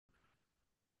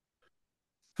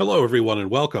Hello, everyone,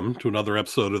 and welcome to another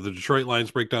episode of the Detroit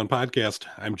Lions Breakdown Podcast.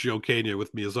 I'm Joe Kania.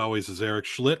 With me, as always, is Eric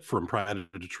Schlitt from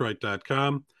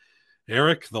prideofdetroit.com.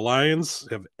 Eric, the Lions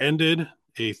have ended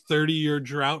a 30-year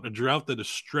drought, a drought that has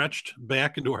stretched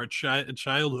back into our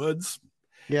childhoods,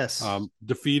 Yes.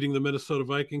 defeating the Minnesota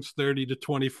Vikings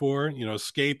 30-24,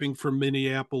 escaping from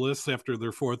Minneapolis after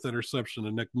their fourth interception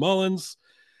of Nick Mullins,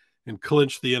 and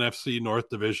clinched the NFC North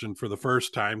division for the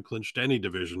first time, clinched any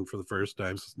division for the first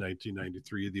time since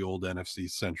 1993, the old NFC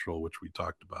Central, which we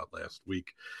talked about last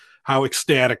week. How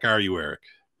ecstatic are you, Eric?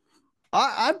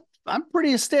 I'm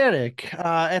pretty ecstatic.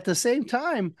 At the same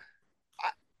time,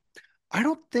 I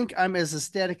don't think I'm as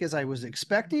ecstatic as I was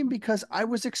expecting because I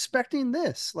was expecting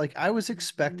this. Like I was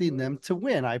expecting them to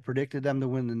win. I predicted them to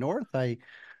win the North. I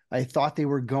thought they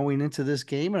were going into this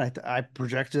game, and I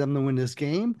projected them to win this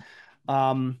game.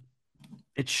 Um,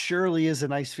 it surely is a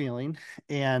nice feeling,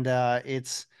 and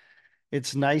it's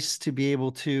nice to be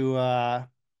able to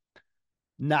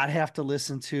not have to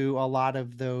listen to a lot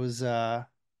of those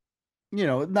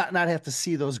not have to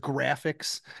see those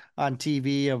graphics on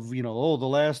TV of, oh, the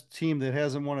last team that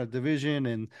hasn't won a division.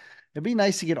 And it'd be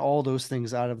nice to get all those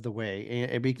things out of the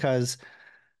way because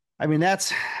I mean,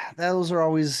 those are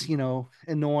always,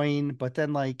 annoying, but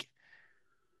then like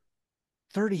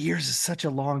 30 years is such a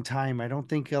long time. I don't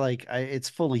think it's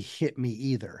fully hit me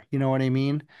either. You know what I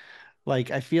mean?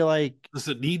 Like, I feel like, Does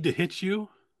it need to hit you?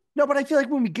 no, but I feel like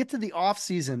when we get to the off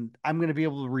season, I'm going to be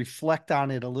able to reflect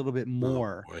on it a little bit Oh,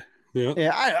 more. boy. Yeah.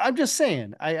 Yeah, I'm just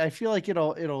saying. I feel like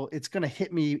it's gonna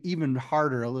hit me even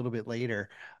harder a little bit later.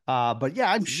 But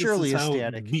yeah, I'm This is surely how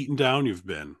ecstatic. beaten down you've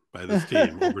been by this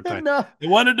team over time. No, They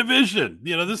won a division.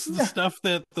 This is the no, stuff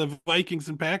that the Vikings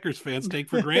and Packers fans take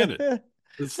for granted.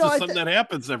 It's no. just something that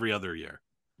happens every other year.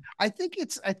 I think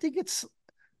it's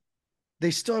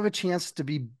they still have a chance to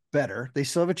be better. They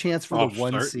still have a chance for the Oh,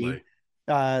 one seed. certainly.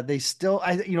 They still,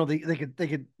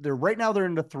 they're right now they're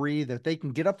in the three that they can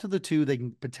get up to the two. They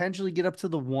can potentially get up to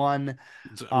the one.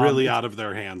 It's really It's out of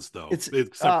their hands, though, it's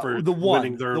except for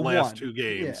winning their the last one. two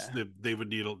games. Yeah. They would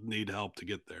need help to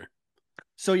get there.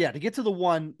 So yeah, to get to the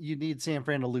one, you need San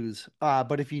Fran to lose.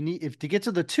 But if to get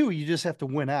to the two, you just have to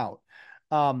win out.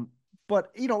 Um,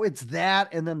 but it's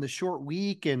that, and then the short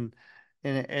week, and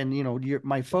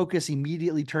my focus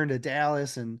immediately turned to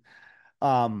Dallas, and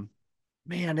um,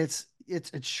 man, it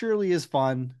surely is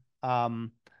fun.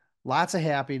 Um, Lots of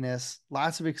happiness,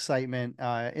 lots of excitement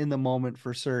in the moment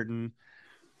for certain.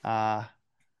 Uh,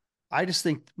 I just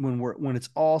think when it's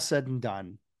all said and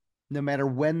done, no matter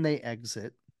when they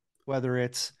exit, whether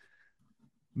it's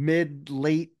mid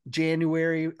late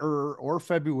January or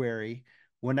February,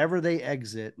 whenever they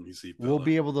exit, Easy, fella. we'll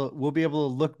be able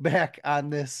to look back on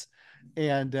this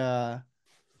and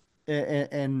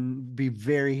and be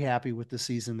very happy with the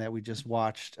season that we just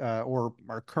watched or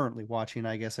are currently watching,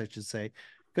 I guess I should say,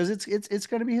 because it's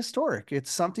going to be historic.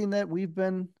 It's something that we've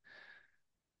been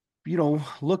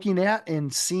looking at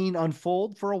and seeing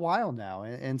unfold for a while now,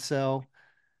 and so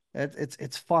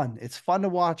it's fun. It's fun to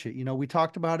watch it. We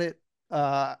talked about it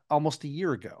almost a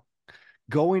year ago.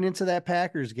 Going into that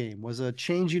Packers game was a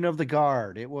changing of the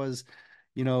guard. It was,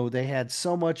 they had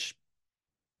so much,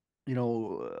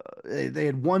 they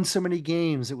had won so many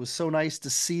games. It was so nice to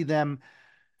see them,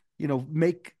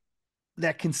 make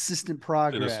that consistent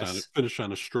progress. Finish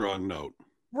on a strong note.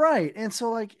 Right. And so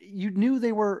like you knew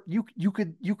they were you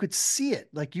could see it.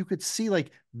 Like you could see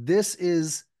like this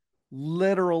is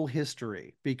literal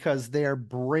history because they're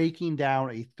breaking down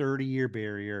a 30-year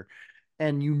barrier,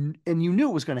 and you knew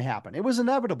it was going to happen. It was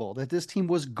inevitable that this team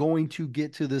was going to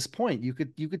get to this point. You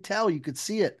could tell, you could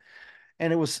see it.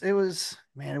 And it was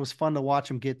man, it was fun to watch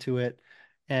them get to it.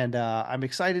 And I'm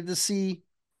excited to see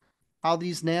how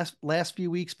these last few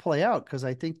weeks play out because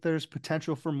I think there's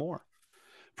potential for more.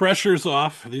 Pressure's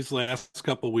off these last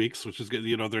couple weeks, which is good.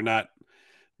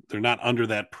 They're not under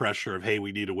that pressure of, hey,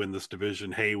 we need to win this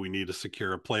division. Hey, we need to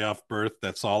secure a playoff berth.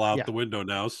 That's all out Yeah. the window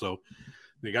now. So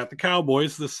they got the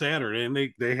Cowboys this Saturday, and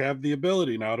they have the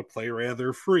ability now to play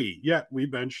rather free. Yet we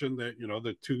mentioned that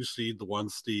the two seed, the one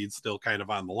seed, still kind of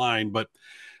on the line, but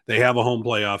they have a home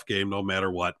playoff game no matter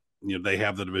what. They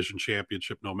have the division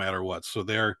championship no matter what. So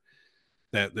they're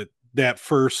that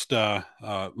first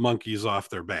monkey's off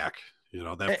their back.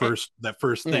 That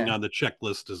first thing Yeah. on the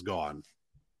checklist is gone.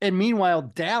 And meanwhile,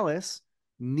 Dallas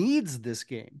needs this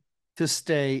game to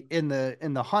stay in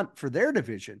the hunt for their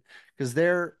division because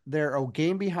they're a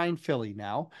game behind Philly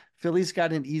now. Philly's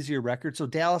got an easier record, so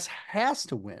Dallas has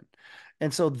to win.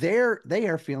 And so they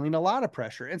are feeling a lot of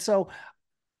pressure. And so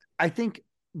I think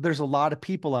there's a lot of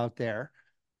people out there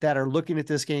that are looking at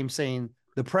this game saying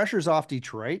the pressure's off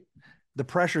Detroit. the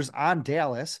pressure's on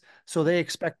Dallas. So they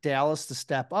expect Dallas to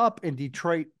step up and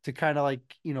Detroit to kind of like,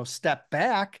 step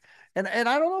back. And I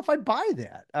don't know if I buy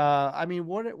that. I mean,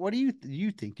 what do you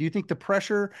think? Do you think the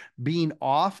pressure being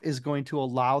off is going to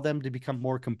allow them to become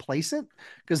more complacent?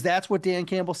 Because that's what Dan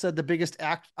Campbell said the biggest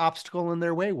obstacle in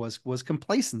their way was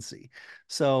complacency.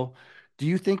 So, do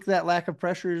you think that lack of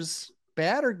pressure is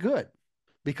bad or good?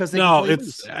 Because they can No, play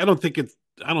it's loose. I don't think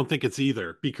it's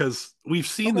either because we've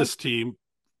seen Okay. this team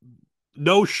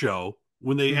no show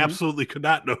when they Mm-hmm. absolutely could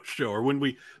not no show, or when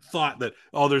we thought that,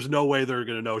 oh, there's no way they're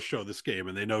going to no show this game,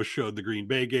 and they no showed the Green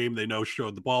Bay game, they no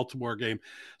showed the Baltimore game.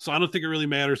 So I don't think it really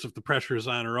matters if the pressure is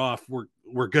on or off.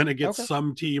 We're going to get Okay.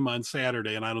 some team on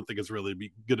Saturday, and I don't think it's really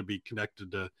going to be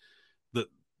connected to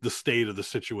the state of the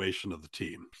situation of the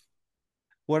team.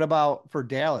 What about for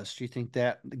Dallas? Do you think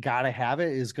that gotta have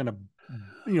it is going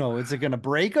to, is it going to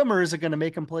break them or is it going to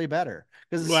make them play better?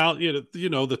 Because, Well,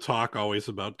 the talk always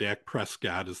about Dak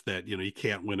Prescott is that, you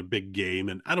can't win a big game.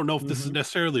 And I don't know if this is mhm,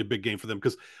 necessarily a big game for them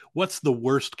because what's the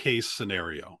worst case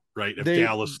scenario, right? If they,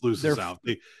 Dallas they're loses out,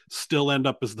 they still end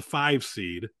up as the 5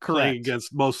 seed playing correct.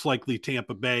 against most likely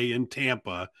Tampa Bay in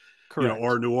Tampa, Correct.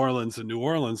 or New Orleans in New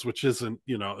Orleans, which isn't,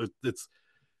 it's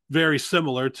very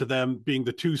similar to them being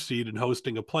the 2 seed and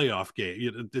hosting a playoff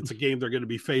game. It's a game they're going to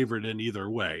be favored in either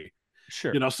way.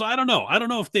 Sure. So I don't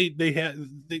know if they had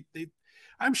they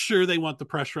I'm sure they want the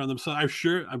pressure on themselves.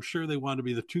 I'm sure they want to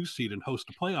be the 2 seed and host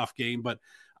a playoff game, but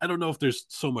I don't know if there's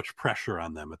so much pressure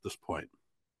on them at this point.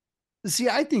 See,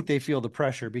 I think they feel the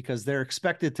pressure because they're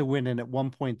expected to win, and at one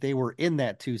point they were in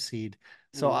that two seed.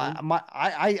 So Mm-hmm.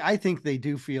 I think they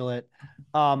do feel it.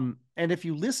 And if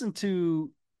you listen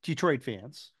to Detroit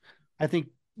fans, I think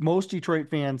most Detroit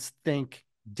fans think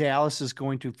Dallas is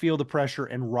going to feel the pressure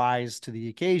and rise to the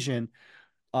occasion.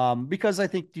 Because I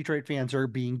think Detroit fans are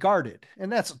being guarded,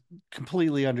 and that's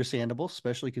completely understandable,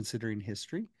 especially considering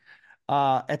history.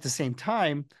 At the same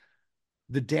time,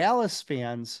 the Dallas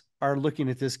fans are looking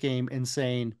at this game and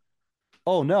saying,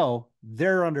 "Oh no,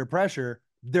 they're under pressure.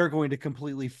 They're going to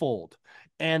completely fold."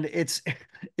 And it's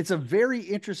a very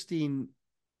interesting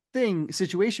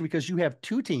situation because you have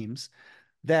two teams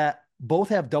that both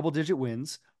have double digit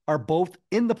wins, are both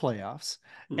in the playoffs,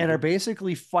 and Mm-hmm. are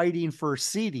basically fighting for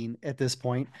seeding at this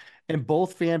point, and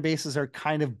both fan bases are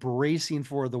kind of bracing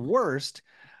for the worst.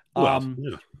 Well, Um,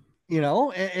 yeah,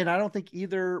 and I don't think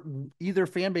either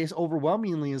fan base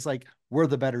overwhelmingly is like we're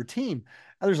the better team.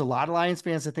 There's a lot of Lions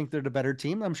fans that think they're the better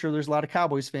team. I'm sure there's a lot of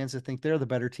Cowboys fans that think they're the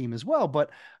better team as well.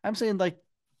 But I'm saying like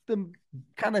the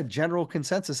kind of general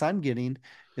consensus I'm getting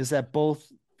is that both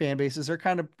fan bases are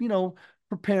kind of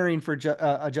preparing for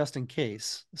a just in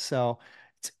case. So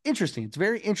it's interesting. It's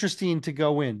very interesting to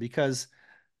go in because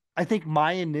I think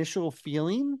my initial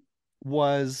feeling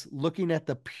was looking at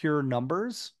the pure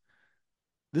numbers.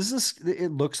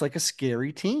 It looks like a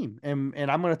scary team. And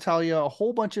I'm going to tell you a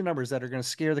whole bunch of numbers that are going to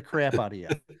scare the crap out of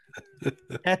you.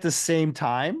 At the same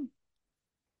time,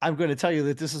 I'm going to tell you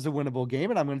that this is a winnable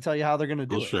game and I'm going to tell you how they're going to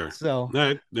well, do it. sure. So, All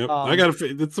right, yep. I um, got to.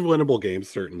 It's a winnable game,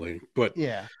 certainly, but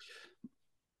yeah.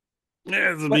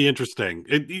 yeah, it'll But be interesting.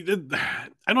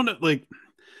 I don't know, like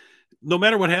no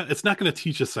matter what happens, it's not going to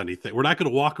teach us anything. We're not going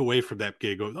to walk away from that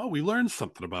game going, "Oh, we learned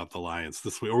something about the Lions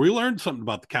this week, or we learned something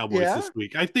about the Cowboys yeah, this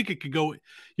week." I think it could go,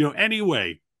 any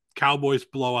way. Cowboys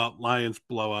blowout, Lions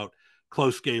blowout,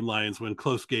 close game, Lions win,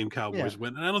 close game, yeah. Cowboys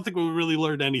win. And I don't think we really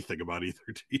learned anything about either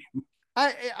team.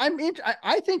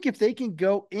 I think if they can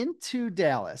go into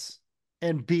Dallas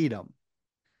and beat them,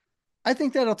 I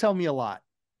think that'll tell me a lot.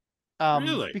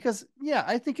 Really? Because yeah,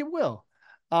 I think it will.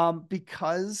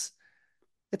 Because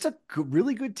it's a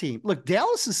really good team. Look,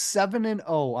 Dallas is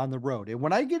 7-0 on the road. And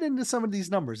when I get into some of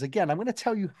these numbers, again, I'm going to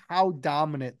tell you how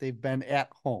dominant they've been at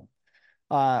home.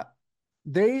 Uh,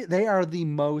 they are the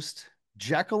most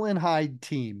Jekyll and Hyde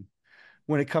team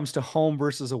when it comes to home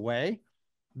versus away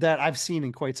that I've seen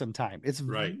in quite some time. It's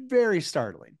Right. very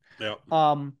startling. Yeah.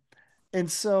 Um,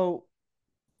 and so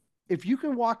if you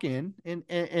can walk in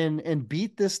and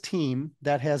beat this team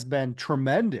that has been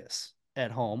tremendous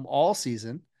at home all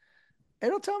season,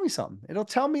 it'll tell me something. It'll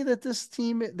tell me that this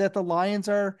team, that the Lions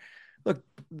are, look,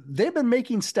 they've been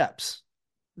making steps.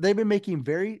 They've been making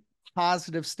very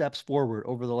positive steps forward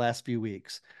over the last few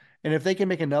weeks. And if they can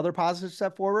make another positive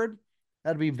step forward,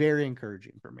 that'd be very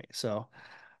encouraging for me. So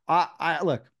I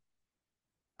look,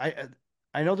 I,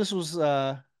 I know this was,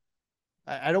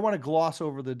 I don't want to gloss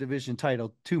over the division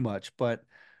title too much, but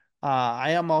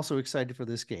I am also excited for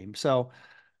this game. So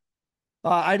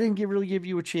I didn't really give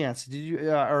you a chance. Did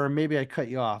you? Or maybe I cut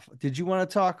you off. Did you want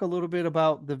to talk a little bit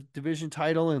about the division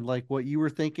title and like what you were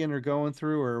thinking or going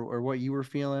through or what you were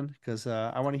feeling? Because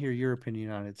I want to hear your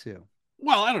opinion on it too.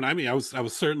 Well, I don't know. I mean, I was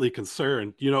certainly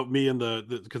concerned. You know, me and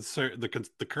the concern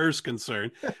the curse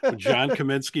concern when John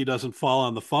Kaminsky doesn't fall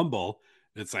on the fumble.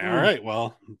 It's like, all Mm, right,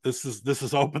 well, this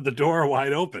is opened the door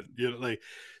wide open. You know, like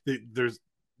there's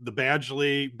the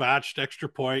Badgley botched extra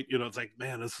point. You know, it's like,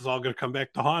 man, this is all going to come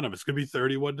back to haunt him. It's going to be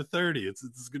 31-30. It's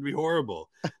going to be horrible.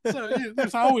 So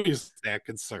there's always that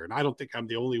concern. I don't think I'm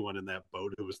the only one in that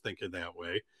boat who was thinking that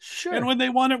way. And sure. when they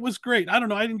won, it was great. I don't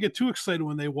know. I didn't get too excited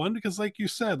when they won because, like you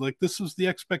said, like this was the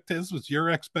expectation. This was your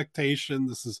expectation.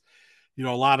 This is, a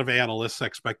lot of analysts'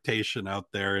 expectation out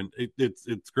there, and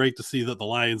it's great to see that the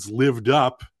Lions lived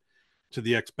up to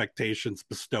the expectations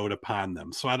bestowed upon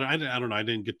them. So I don't know. I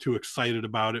didn't get too excited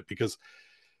about it because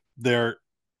they're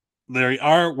they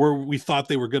are where we thought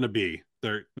they were going to be.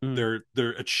 Mm.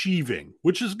 They're achieving,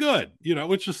 which is good.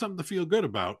 Which is something to feel good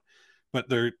about. But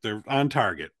they're on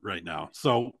target right now.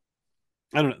 So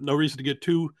I don't know, no reason to get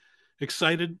too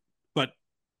excited, but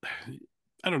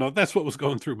I don't know. That's what was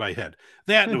going through my head.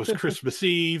 That and it was Christmas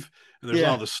Eve, and there's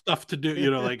all Yeah. this stuff to do.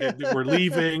 Like we're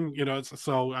leaving.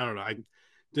 So I don't know. I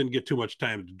didn't get too much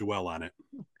time to dwell on it.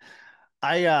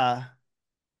 I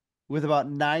with about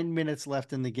 9 minutes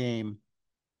left in the game,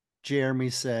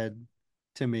 Jeremy said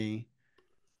to me,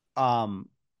 um,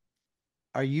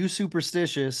 are you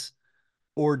superstitious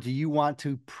or do you want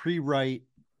to pre-write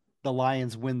the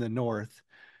Lions win the North?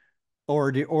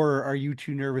 Or are you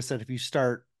too nervous that if you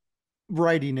start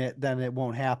writing it, then it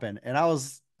won't happen? And I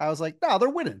was like, no, they're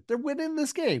winning. They're winning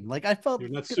this game. Like I felt You're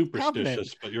not confident.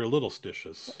 superstitious, but you're a little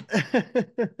stitious.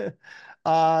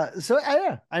 So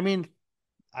yeah, I mean,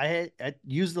 I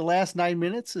used the last 9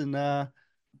 minutes and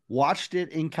watched it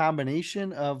in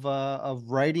combination of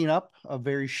writing up a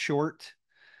very short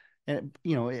and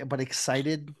but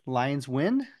excited Lions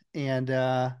win, and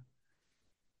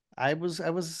I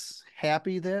was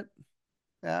happy that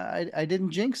I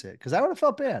didn't jinx it because I would have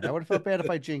felt bad. I would have felt bad if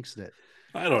I jinxed it.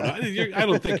 I don't know. I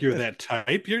don't think you're that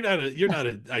type. You're not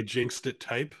a I jinxed it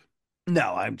type.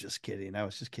 No, I'm just kidding. I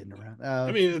was just kidding around.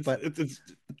 I mean, But it's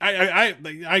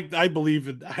I believe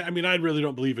in. I mean, I really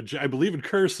don't believe in. I believe in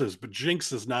curses, but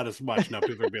jinxes not as much. Now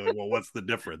people are be like, "Well, what's the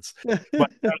difference?"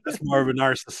 But that's more of a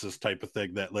narcissist type of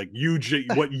thing. That like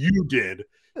what you did.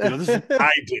 This is what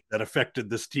I did that affected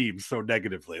this team so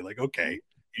negatively. Like, okay,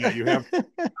 yeah, you have the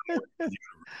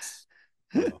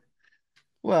universe.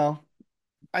 well,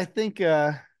 I think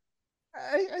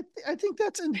I think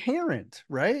that's inherent,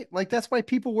 right? Like that's why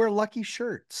people wear lucky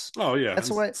shirts. Oh yeah, That's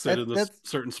and why sit in this that's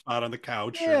certain spot on the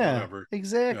couch or yeah, whatever. Yeah,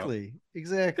 exactly. yeah.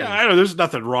 Exactly. I know there's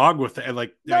nothing wrong with it.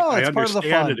 Like No, I it's part of the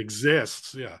understand it fun.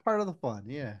 exists. Yeah. Part of the fun.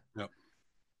 Yeah. Yep.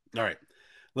 All right.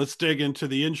 Let's dig into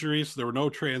the injuries. There were no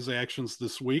transactions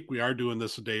this week. We are doing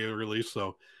this a day early,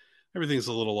 so everything's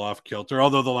a little off kilter,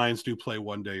 although the Lions do play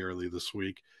one day early this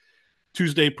week.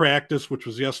 Tuesday practice, which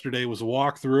was yesterday, was a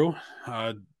walkthrough.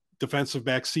 Defensive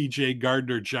back CJ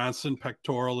Gardner Johnson,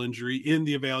 pectoral injury in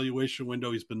the evaluation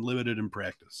window. He's been limited in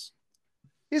practice.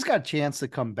 He's got a chance to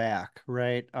come back,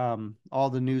 right? All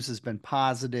the news has been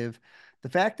positive. The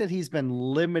fact that he's been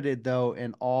limited though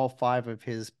in all five of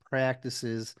his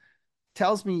practices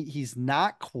tells me he's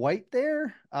not quite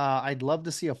there. I'd love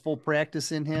to see a full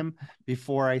practice in him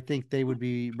before I think they would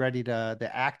be ready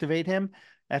to activate him.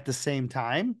 At the same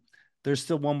time, there's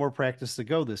still one more practice to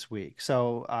go this week.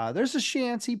 So there's a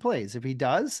chance he plays. If he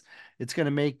does, it's going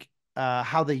to make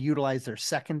how they utilize their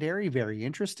secondary very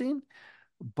interesting.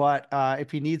 But if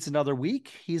he needs another week,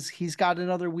 he's got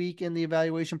another week in the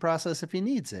evaluation process if he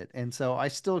needs it. And so I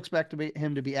still expect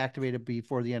him to be activated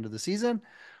before the end of the season.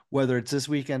 Whether it's this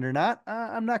weekend or not,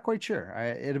 I'm not quite sure.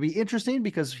 It'll be interesting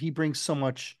because he brings so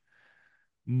much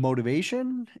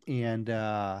motivation and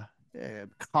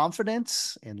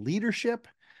confidence and leadership.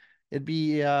 It'd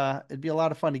be a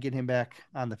lot of fun to get him back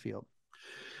on the field.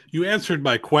 You answered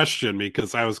my question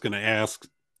because I was going to ask,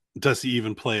 does he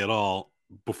even play at all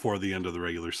before the end of the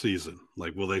regular season?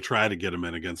 Like, will they try to get him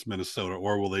in against Minnesota,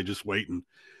 or will they just wait and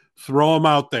throw him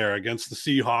out there against the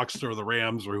Seahawks or the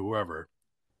Rams or whoever?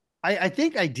 I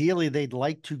think ideally they'd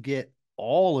like to get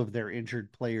all of their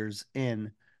injured players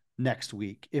in next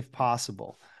week if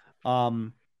possible.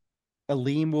 Um,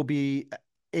 Aleem will be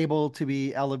able to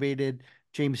be elevated.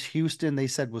 James Houston, they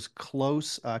said, was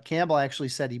close. Campbell actually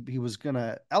said he was going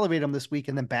to elevate him this week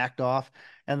and then backed off,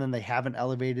 and then they haven't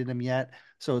elevated him yet.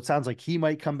 So it sounds like he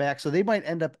might come back. So they might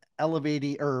end up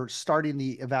elevating or starting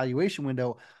the evaluation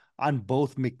window on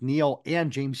both McNeil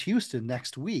and James Houston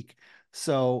next week.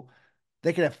 So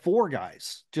they could have four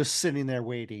guys just sitting there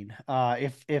waiting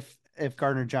if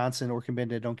Gardner Johnson or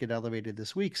Kambinda don't get elevated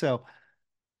this week. So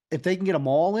if they can get them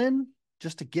all in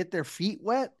just to get their feet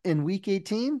wet in week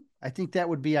 18, I think that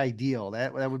would be ideal.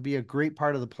 That would be a great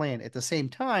part of the plan. At the same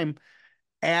time,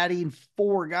 adding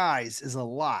four guys is a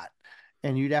lot.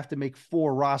 And you'd have to make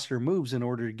four roster moves in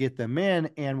order to get them in.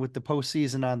 And with the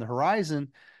postseason on the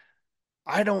horizon,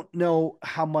 I don't know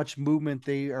how much movement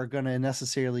they are going to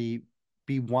necessarily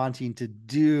be wanting to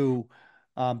do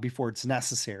before it's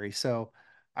necessary. So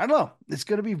I don't know. It's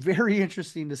going to be very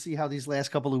interesting to see how these last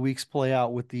couple of weeks play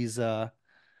out with these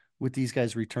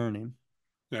guys returning.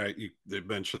 All right, they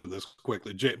mentioned this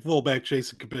quickly. Fullback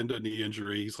Jason Kabinda, knee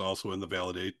injury. He's also in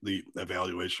the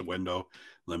evaluation window,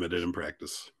 limited in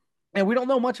practice. And we don't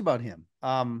know much about him.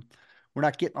 We're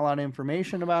not getting a lot of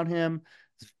information about him.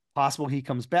 It's possible he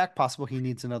comes back. Possible he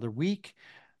needs another week.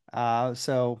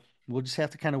 So we'll just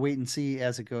have to kind of wait and see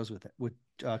as it goes with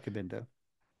Kabinda.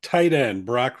 Tight end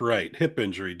Brock Wright, hip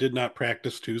injury, did not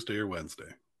practice Tuesday or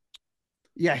Wednesday.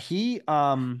 Yeah, he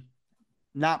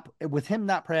not with him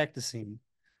not practicing,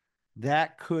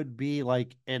 that could be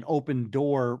like an open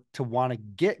door to want to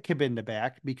get Kabinda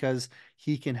back because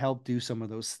he can help do some of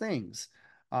those things.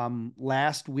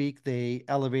 Last week they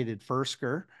elevated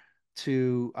Fursker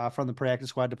to from the practice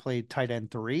squad to play tight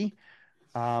end three.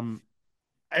 Um,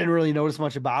 I didn't really notice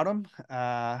much about him,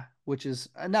 which is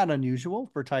not unusual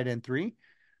for tight end three.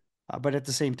 But at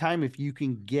the same time, if you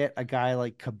can get a guy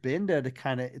like Kabinda to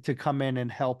kind of to come in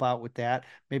and help out with that,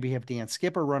 maybe have Dan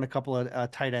Skipper run a couple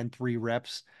of tight end three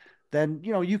reps, then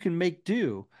you can make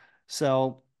do.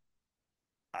 So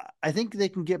I think they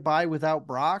can get by without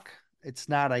Brock. It's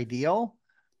not ideal,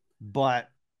 but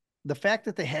the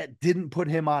fact that didn't put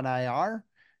him on IR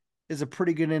is a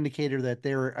pretty good indicator that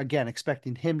they're again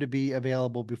expecting him to be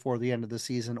available before the end of the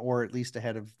season or at least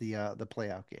ahead of the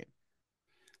playoff game.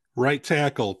 Right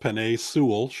tackle Penei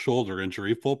Sewell, shoulder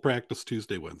injury, full practice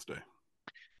Tuesday, Wednesday.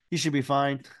 He should be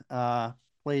fine.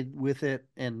 Played with it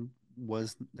and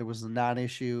there was a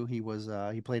non-issue.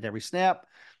 He played every snap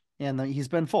and he's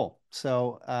been full.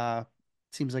 So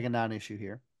seems like a non-issue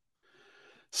here.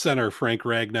 Center Frank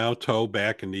Ragnow, toe,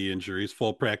 back, and knee injuries,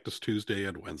 full practice Tuesday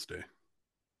and Wednesday.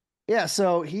 Yeah,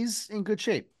 so he's in good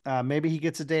shape. Maybe he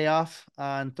gets a day off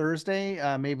on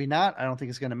Thursday. Maybe not. I don't think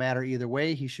it's going to matter either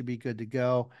way. He should be good to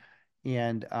go,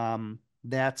 and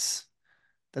that's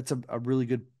a really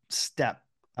good step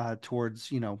towards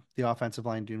the offensive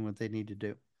line doing what they need to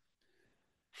do.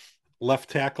 Left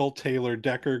tackle Taylor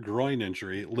Decker, groin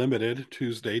injury, limited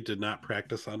Tuesday, did not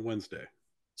practice on Wednesday.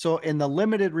 So in the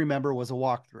limited, remember, was a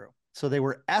walkthrough. So they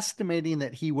were estimating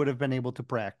that he would have been able to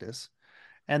practice.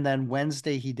 And then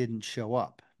Wednesday, he didn't show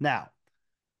up. Now,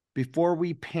 before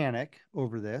we panic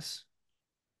over this,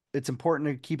 it's important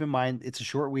to keep in mind it's a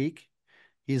short week.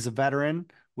 He's a veteran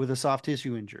with a soft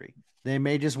tissue injury. They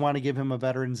may just want to give him a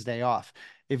veteran's day off.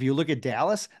 If you look at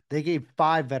Dallas, they gave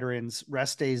 5 veterans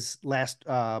rest days last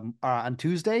on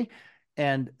Tuesday,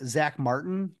 and Zach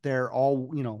Martin, they're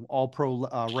all pro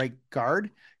right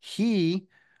guard. He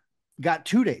got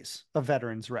 2 days of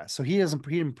veterans rest, so he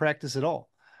didn't practice at all,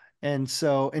 and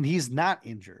he's not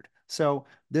injured. So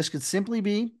this could simply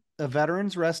be a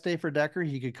veterans rest day for Decker.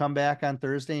 He could come back on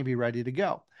Thursday and be ready to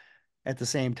go. At the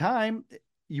same time,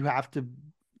 you have to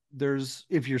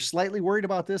if you're slightly worried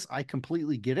about this, I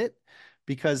completely get it,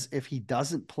 because if he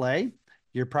doesn't play,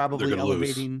 you're They're probably going to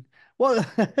lose. elevating. Well,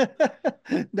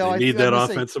 no, They need I'm that gonna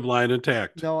say offensive line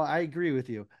intact. no. I agree with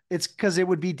you. It's because it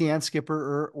would be Dan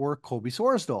Skipper or Kobe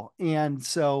Sorsdal, and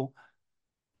so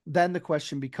then the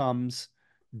question becomes,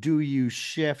 do you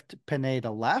shift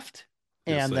Pineda left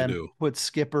Yes, and I then do. put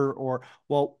Skipper, or,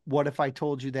 well, what if I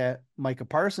told you that Micah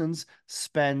Parsons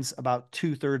spends about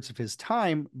 2/3 of his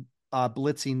time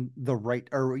blitzing the right,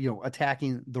 or,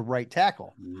 attacking the right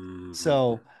tackle. Mm-hmm.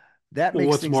 So that Well, makes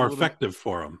what's things a more little, effective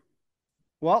for him?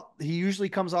 well, he usually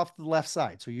comes off the left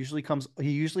side. So he usually Well,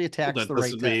 attacks that the right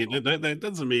doesn't mean tackle. that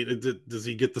doesn't mean does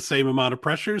he get the same amount of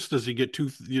pressures? Does he get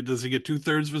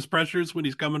 2/3 of his pressures when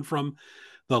he's coming from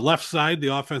the left side,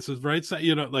 the offensive right side?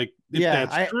 Like if Yeah,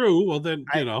 that's true, well then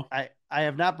I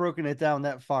have not broken it down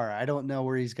that far. I don't know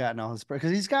where he's gotten all his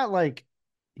because he's got like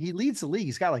he leads the league.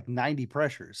 He's got like 90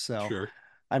 pressures. So sure.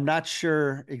 I'm not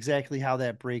sure exactly how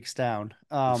that breaks down.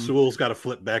 Sewell's got to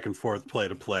flip back and forth play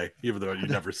to play, even though you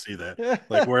never see that.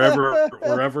 Like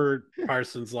wherever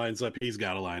Parsons lines up, he's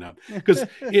got to line up. Because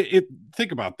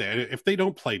think about that. If they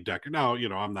don't play Decker, now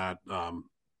I'm not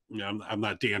I'm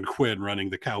not Dan Quinn running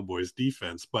the Cowboys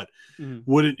defense, but Mhm.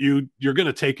 wouldn't you're going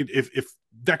to take it if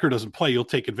Decker doesn't play, you'll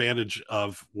take advantage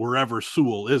of wherever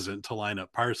Sewell isn't to line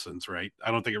up Parsons, right? I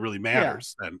don't think it really Yeah.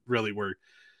 matters then really where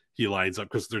he lines up,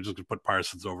 because they're just going to put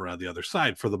Parsons over on the other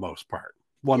side for the most part.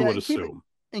 One Yeah. would assume.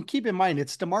 And keep in mind,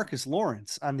 it's DeMarcus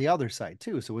Lawrence on the other side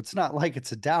too, so it's not like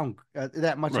it's a down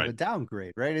that much of a Right.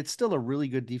 downgrade, right? It's still a really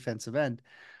good defensive end,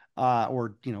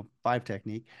 or five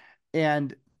technique,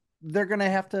 and they're going to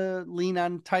have to lean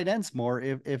on tight ends more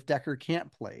if Decker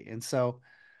can't play, and so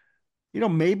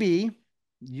maybe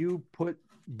you put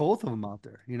both of them out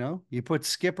there. You put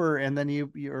Skipper and then you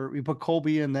put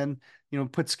Colby and then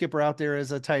put Skipper out there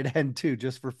as a tight end too,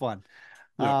 just for fun.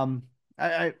 Yeah. Um,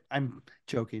 I'm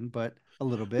joking, but a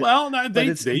little bit. Well, no, But they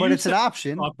it's use an that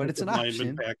option. But it's an offensive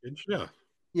lineman option. package. Yeah.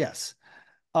 Yes.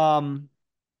 Um,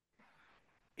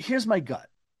 Here's my gut.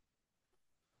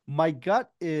 My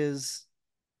gut is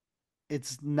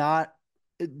it's not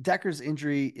Decker's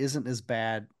injury isn't as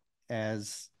bad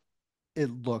as it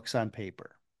looks on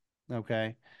paper.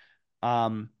 Okay.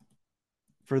 Um,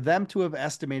 for them to have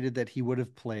estimated that he would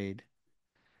have played,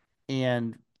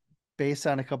 and based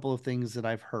on a couple of things that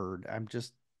I've heard, I'm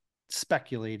just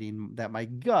speculating that my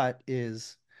gut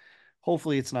is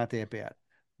hopefully it's not that bad.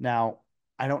 Now,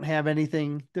 I don't have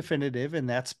anything definitive, and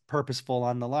that's purposeful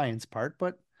on the Lions' part,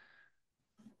 but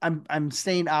I'm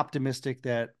staying optimistic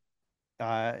that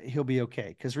he'll be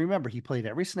okay. Because remember, he played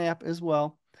every snap as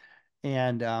well,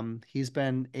 and he's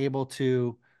been able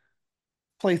to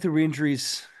play through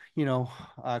injuries,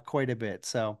 quite a bit.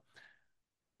 So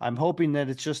I'm hoping that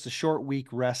it's just a short week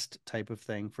rest type of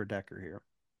thing for Decker here.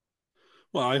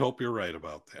 Well, I hope you're right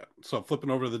about that. So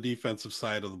flipping over to the defensive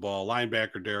side of the ball,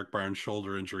 linebacker Derek Barnes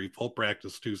shoulder injury, full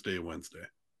practice Tuesday and Wednesday.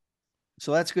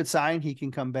 So that's a good sign. He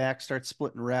can come back, start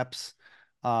splitting reps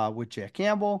with Jack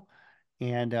Campbell,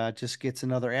 and just gets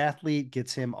another athlete,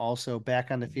 gets him also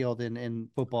back on the field in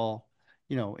football,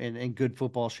 in good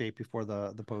football shape before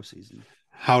the postseason.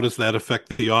 How does that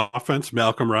affect the offense?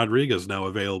 Malcolm Rodriguez now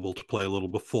available to play a little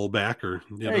bit fullback, or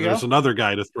There you there's go. another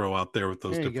guy to throw out there with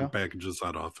those There you different go. packages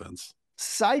on offense.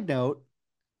 Side note,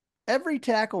 every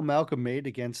tackle Malcolm made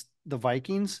against the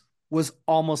Vikings was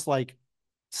almost like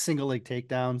single leg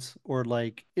takedowns or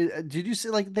like did you see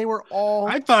like they were I all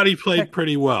thought he played tech.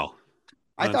 pretty well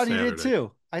I on thought he did Saturday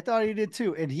too. I thought he did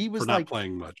too. And for not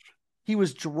playing much. he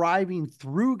was driving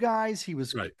through guys. He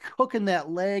was Right. cooking that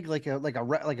leg like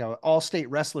a all-state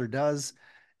wrestler does.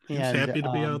 He was And happy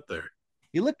to be out there.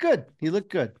 he looked good. He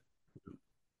looked good.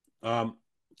 Um,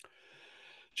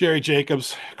 Jerry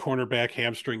Jacobs, cornerback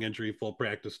hamstring injury, full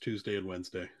practice Tuesday and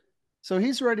Wednesday. So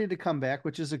he's ready to come back,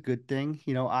 which is a good thing.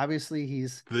 Obviously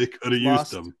They could he's have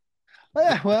used lost. him.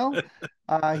 Yeah, well,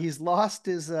 he's lost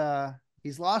his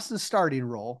starting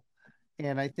role.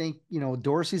 And I think,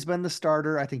 Dorsey's been the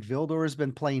starter. I think Vildor has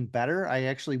been playing better. I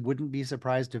actually wouldn't be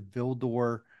surprised if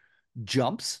Vildor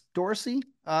jumps Dorsey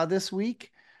this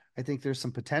week. I think there's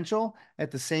some potential.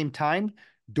 At the same time,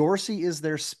 Dorsey is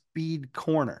their speed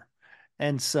corner.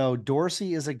 And so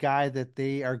Dorsey is a guy that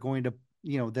they are going to,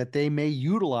 that they may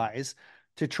utilize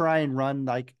to try and run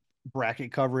like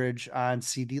bracket coverage on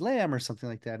CD Lamb or something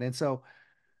like that. And so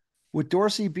with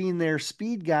Dorsey being their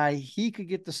speed guy, he could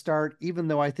get the start, even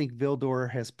though I think Vildor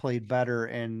has played better,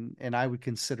 and I would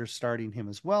consider starting him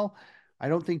as well. I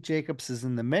don't think Jacobs is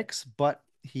in the mix, but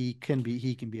he can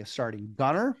be a starting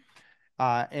gunner,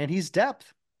 and he's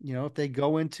depth. If they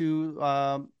go into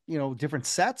different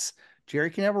sets, Jerry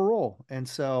can have a role, and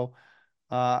so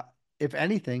uh, if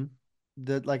anything,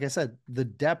 like I said, the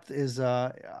depth is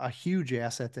a huge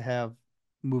asset to have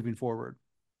moving forward.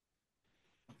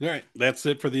 All right, that's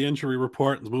it for the injury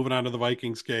report. Moving on to the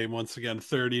Vikings game. Once again,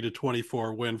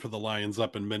 30-24 win for the Lions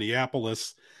up in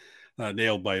Minneapolis.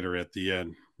 Nail biter at the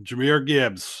end. Jahmyr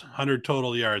Gibbs, 100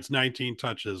 total yards, 19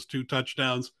 touches, 2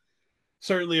 touchdowns.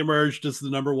 Certainly emerged as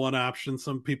the number one option.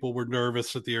 Some people were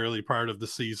nervous at the early part of the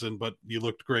season, but you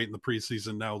looked great in the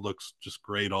preseason. Now looks just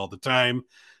great all the time.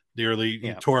 Nearly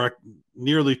Yeah. tore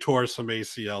nearly tore some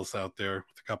ACLs out there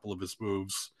with a couple of his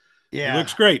moves. He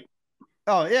looks Yeah. great.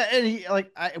 Oh yeah,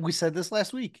 and we said this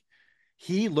last week.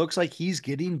 He looks like he's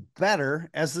getting better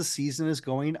as the season is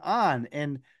going on,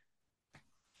 and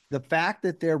the fact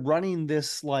that they're running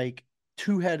this like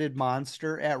two-headed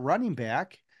monster at running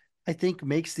back, I think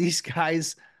makes these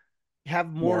guys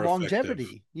have more More effective.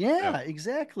 longevity. Yeah. Yeah,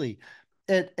 exactly.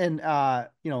 And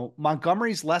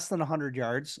Montgomery's less than 100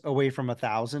 yards away from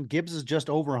 1,000. Gibbs is just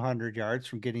over 100 yards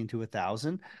from getting to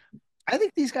 1,000. I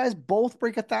think these guys both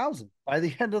break 1,000 by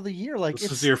the end of the year. Like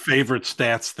This is it's your favorite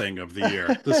stats thing of the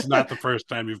year. This is not the first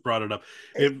time you've brought it up.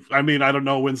 I mean, I don't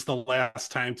know when's the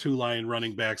last time two Lion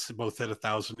running backs both hit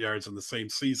 1,000 yards in the same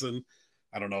season.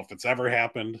 I don't know if it's ever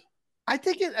happened. I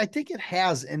think it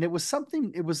has, and it was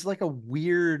something. It was like a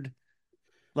weird.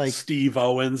 Like Steve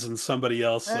Owens and somebody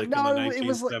else like in the no, it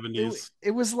was like 1970s.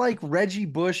 it was like Reggie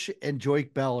Bush and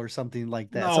Joik Bell or something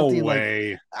like that. No Something like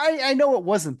way. I know it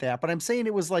wasn't that, but I'm saying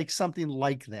it was like something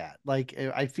like that. Like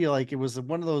I feel like it was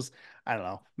one of those. I don't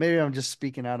know. Maybe I'm just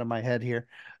speaking out of my head here.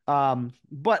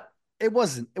 But it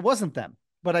wasn't them.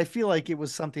 But I feel like it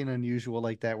was something unusual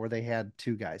like that where they had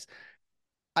two guys.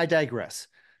 I digress.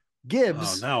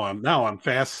 Oh, Gibbs. now I'm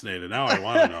fascinated. Now I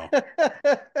want to know.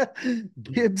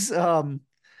 Gibbs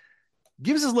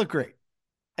Gibbs has looked great.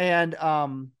 And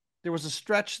there was a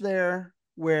stretch there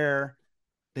where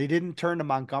they didn't turn to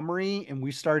Montgomery, and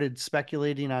we started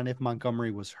speculating on if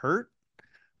Montgomery was hurt.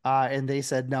 And they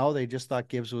said no, they just thought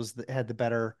Gibbs had the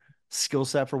better skill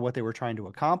set for what they were trying to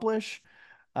accomplish.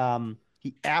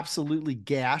 He absolutely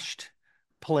gashed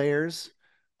players,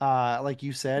 like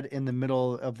you said, in the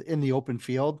middle of in the open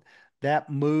field.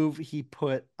 That move he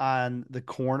put on the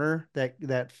corner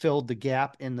that filled the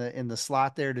gap in the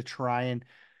slot there to try and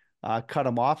cut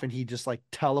him off, and he just like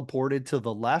teleported to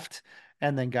the left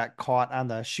and then got caught on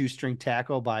the shoestring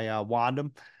tackle by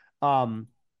Wandum. Um,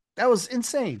 that was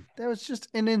insane. That was just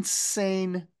an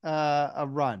insane a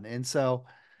run, and so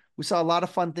we saw a lot of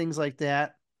fun things like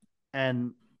that,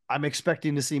 and I'm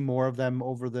expecting to see more of them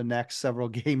over the next several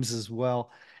games as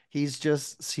well. He's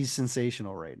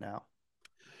sensational right now.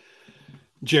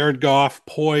 Jared Goff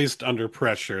poised under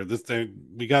pressure. This thing,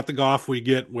 we got the Goff we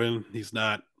get when he's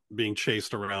not being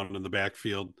chased around in the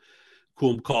backfield.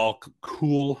 Cool,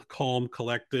 calm,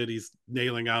 collected. He's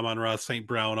nailing Amon-Ra St.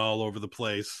 Brown all over the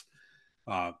place.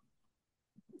 Uh,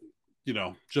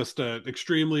 just an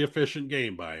extremely efficient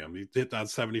game by him. He hit on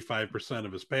 75%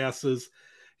 of his passes.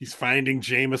 He's finding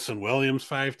Jamison Williams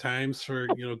 5 times for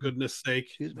goodness sake.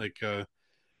 Excuse me. Like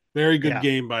very good Yeah,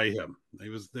 game by him. It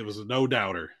was a no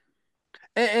doubter.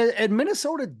 and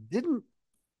Minnesota didn't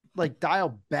like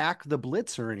dial back the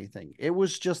blitz or anything. It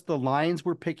was just the Lions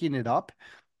were picking it up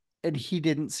and he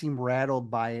didn't seem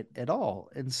rattled by it at all.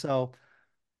 And so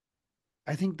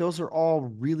I think those are all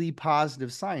really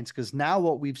positive signs because now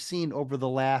what we've seen over the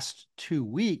last 2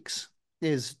 weeks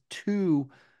is two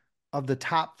of the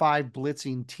top five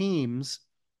blitzing teams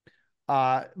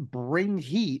bring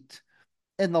heat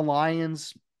and the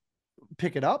Lions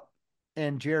pick it up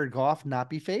and Jared Goff not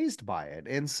be phased by it.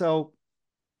 And so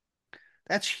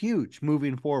that's huge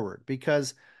moving forward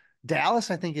because Dallas,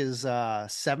 I think, is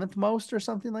seventh most or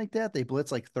something like that. They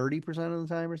blitz like 30% of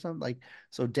the time or something. Like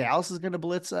so, Dallas is going to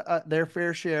blitz their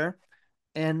fair share,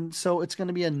 and so it's going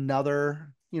to be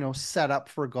another setup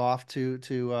for Goff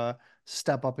to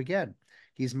step up again.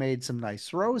 He's made some nice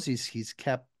throws. He's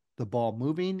kept the ball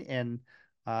moving, and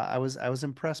I was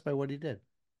impressed by what he did.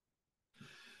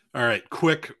 All right,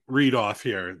 quick read off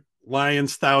here.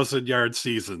 Lions 1,000-yard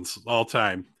seasons all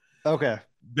time. Okay,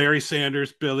 Barry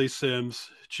Sanders, Billy Sims,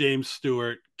 James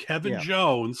Stewart, Kevin yeah,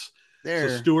 Jones. So there,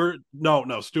 Stewart,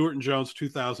 no, Stewart and Jones,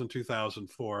 2000,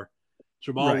 2004.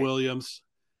 Jamal right. Williams,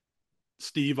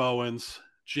 Steve Owens,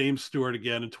 James Stewart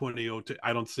again in 2002.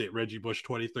 I don't see it. Reggie Bush,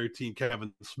 2013.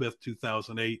 Kevin Smith,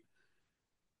 2008.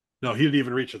 No, he didn't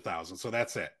even reach 1,000. So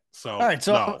that's it. All So right,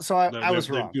 so no, so I, they, I they, was they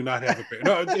wrong. do not have a pair.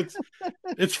 No,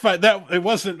 it's fine. That it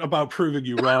wasn't about proving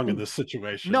you wrong in this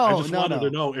situation. I No, just no, wanted to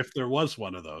no. know if there was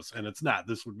one of those, and it's not.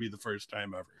 This would be the first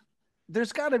time ever.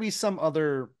 There's got to be some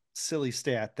other silly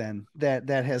stat then that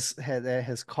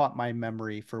has caught my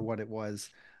memory for what it was.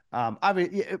 I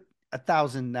mean,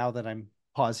 1,000 now that I'm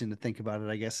pausing to think about it,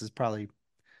 I guess is probably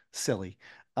silly.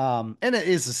 And it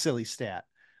is a silly stat.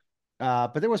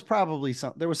 But there was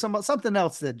something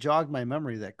else that jogged my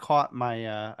memory that caught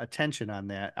my attention on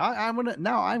that. I'm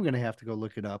gonna have to go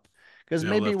look it up because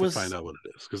Yeah, we'll have to find out what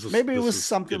it is because this maybe it this was is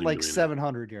something getting to like me now.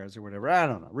 700 yards or whatever. I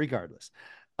don't know. Regardless,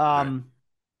 All right. um,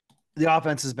 the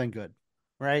offense has been good,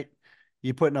 right?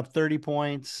 You're putting up 30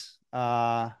 points,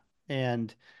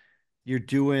 and you're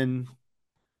doing,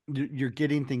 you're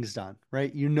getting things done,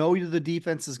 right? The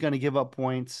defense is going to give up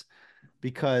points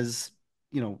because,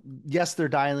 yes, they're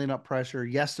dialing up pressure.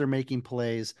 Yes, they're making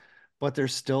plays, but they're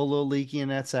still a little leaky in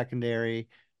that secondary.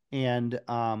 And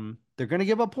they're going to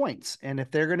give up points. And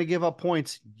if they're going to give up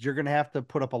points, you're going to have to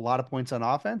put up a lot of points on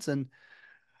offense. And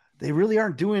they really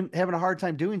aren't having a hard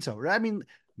time doing so. I mean,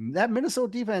 that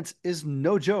Minnesota defense is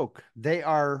no joke. They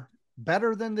are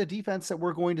better than the defense that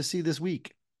we're going to see this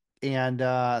week, and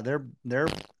they're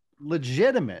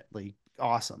legitimately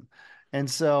awesome. And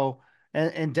so,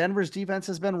 and Denver's defense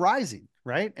has been rising,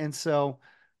 right? And so,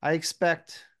 I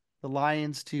expect the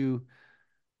Lions to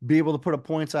be able to put up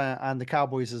points on the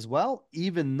Cowboys as well,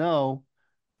 even though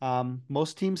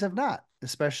most teams have not,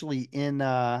 especially in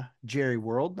Jerry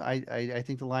World. I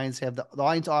think the Lions have the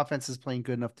Lions offense is playing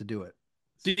good enough to do it.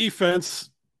 Defense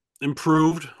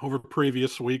improved over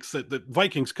previous weeks. That the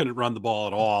Vikings couldn't run the ball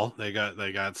at all. They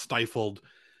got stifled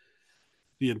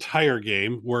the entire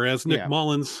game, whereas Nick Yeah.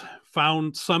 Mullins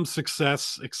found some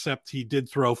success, except he did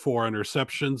throw 4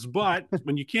 interceptions. But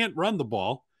when you can't run the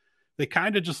ball, they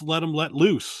kind of just let him let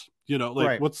loose. Like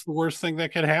Right. what's the worst thing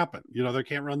that could happen? They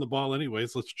can't run the ball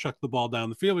anyways. Let's chuck the ball down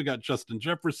the field. We got Justin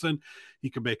Jefferson. He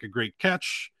could make a great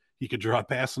catch. He could draw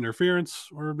pass interference,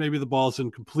 or maybe the ball's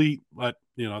incomplete. But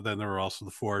then there were also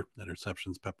the 4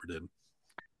 interceptions peppered in.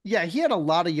 Yeah, he had a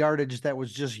lot of yardage that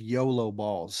was just YOLO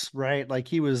balls, right? Like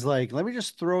he was like, let me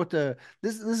just throw it to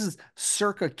this is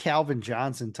circa Calvin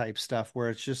Johnson type stuff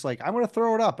where it's just like, I'm gonna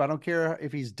throw it up. I don't care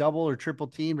if he's double or triple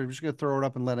teamed, I'm just gonna throw it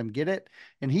up and let him get it.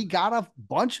 And he got a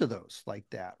bunch of those like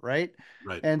that, right?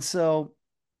 Right. And so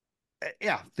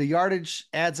yeah, the yardage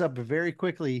adds up very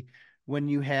quickly when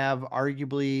you have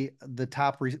arguably the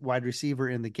top wide receiver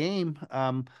in the game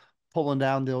pulling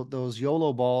down those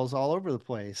YOLO balls all over the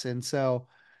place. And so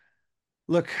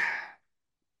look,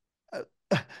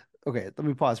 uh, okay, let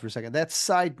me pause for a second.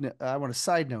 I want a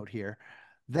side note here.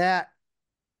 That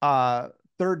uh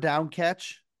third down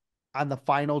catch on the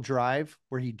final drive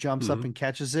where he jumps up Mm-hmm. and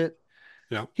catches it.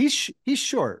 Yeah. He's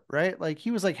short, right? Like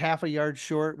he was like half a yard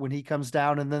short when he comes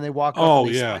down and then they walk up and Oh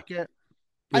they yeah. spike it.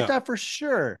 I Yeah. thought for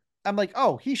sure. I'm like,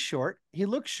 "Oh, he's short. He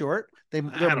looks short. They're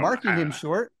I don't know. marking him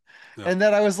short." Yeah. And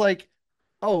then I was like,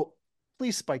 "Oh,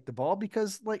 please spike the ball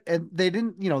because like and they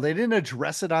didn't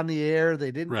address it on the air.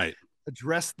 Right.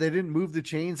 They didn't move the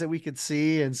chains that we could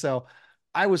see. And so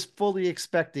I was fully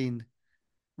expecting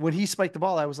when he spiked the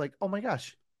ball, I was like, oh my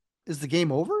gosh, is the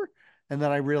game over? And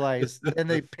then I realized, and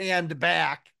they panned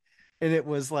back and it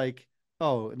was like,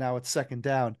 oh, now it's second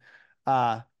down.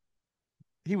 Uh,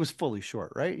 he was fully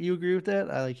short, right? You agree with that?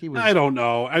 Like he I was. don't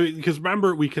know. I mean, because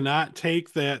remember, we cannot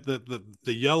take that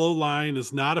the yellow line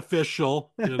is not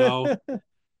official.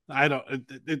 I don't.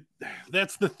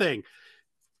 That's the thing.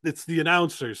 It's the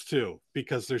announcers too,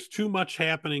 because there's too much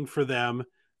happening for them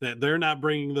that they're not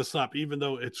bringing this up, even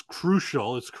though it's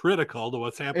crucial, it's critical to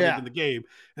what's happening Yeah. in the game,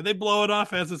 and they blow it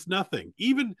off as it's nothing.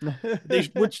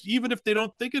 Which even if they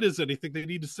don't think it is anything, they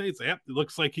need to say it's, yep, it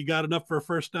looks like he got enough for a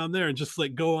first down there, and just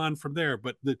like go on from there.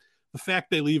 But the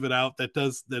fact they leave it out, that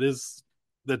does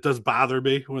bother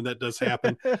me when that does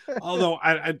happen. Although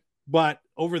but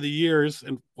over the years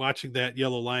and watching that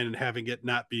yellow line and having it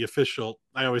not be official,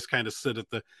 I always kind of sit at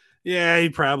yeah, he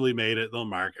probably made it. They'll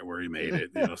mark it where he made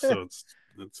it, so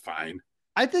it's fine.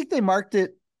 I think they marked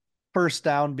it first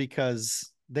down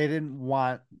because they didn't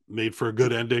want Made for a to.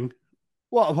 good ending.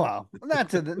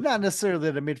 Not necessarily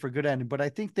that it made for good ending, but I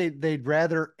think they'd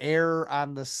rather err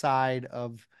on the side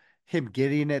of him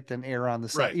getting it than err on the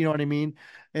side. Right. You know what I mean?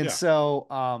 And Yeah.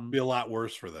 so, Be a lot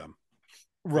worse for them,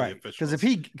 for the right, officials.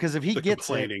 because if he The gets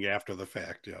it, complaining after the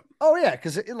fact. Yeah. oh yeah,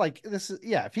 because like this is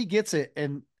yeah, if he gets it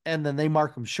and then they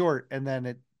mark him short and then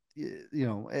then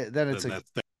it's Then a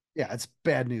that's yeah, it's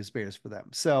bad news bears for them.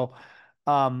 So,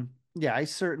 yeah, I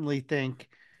certainly think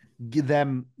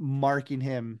them marking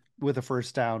him with a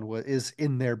first down is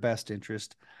in their best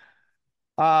interest.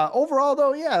 Overall,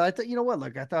 though, yeah, I thought you know what?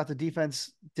 Look, I thought the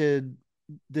defense did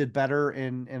better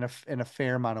in a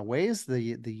fair amount of ways.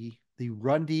 The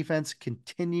run defense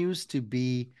continues to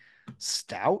be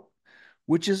stout,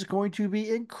 which is going to be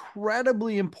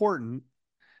incredibly important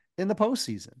in the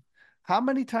postseason. How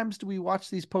many times do we watch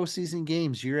these postseason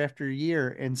games year after year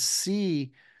and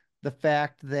see the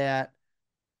fact that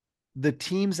the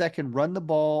teams that can run the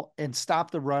ball and stop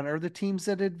the run are the teams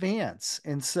that advance?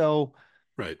 And so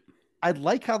right. I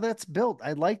like how that's built.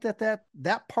 I like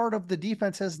that part of the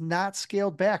defense has not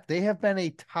scaled back. They have been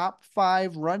a top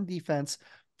 5 run defense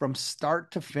from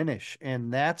start to finish,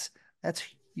 and that's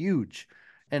huge.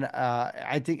 And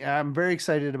I think I'm very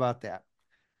excited about that.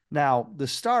 Now, the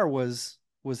star was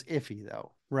iffy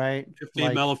though, right? 15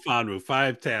 Like Melifonwu,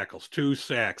 5 tackles, 2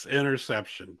 sacks,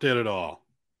 interception, did it all.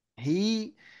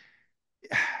 he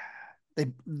they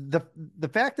the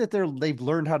fact that they've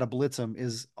learned how to blitz him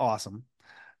is awesome.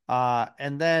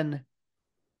 And then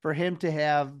for him to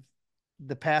have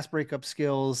the pass breakup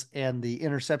skills and the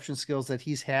interception skills that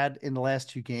he's had in the last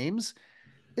 2 games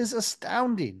is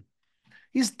astounding.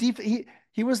 He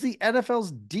was the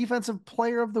NFL's defensive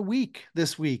player of the week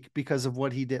this week because of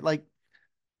what he did. Like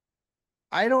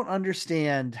I don't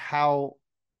understand how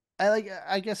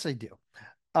I guess I do.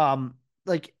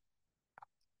 Like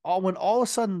when all of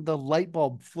a sudden the light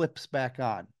bulb flips back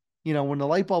on. When the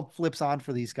light bulb flips on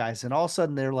for these guys and all of a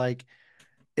sudden they're like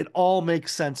it all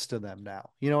makes sense to them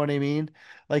now. You know what I mean?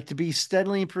 Like to be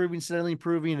steadily improving,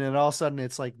 and all of a sudden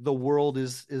it's like the world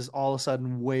is all of a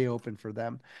sudden way open for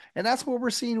them. And that's what we're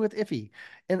seeing with Iffy.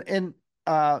 And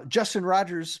Justin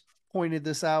Rogers pointed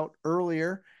this out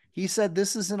earlier. He said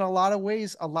this is in a lot of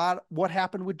ways a lot what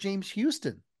happened with James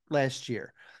Houston last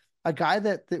year, a guy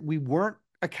that we weren't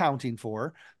accounting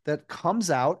for, that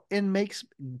comes out and makes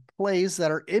plays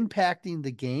that are impacting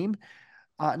the game.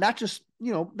 Not just,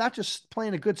 not just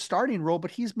playing a good starting role, but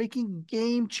he's making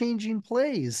game changing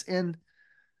plays. And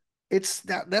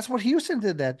that's what Houston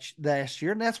did that last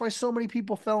year. And that's why so many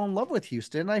people fell in love with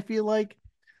Houston. I feel like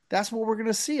that's what we're going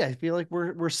to see. I feel like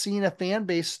we're seeing a fan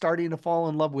base starting to fall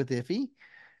in love with Iffy,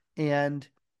 and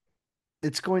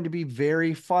it's going to be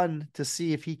very fun to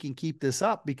see if he can keep this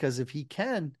up, because if he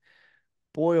can,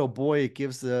 boy, oh boy, it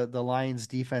gives the Lions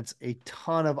defense a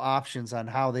ton of options on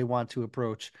how they want to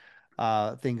approach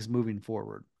things moving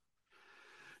forward.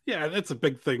 Yeah, that's a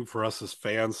big thing for us as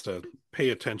fans to pay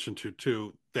attention to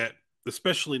too. That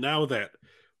especially now that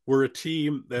we're a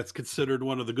team that's considered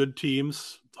one of the good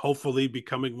teams, hopefully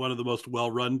becoming one of the most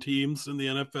well-run teams in the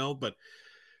NFL. But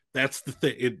that's the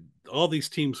thing. All these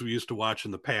teams we used to watch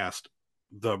in the past,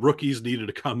 the rookies needed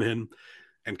to come in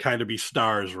and kind of be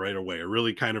stars right away, or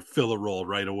really kind of fill a role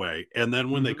right away. And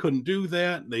then when they Mm-hmm. couldn't do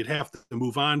that, they'd have to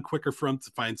move on quicker from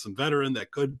to find some veteran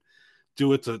that could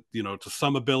do it to, to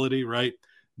some ability, right?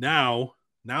 Now,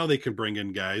 now they can bring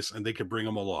in guys and they can bring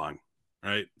them along,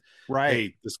 right? Right.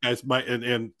 Hey, this guy's my,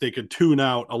 and they could tune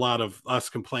out a lot of us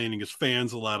complaining as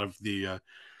fans, a lot of the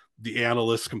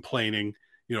analysts complaining,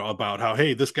 about how,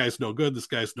 hey, this guy's no good, this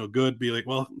guy's no good. Be like,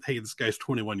 well, hey, this guy's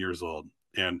 21 years old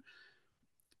and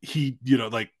he,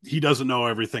 like he doesn't know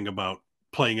everything about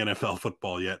playing NFL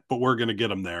football yet, but we're going to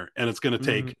get him there, and it's going to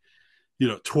Mm-hmm.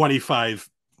 take 25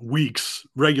 weeks,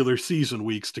 regular season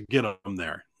weeks, to get him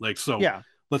there. Like, so Yeah.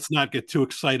 let's not get too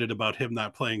excited about him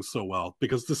not playing so well,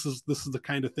 because this is the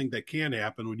kind of thing that can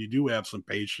happen when you do have some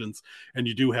patience and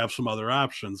you do have some other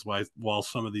options while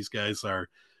some of these guys are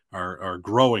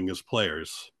growing as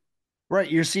players. Right.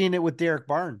 You're seeing it with Derek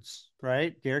Barnes,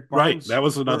 right? Derek Right. Barnes, That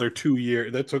was another 2 year.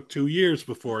 That took 2 years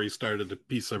before he started to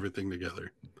piece everything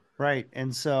together. right.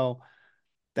 And so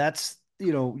that's,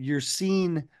 you're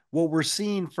seeing what we're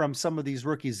seeing from some of these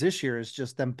rookies this year is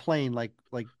just them playing like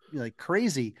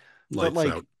crazy. But Lights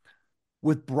like out.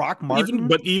 with Brock Even Martin,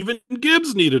 but even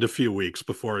Gibbs needed a few weeks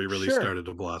before he really sure. started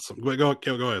to blossom. Go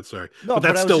ahead, sorry, No, but but that's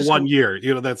I was still just one going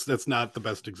year. That's not the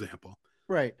best example.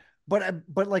 right. But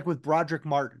like with Broderick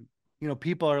Martin,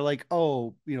 people are like,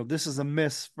 "Oh, this is a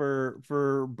miss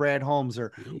for Brad Holmes,"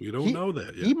 or We don't he know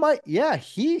that he yet. might, yeah,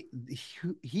 he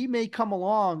may come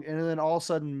along and then all of a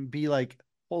sudden be like,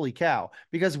 "Holy cow,"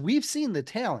 because we've seen the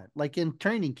talent like in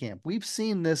training camp. We've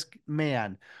seen this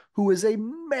man who is a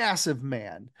massive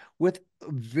man with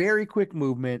very quick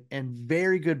movement and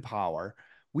very good power.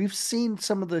 We've seen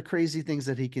some of the crazy things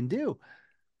that he can do.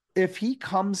 If he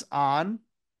comes on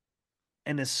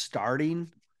and is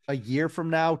starting a year from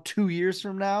now, 2 years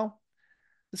from now,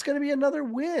 it's going to be another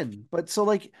win. But so,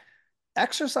 like,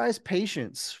 exercise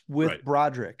patience with Right.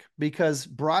 Broderick, because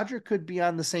Broderick could be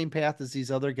on the same path as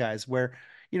these other guys where,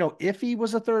 if he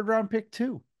was a third round pick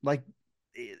too, like,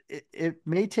 it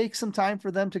may take some time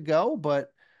for them to go,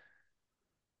 but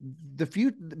the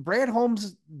few Brad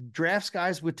Holmes drafts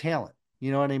guys with talent,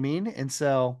 you know what I mean? And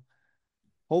so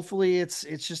hopefully it's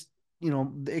just,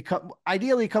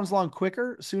 ideally it comes along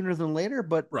quicker sooner than later,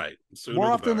 but Right. Sooner more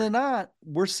the often better. than not,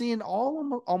 we're seeing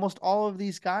almost all of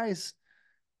these guys,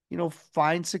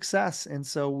 find success, and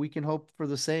so we can hope for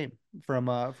the same from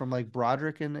like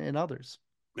Broderick and others.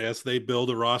 As they build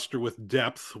a roster with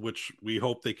depth, which we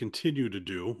hope they continue to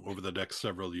do over the next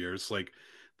several years, like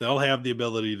they'll have the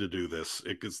ability to do this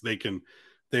because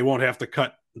they won't have to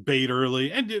cut bait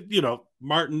early. And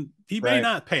Martin, he may Right.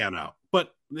 not pan out,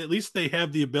 but at least they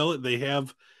have the ability. They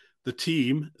have the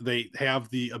team. They have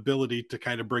the ability to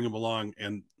kind of bring him along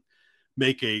and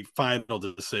make a final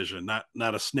decision, not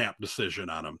a snap decision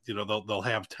on them. They'll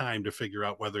have time to figure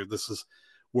out whether this is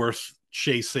worth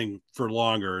chasing for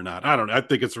longer or not. I don't know. I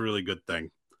think it's a really good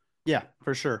thing. Yeah,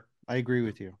 for sure. I agree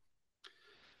with you.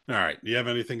 All right. Do you have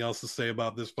anything else to say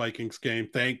about this Vikings game?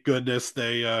 Thank goodness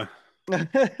they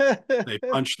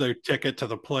punched their ticket to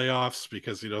the playoffs,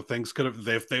 because things could have,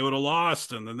 if they would have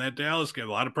lost, and then that Dallas get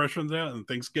a lot of pressure on that, and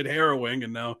things get harrowing.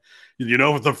 And now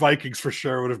the Vikings for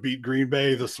sure would have beat Green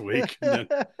Bay this week, and then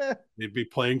they'd be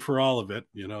playing for all of it,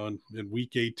 in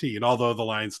week 18. Although the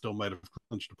Lions still might have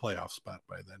clinched a playoff spot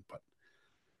by then, but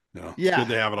it's good Yeah,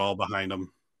 to have it all behind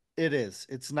them. it is.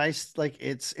 It's nice. Like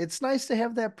it's nice to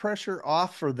have that pressure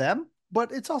off for them,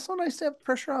 but it's also nice to have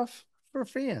pressure off for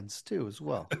fans too, as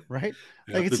well, right?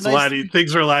 Yeah, Like it's it's a nice. lot.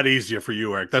 Things are a lot easier for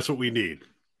you, Eric. That's what we need.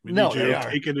 We need No, they you are.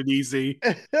 taking it easy.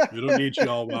 We don't need you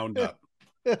all wound up.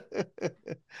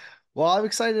 Well, I'm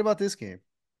excited about this game.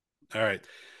 All right.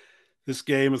 This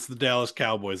game is the Dallas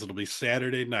Cowboys. It'll be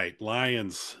Saturday night.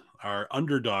 Lions are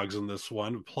underdogs in this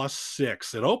one,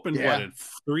 +6. It opened what Yeah. at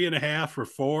 3.5 or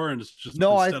 4, and it's just No,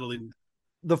 been I steadily.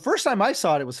 the first time I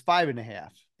saw it, it was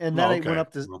 5.5. And then Oh, it went okay.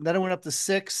 up to Well, then it went up to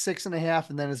 6, 6.5,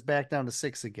 and then it's back down to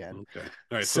 6 again. okay.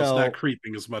 All right. So it's not So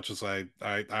creeping as much as I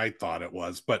thought it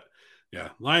was, but yeah,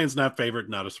 Lions not favorite,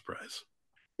 not a surprise.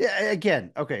 yeah,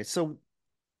 again, okay. So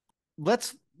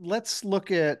let's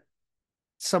look at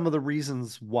some of the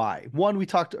reasons why. One, we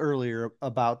talked earlier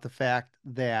about the fact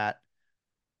that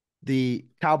the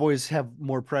Cowboys have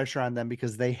more pressure on them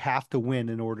because they have to win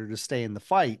in order to stay in the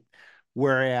fight,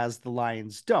 whereas the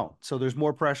Lions don't. So there's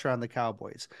more pressure on the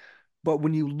Cowboys. But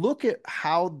when you look at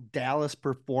how Dallas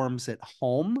performs at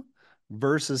home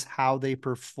versus how they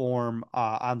perform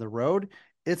on the road,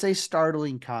 it's a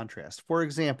startling contrast. For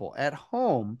example, at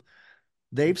home,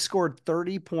 they've scored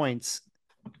 30 points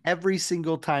every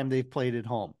single time they've played at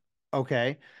home.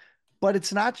 Okay. But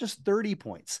it's not just 30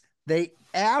 points. They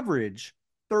average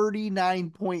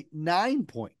 39.9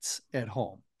 points at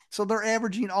home. So they're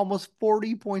averaging almost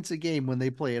 40 points a game when they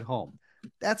play at home.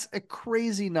 That's a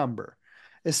crazy number,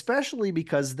 especially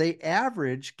because they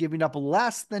average giving up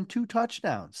less than 2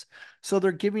 touchdowns. So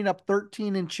they're giving up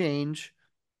 13 and change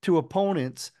to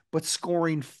opponents, but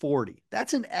scoring 40.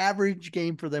 That's an average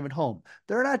game for them at home.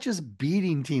 They're not just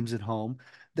beating teams at home,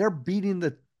 they're beating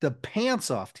the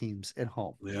pants off teams at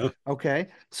home. Yeah, Okay.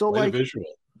 So quite a like visual.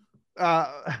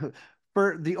 uh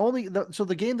for so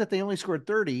the game that they only scored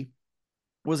 30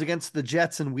 was against the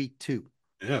Jets in week 2,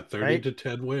 Yeah, 30 right? to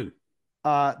 10 win.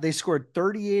 They scored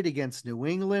 38 against New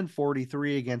England,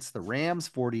 43 against the Rams,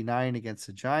 49 against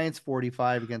the Giants,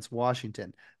 45 against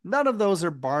Washington. None of those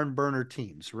are barn burner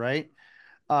teams, right?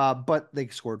 But they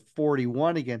scored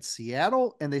 41 against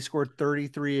Seattle and they scored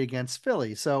 33 against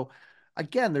Philly. So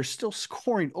again, they're still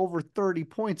scoring over 30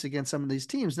 points against some of these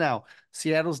teams. Now,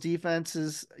 Seattle's defense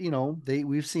is,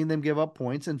 we've seen them give up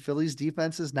points, and Philly's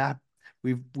defense is not.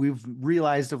 We've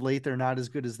realized of late they're not as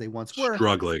good as they once were.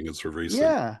 Struggling as of recent.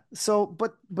 Yeah. So,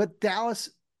 but Dallas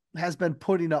has been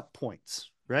putting up points,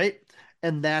 right?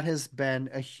 And that has been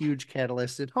a huge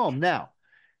catalyst at home. Now,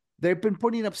 they've been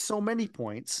putting up so many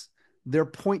points. Their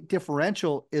point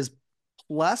differential is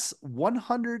plus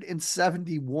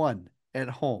 171 at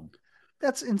home.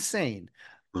 That's insane.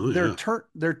 Oh, Their yeah. turn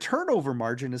their turnover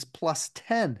margin is plus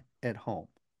 10 at home,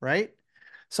 right?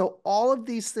 So all of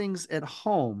these things at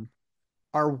home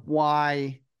are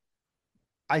why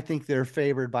I think they're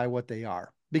favored by what they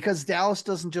are. Because Dallas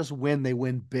doesn't just win, they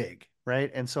win big,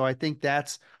 right? And so I think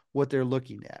that's what they're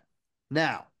looking at.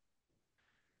 Now,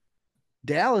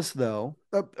 Dallas, though,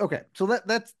 okay, so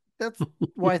that's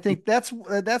why I think that's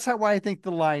how why I think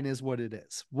the line is what it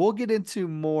is. We'll get into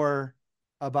more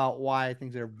about why I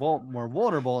think they're more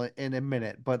vulnerable in a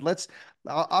minute, but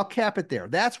I'll cap it there.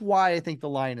 That's why I think the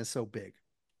line is so big.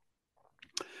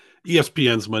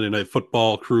 ESPN's Monday Night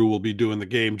Football crew will be doing the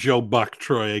game. Joe Buck,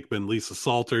 Troy Aikman, Lisa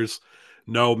Salters.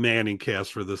 No Manning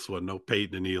cast for this one. No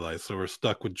Peyton and Eli. So we're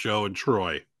stuck with Joe and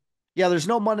Troy. Yeah, there's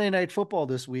no Monday Night Football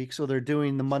this week, so they're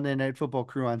doing the Monday Night Football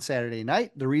crew on Saturday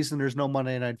night. The reason there's no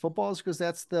Monday Night Football is because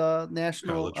that's the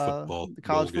national College football the bowl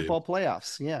college game. football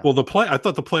playoffs. Yeah, Well, I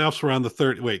thought the playoffs were on the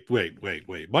third. Wait.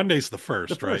 Monday's the the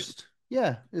first, right? first.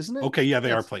 Yeah, isn't it? Okay, yeah,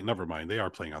 they are Yes. playing. Never mind. They are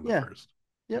playing on the Yeah. first.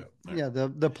 Yeah. Yep. All right. Yeah.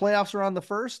 The playoffs are on the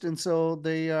first, and so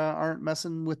they aren't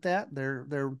messing with that.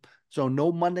 They're so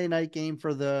no Monday night game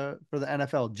for the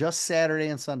NFL. Just Saturday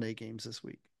and Sunday games this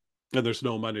week. And there's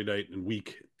no Monday night in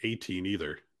week 18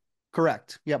 either.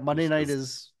 Correct. Yeah. Monday night Because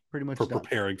is pretty for much done.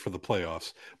 preparing for the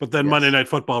playoffs. But then Monday Yes. Night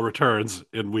Football returns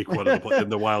in week one of in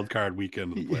the wild card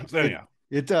weekend of the playoffs. it Anyhow,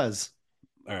 it does.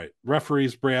 all right.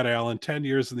 Referees: Brad Allen, 10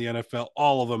 years in the NFL,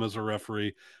 all of them as a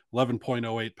referee,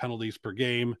 11.08 penalties per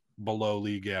game, below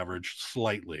league average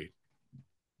slightly.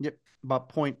 Yep, about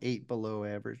 0.8 below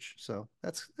average. So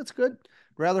that's good.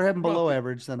 Rather have them What about below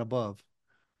average than above.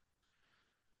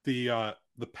 the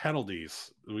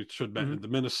penalties? We should Mm-hmm. mention the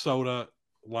Minnesota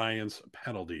Lions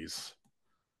penalties.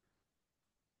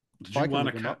 Did Oh, I you can want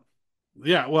look to them cut? up.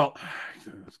 Yeah, well, I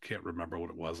can't remember what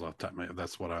it was off the top of my head.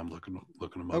 That's what I'm looking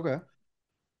them up. Okay.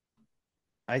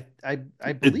 I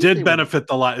It believe did they were. benefit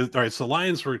the Lions. All right, so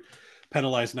Lions were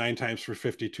penalized 9 times for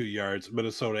 52 yards,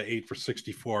 Minnesota 8 for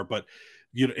 64. But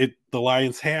the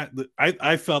Lions had.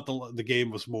 I felt the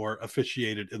game was more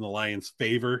officiated in the Lions'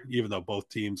 favor, even though both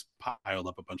teams piled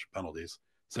up a bunch of penalties,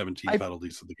 17 I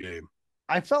penalties in the game,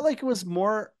 I felt like it was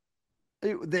more.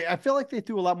 I feel like they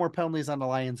threw a lot more penalties on the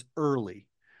Lions early,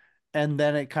 and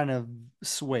then it kind of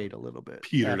swayed a little bit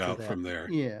petered after out that. from there.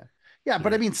 Yeah, yeah, All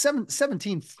but I right, mean,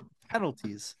 17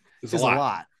 penalties it's a is a lot.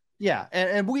 lot. Yeah,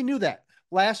 and we knew that.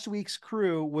 last week's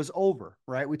crew was over,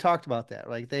 right? We talked about that.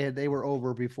 Like they were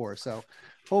over before. So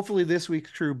hopefully this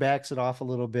week's crew backs it off a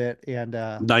little bit and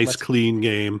Nice, let's clean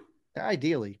game.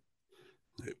 ideally.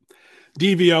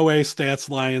 DVOA stats: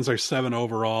 Lions are 7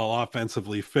 overall,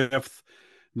 offensively 5th,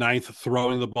 ninth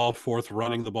throwing the ball, 4th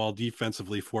running the ball,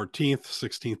 defensively 14th,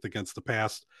 16th against the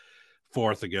pass,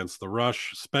 4th against the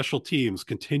rush. Special teams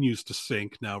continues to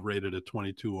sink, now rated at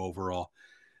 22 overall.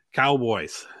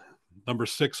 Cowboys, number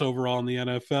 6 overall in the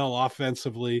NFL,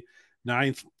 offensively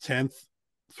ninth, 10th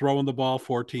throwing the ball,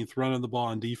 14th running the ball,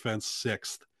 on defense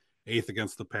 6th, 8th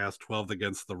against the pass, 12th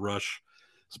against the rush.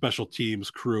 Special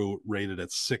teams crew rated at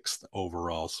 6th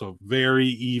overall. So very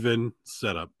even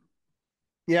setup.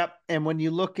 Yep. And when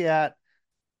you look at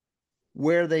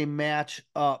where they match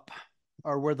up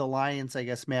or where the Lions, I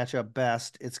guess, match up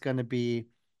best, it's going to be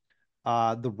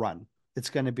the run. It's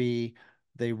going to be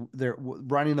they're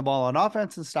running the ball on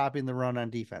offense and stopping the run on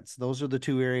defense. Those are the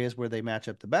two areas where they match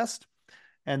up the best.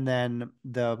 And then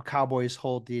the Cowboys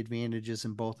hold the advantages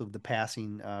in both of the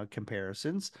passing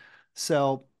comparisons.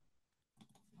 So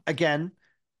again,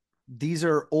 these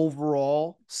are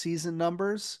overall season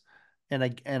numbers. And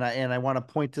I want to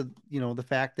point to, the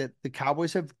fact that the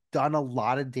Cowboys have done a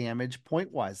lot of damage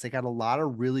point wise. They got a lot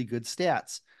of really good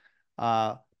stats.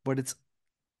 But it's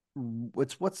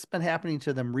what's been happening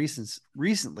to them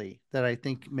recently that I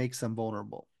think makes them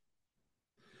vulnerable.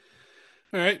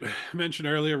 All right. I mentioned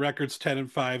earlier, records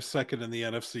 10-5, second in the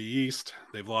NFC East.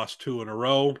 They've lost 2 in a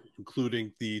row,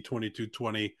 including the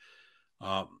 22-20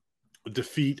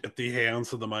 defeat at the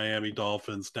hands of the Miami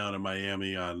Dolphins down in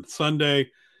Miami on Sunday.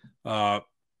 7-0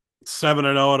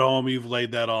 at home. You've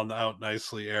laid that all out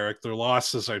nicely, Eric. Their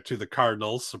losses are to the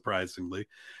Cardinals, surprisingly.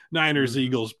 Niners, Mm-hmm.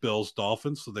 Eagles, Bills,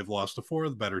 Dolphins. So they've lost to 4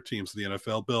 of the better teams in the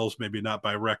NFL. Bills, maybe not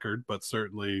by record, but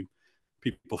certainly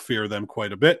people fear them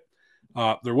quite a bit.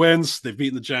 Their wins: they've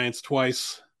beaten the Giants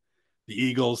twice, the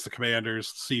Eagles, the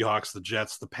Commanders, the Seahawks, the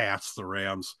Jets, the Pats, the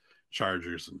Rams,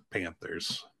 Chargers, and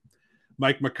Panthers.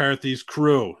 Mike McCarthy's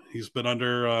crew. He's been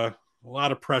under a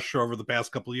lot of pressure over the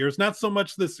past couple of years. Not so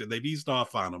much this year. They've eased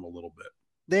off on him a little bit.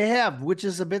 They have, which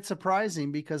is a bit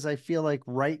surprising because I feel like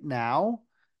right now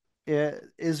it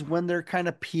is when they're kind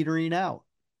of petering out.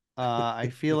 I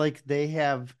feel like they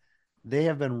have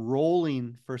been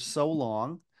rolling for so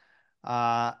long,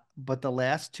 but the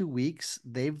last 2 weeks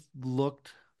they've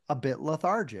looked a bit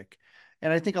lethargic,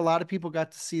 and I think a lot of people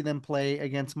got to see them play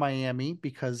against Miami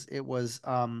because it was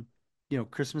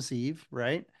Christmas Eve,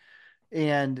 right?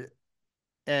 And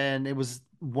and it was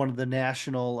one of the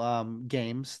national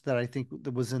games that I think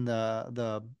that was in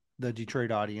the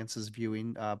Detroit audience's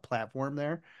viewing platform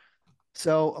there.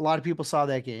 So a lot of people saw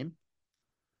that game.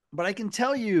 But I can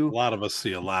tell A you, lot of us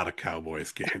see a lot of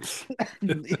Cowboys games.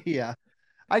 yeah,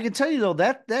 I can tell you though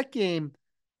that game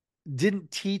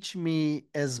didn't teach me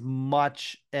as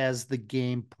much as the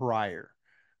game prior.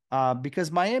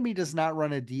 Because Miami does not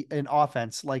run an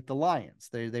offense like the Lions.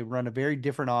 They run a very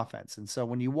different offense, and so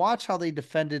when you watch how they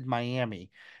defended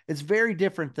Miami, it's very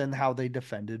different than how they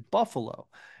defended Buffalo.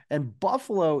 And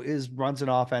Buffalo is runs an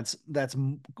offense that's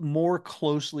more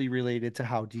closely related to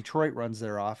how Detroit runs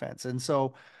their offense. And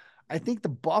so I think the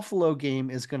Buffalo game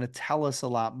is going to tell us a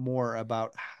lot more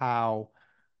about how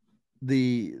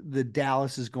the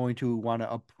Dallas is going to want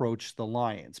to approach the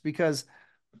Lions because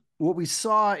what we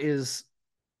saw is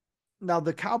now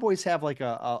the Cowboys have like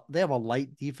they have a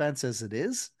light defense as it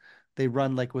is. They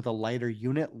run like with a lighter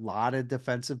unit, a lot of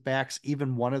defensive backs.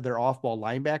 Even one of their off-ball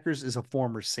linebackers is a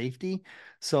former safety.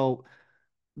 So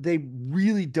they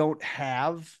really don't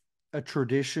have a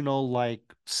traditional like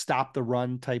stop the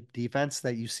run type defense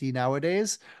that you see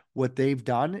nowadays. What they've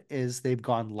done is they've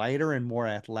gone lighter and more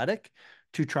athletic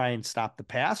to try and stop the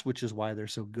pass, which is why they're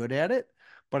so good at it.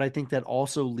 But I think that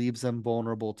also leaves them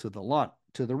vulnerable to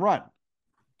the run.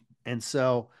 And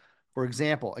so, for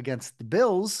example, against the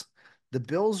Bills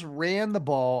ran the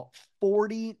ball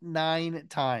 49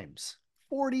 times.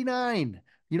 49.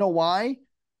 You know why?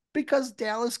 Because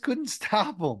Dallas couldn't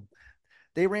stop them.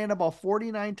 They ran about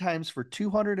 49 times for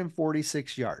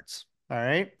 246 yards. All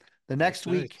right. The Nice, next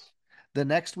week, nice. the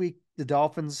next week, the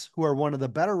Dolphins, who are one of the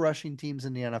better rushing teams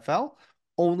in the NFL,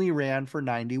 only ran for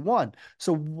 91.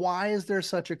 So why is there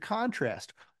such a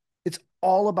contrast? It's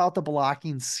all about the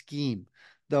blocking scheme.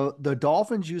 The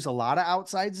Dolphins use a lot of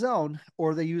outside zone,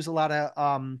 or they use a lot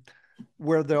of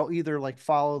where they'll either like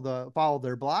follow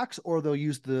their blocks, or they'll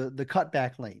use the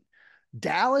cutback lane.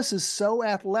 Dallas is so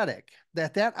athletic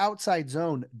that that outside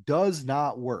zone does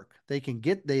not work.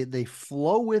 They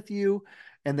flow with you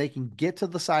and they can get to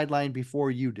the sideline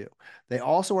before you do. They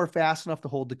also are fast enough to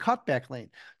hold the cutback lane.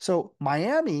 So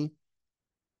Miami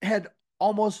had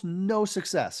almost no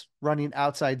success running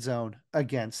outside zone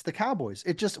against the Cowboys.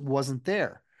 It just wasn't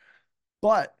there.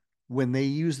 But when they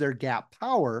use their gap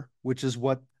power, which is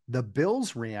what the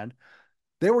Bills ran,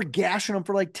 they were gashing them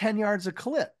for like 10 yards a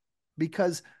clip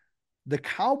because the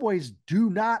Cowboys do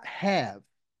not have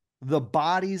the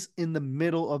bodies in the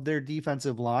middle of their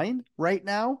defensive line right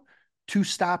now to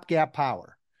stop gap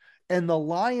power. And the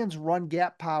Lions run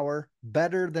gap power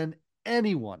better than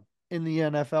anyone in the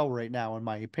NFL right now, in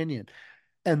my opinion.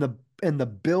 And the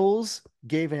Bills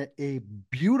gave it a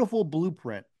beautiful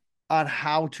blueprint on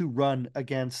how to run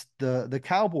against the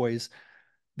Cowboys.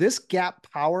 This gap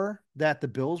power that the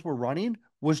Bills were running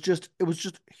was just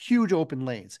huge open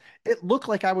lanes. It looked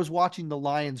like I was watching the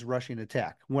Lions rushing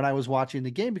attack when I was watching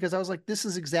the game because I was like, this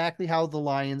is exactly how the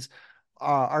Lions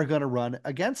are going to run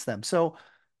against them. So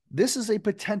this is a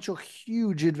potential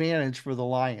huge advantage for the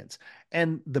Lions.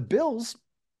 And the Bills,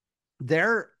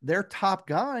 their top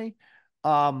guy,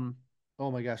 um,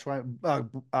 oh my gosh,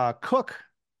 Cook,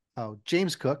 oh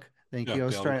James Cook. Thank Yeah, you.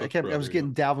 Dalvin Cook's I was brother. Yeah.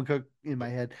 getting Dalvin Cook in my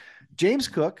head. James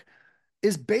Cook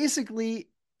is basically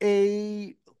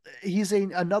a he's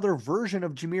another version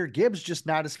of Jahmyr Gibbs, just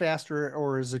not as fast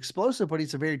or as explosive, but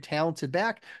he's a very talented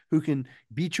back who can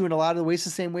beat you in a lot of the ways, the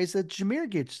same ways that Jahmyr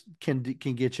gets can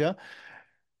get you.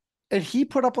 And he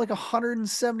put up like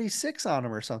 176 on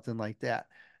him or something like that.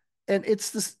 And it's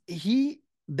this he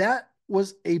that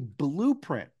was a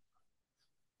blueprint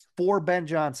for Ben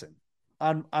Johnson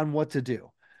on what to do.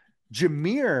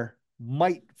 Jahmyr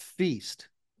might feast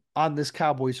on this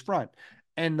Cowboys front,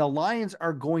 and the Lions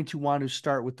are going to want to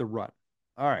start with the run.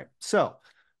 All right. So,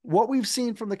 what we've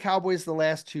seen from the Cowboys the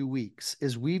last 2 weeks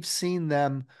is we've seen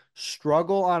them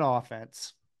struggle on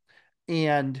offense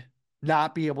and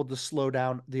not be able to slow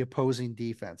down the opposing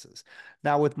defenses.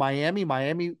 Now, with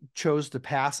Miami chose to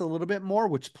pass a little bit more,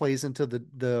 which plays into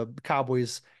the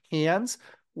Cowboys' hands,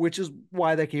 which is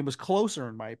why that game was closer,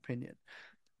 in my opinion.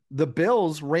 The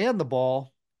Bills ran the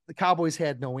ball. The Cowboys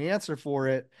had no answer for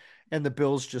it, and the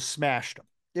Bills just smashed them.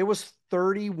 It was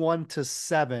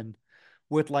 31-7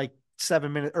 with like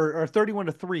 7 minutes, or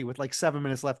 31-3 with like 7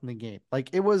 minutes left in the game.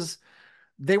 Like it was,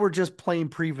 they were just playing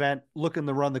prevent, looking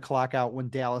to run the clock out when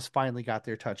Dallas finally got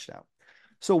their touchdown.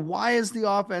 So why has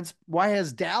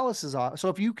Dallas's off? So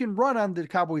if you can run on the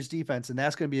Cowboys defense, and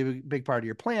that's going to be a big part of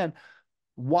your plan,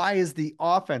 why is the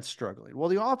offense struggling? Well,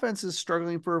 the offense is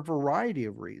struggling for a variety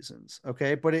of reasons.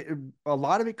 Okay. But a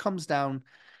lot of it comes down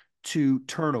to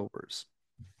turnovers.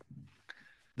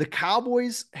 The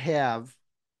Cowboys have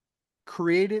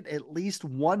created at least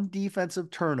one defensive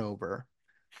turnover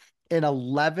in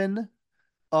 11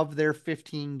 of their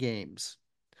 15 games.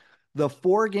 The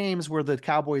 4 games where the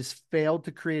Cowboys failed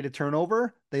to create a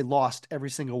turnover, they lost every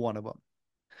single one of them.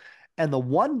 And the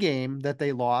one game that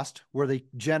they lost where they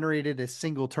generated a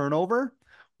single turnover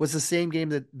was the same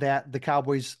game that the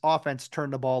Cowboys offense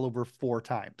turned the ball over 4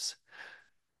 times.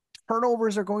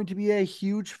 Turnovers are going to be a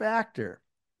huge factor.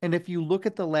 And if you look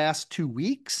at the last 2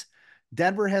 weeks,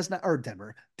 Dallas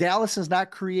has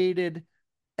not created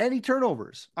any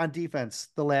turnovers on defense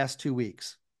the last 2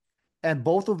 weeks. And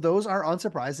both of those are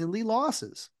unsurprisingly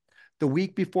losses. The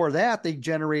week before that, they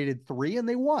generated 3 and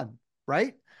they won,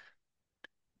 right?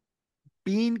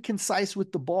 Being concise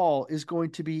with the ball is going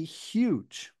to be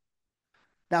huge.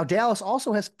 Now, Dallas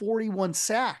also has 41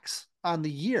 sacks on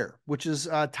the year, which is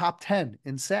top 10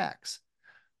 in sacks,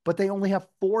 but they only have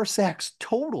 4 sacks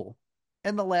total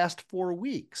in the last 4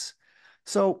 weeks.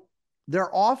 So their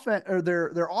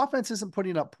offense isn't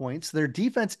putting up points. Their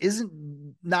defense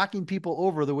isn't knocking people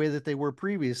over the way that they were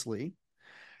previously.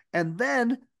 And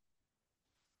then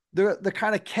the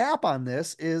kind of cap on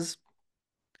this is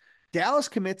Dallas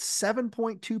commits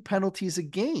 7.2 penalties a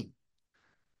game.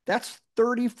 That's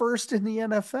 31st in the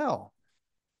NFL.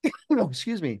 Oh,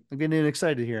 excuse me. I'm getting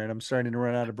excited here and I'm starting to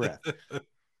run out of breath. It's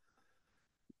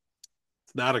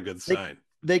not a good They sign.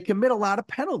 they commit a lot of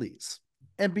penalties.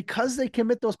 And because they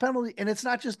commit those penalties, and it's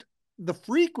not just the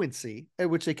frequency at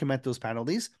which they commit those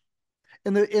penalties,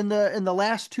 in the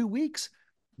last 2 weeks,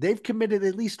 they've committed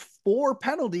at least 4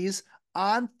 penalties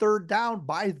on third down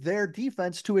by their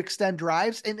defense to extend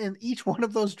drives. And in each one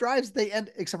of those drives, they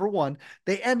end, except for one,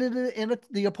 they ended it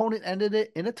the opponent ended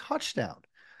it in a touchdown.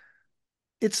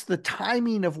 It's the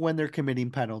timing of when they're committing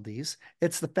penalties.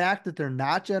 It's the fact that they're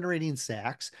not generating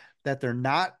sacks, that they're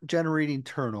not generating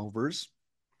turnovers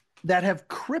that have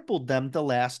crippled them the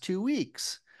last 2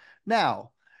 weeks.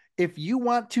 Now, if you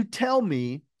want to tell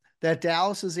me that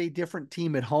Dallas is a different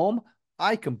team at home,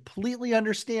 I completely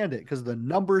understand it because the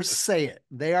numbers say it.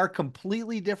 They are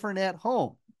completely different at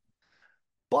home.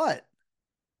 But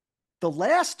the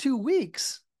last 2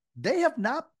 weeks, they have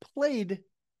not played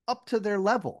up to their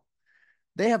level.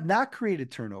 They have not created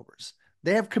turnovers.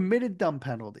 They have committed dumb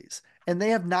penalties, and they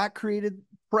have not created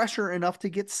pressure enough to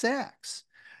get sacks.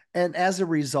 And as a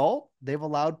result, they've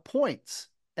allowed points.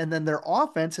 And then their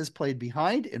offense has played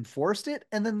behind and forced it,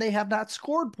 and then they have not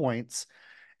scored points.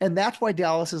 And that's why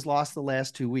Dallas has lost the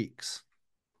last 2 weeks.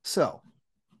 So,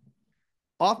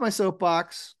 off my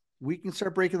soapbox, we can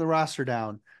start breaking the roster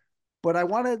down. But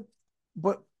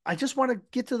I just want to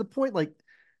get to the point, like,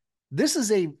 this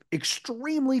is a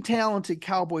extremely talented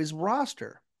Cowboys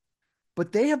roster,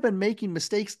 but they have been making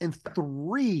mistakes in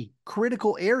 3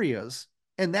 critical areas,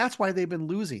 and that's why they've been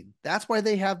losing. That's why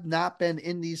they have not been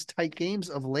in these tight games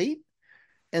of late,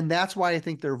 and that's why I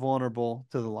think they're vulnerable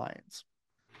to the Lions.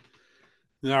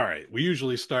 All right. We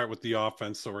usually start with the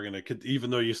offense. So we're going to, even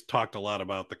though you talked a lot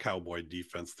about the Cowboy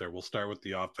defense there, we'll start with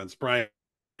the offense. Brian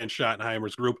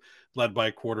Schottenheimer's group, led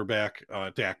by quarterback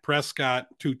Dak Prescott,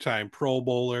 2-time Pro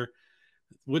Bowler.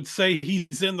 Would say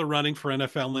he's in the running for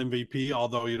NFL MVP,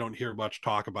 although you don't hear much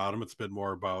talk about him. It's been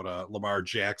more about Lamar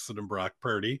Jackson and Brock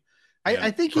Purdy. I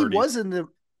And think he Purdy, was in the.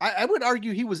 I would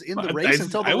argue he was in the race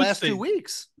until the I would last say, 2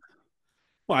 weeks.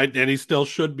 well, and he still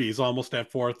should be. He's almost at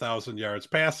 4,000 yards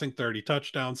passing, 30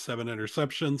 touchdowns, 7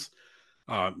 interceptions.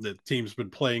 The team's been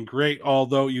playing great,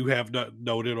 although you have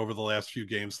noted over the last few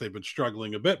games they've been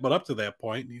struggling a bit. But up to that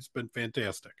point, he's been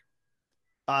fantastic.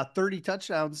 30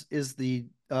 touchdowns is the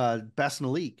best in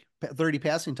the league. 30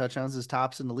 passing touchdowns is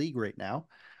tops in the league right now.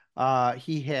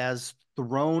 He has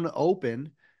thrown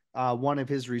open one of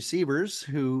his receivers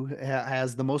who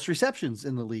has the most receptions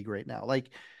in the league right now.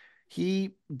 Like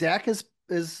Dak is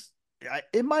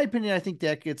in my opinion, I think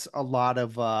Dak gets a lot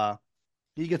of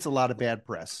bad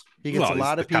press. He gets a Well, he's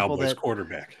lot the of people Cowboys that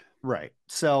quarterback. right.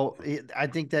 So I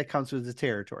think that comes with the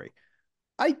territory.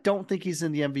 I don't think he's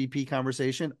in the MVP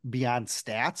conversation beyond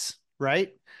stats,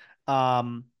 right?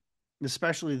 Um,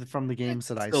 Especially from the games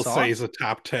that I Still say saw. he's a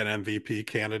top 10 MVP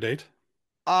candidate.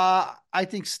 I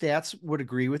think stats would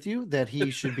agree with you that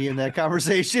he should be in that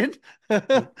conversation.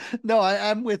 No,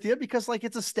 I'm with you because like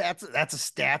that's a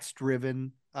stats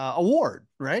driven award,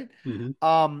 right?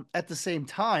 Mm-hmm. At the same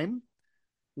time,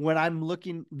 when I'm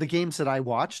looking the games that I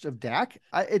watched of Dak,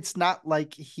 it's not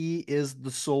like he is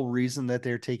the sole reason that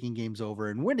they're taking games over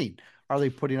and winning. Are they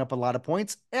putting up a lot of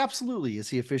points? Absolutely. Is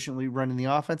he efficiently running the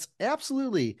offense?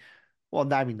 Absolutely.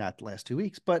 Well, I mean, not the last 2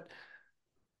 weeks, but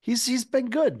he's been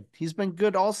good. He's been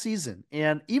good all season.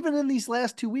 And even in these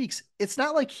last 2 weeks, it's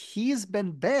not like he's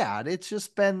been bad. It's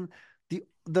just been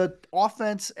the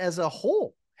offense as a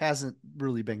whole hasn't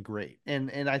really been great. And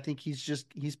I think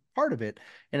he's part of it.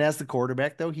 And as the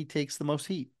quarterback, though, he takes the most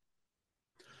heat.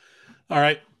 All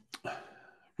right.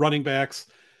 Running backs.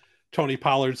 Tony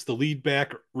Pollard's the lead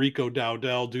back. Rico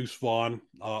Dowdell, Deuce Vaughn,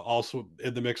 also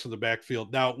in the mix in the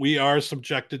backfield. Now we are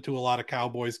subjected to a lot of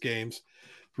Cowboys games.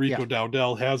 Yeah. Rico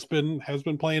Dowdell has been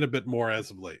playing a bit more as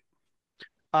of late.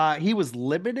 He was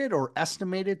limited or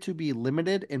estimated to be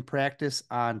limited in practice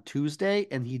on Tuesday,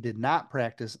 and he did not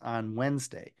practice on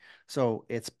Wednesday. So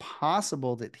it's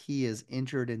possible that he is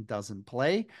injured and doesn't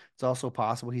play. It's also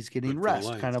possible he's getting Good for the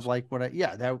rest, kind of Lions. like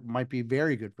yeah, that might be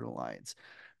very good for the Lions.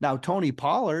 Now, Tony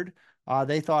Pollard,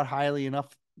 they thought highly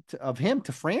enough of him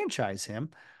to franchise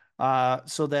him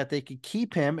so that they could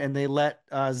keep him and they let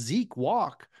Zeke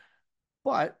walk.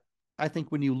 But I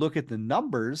think when you look at the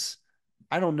numbers,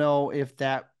 I don't know if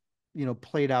that,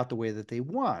 played out the way that they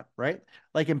want, right?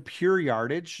 Like in pure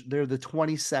yardage, they're the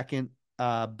 22nd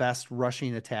best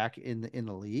rushing attack in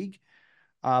the league.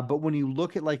 But when you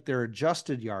look at like their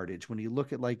adjusted yardage, when you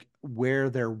look at like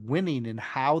where they're winning and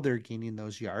how they're gaining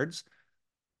those yards,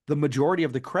 the majority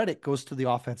of the credit goes to the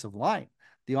offensive line.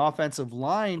 The offensive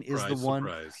line is the Surprise, one,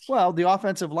 surprise. well, the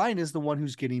offensive line is the one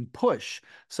who's getting push.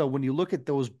 So when you look at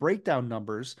those breakdown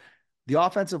numbers, the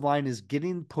offensive line is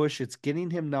getting push, it's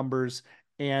getting him numbers,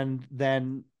 and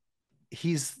then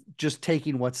he's just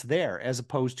taking what's there as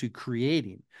opposed to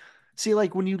creating. See,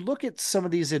 like when you look at some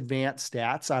of these advanced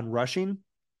stats on rushing,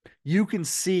 you can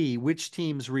see which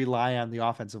teams rely on the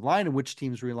offensive line and which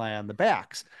teams rely on the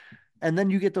backs. And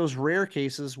then you get those rare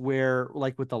cases where,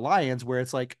 like with the Lions, where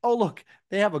it's like, oh, look,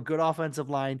 they have a good offensive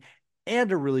line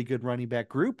and a really good running back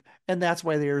group. And that's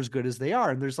why they're as good as they are.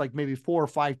 And there's like maybe 4 or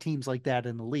 5 teams like that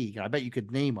in the league. I bet you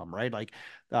could name them, right? Like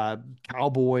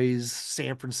Cowboys,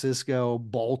 San Francisco,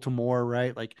 Baltimore,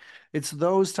 right? Like it's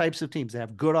those types of teams that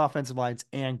have good offensive lines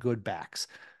and good backs.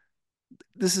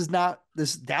 Dallas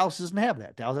doesn't have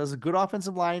that. Dallas has a good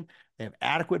offensive line. They have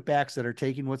adequate backs that are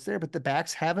taking what's there, but the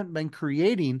backs haven't been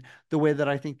creating the way that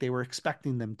I think they were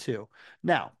expecting them to.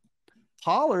 Now,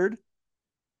 Pollard,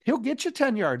 he'll get you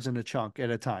 10 yards in a chunk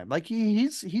at a time. Like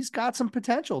he's got some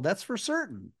potential, that's for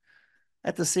certain.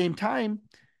 At the same time,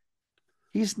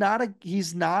 he's not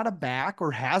a back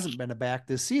or hasn't been a back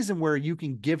this season where you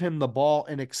can give him the ball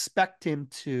and expect him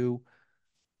to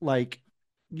like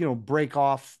break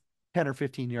off 10 or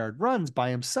 15-yard runs by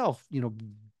himself.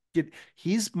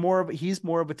 He's more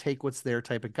of a take what's there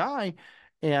type of guy,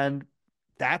 and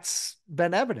that's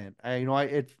been evident. I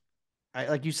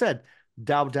like you said,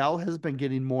 Dowdell has been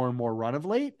getting more and more run of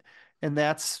late, and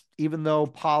that's even though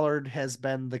Pollard has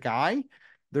been the guy,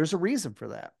 there's a reason for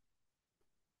that.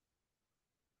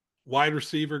 Wide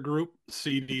receiver group,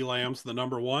 CD Lamb's the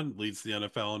number one, leads the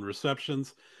NFL in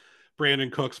receptions.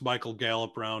 Brandon Cooks, Michael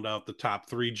Gallup round out the top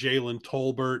three. Jalen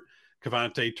Tolbert,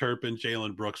 Cavante Turpin,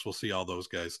 Jalen Brooks. We'll see all those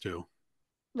guys too.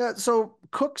 Yeah, so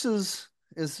Cooks is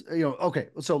okay.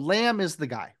 So Lamb is the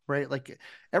guy, right? Like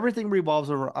everything revolves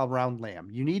around Lamb.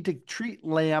 You need to treat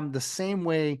Lamb the same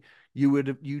way you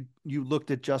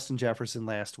looked at Justin Jefferson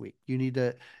last week. You need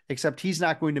to, except he's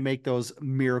not going to make those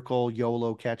miracle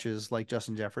YOLO catches like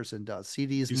Justin Jefferson does.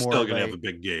 CD is He's more still of going to have a a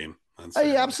big game on he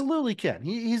Saturday. absolutely can.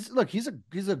 He's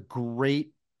a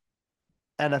great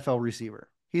NFL receiver.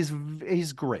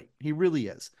 He's great. He really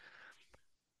is.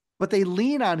 But they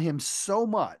lean on him so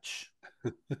much.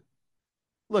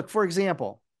 Look, for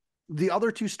example, the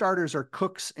other two starters are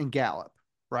Cooks and Gallup,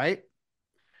 right?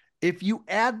 If you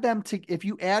add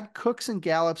Cooks and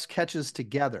Gallup's catches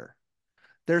together,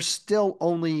 there's still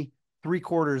only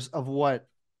three-quarters of what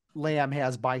Lamb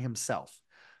has by himself.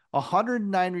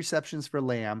 109 receptions for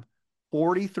Lamb,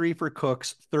 43 for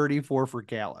Cooks, 34 for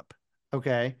Gallup.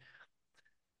 Okay.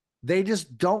 They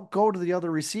just don't go to the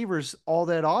other receivers all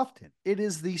that often. It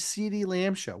is the CD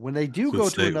Lamb show. When they do So go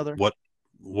to say another,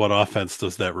 what offense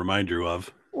does that remind you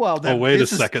of? well, Oh, that wait a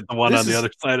this is second, the one this on the is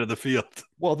other side of the field.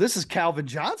 well, this is Calvin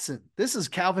Johnson. This is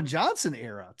Calvin Johnson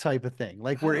era type of thing.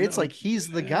 Like where I it's know. like he's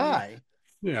the guy.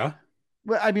 Yeah.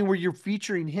 Well, I mean, where you're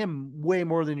featuring him way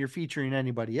more than you're featuring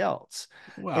anybody else.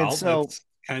 And Well, so, that's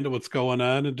kind of what's going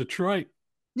on in Detroit.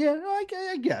 yeah, no,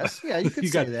 I guess, yeah, you could You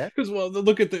say got that. because well,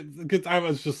 look at the. I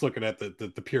was just looking at the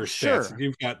pure stats.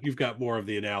 Sure. You've got more of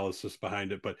the analysis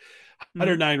behind it, but Mhm.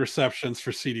 109 receptions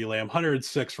for CD Lamb,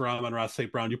 106 for Amon-Ra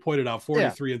St. Brown. You pointed out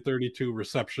Yeah. 43 and 32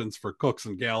 receptions for Cooks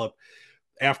and Gallup.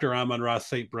 After Amon-Ra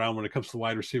St. Brown, when it comes to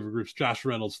wide receiver groups, Josh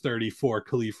Reynolds 34,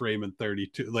 Khalif Raymond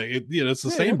 32. It's the Yeah.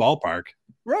 Yeah. same ballpark.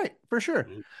 Right. For sure.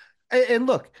 And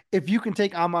look, if you can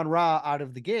take Amon Ra out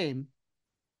of the game,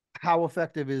 how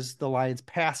effective is the Lions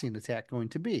passing attack going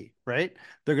to be? Right? Right.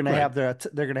 They're going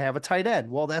to have a tight end.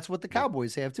 Well, that's what the Yep.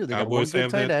 Cowboys have too. They got one Cowboys good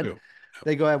have tight that end. too. Yep.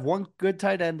 They go have one good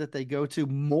tight end that they go to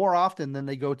more often than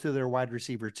they go to their wide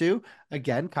receiver too.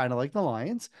 Again, kind of like the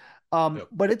Lions. Yep.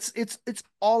 But it's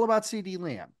all about CD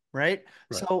Lamb, right?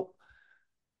 Right. So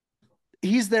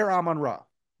he's their Amon Ra,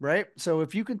 right? So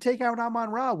if you can take out Amon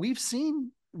Ra, we've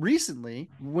seen recently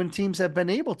when teams have been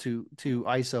able to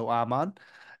ISO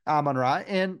Amon Ra,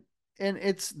 and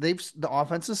the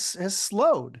offense has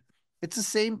slowed. It's the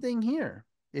same thing here.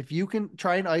 If you can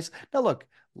try and ice now, look,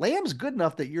 Lamb's good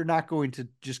enough that you're not going to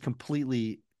just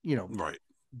completely, Right.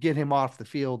 get him off the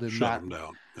field and Shut not. them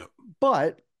down. Yep.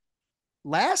 But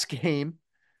last game,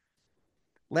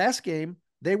 last game,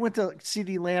 they went to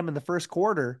CD Lamb in the first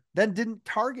quarter, then didn't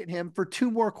target him for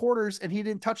two more quarters, and he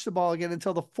didn't touch the ball again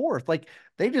until the fourth. Like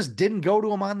they just didn't go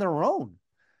to him on their own.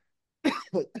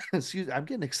 Excuse me, I'm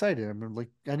getting excited. I'm like,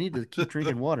 I need to keep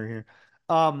drinking water here.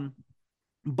 Um,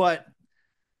 but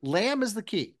Lamb is the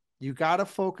key. You got to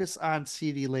focus on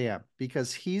CD Lamb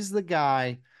because he's the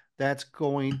guy that's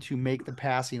going to make the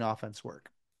passing offense work.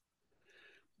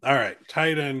 All right.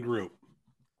 Tight end group.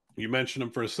 You mentioned him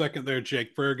for a second there.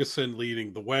 Jake Ferguson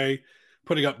leading the way,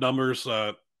 putting up numbers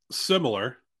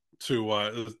similar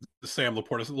to Sam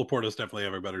Laporta. Laporta's definitely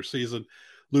having a better season.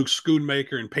 Luke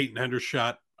Schoonmaker and Peyton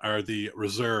Hendershot are the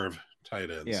reserve tight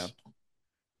Yeah. ends.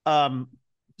 Um,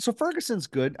 so Ferguson's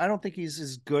good. I don't think he's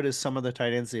as good as some of the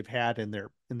tight ends they've had in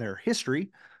their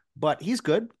history, but he's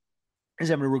good. He's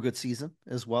having a real good season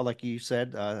as well. Like you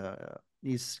said,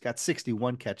 he's got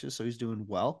 61 catches, so he's doing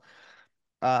well.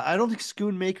 I don't think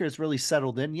Schoonmaker has really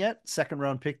settled in yet. Second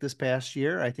round pick this past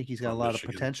year. I think he's got a From lot of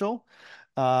Michigan. potential.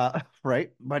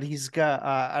 Right. But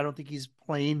I don't think he's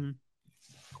playing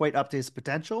quite up to his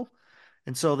potential.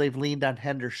 And so they've leaned on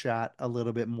Hendershot a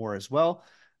little bit more as well.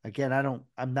 Again,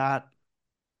 I'm not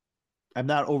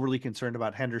overly concerned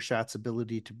about Hendershot's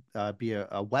ability to be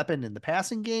a weapon in the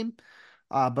passing game.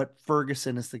 But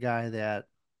Ferguson is the guy that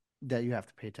you have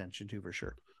to pay attention to for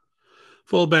sure.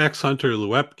 Fullbacks Hunter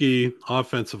Luepke.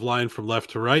 Offensive line from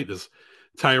left to right is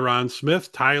Tyron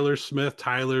Smith, Tyler Smith,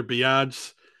 Tyler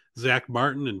Biadasz, Zach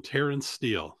Martin, and Terrence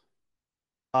Steele.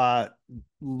 Uh,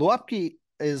 Luepke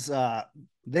is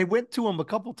They went to him a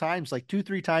couple times, like two,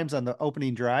 three times on the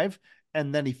opening drive,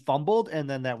 and then he fumbled, and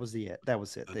then that was the it. That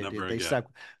was it. Never They again. stuck.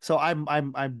 So I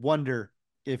wonder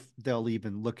if they'll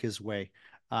even look his way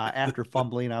after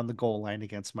fumbling on the goal line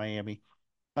against Miami.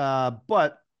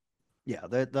 But yeah,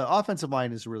 the offensive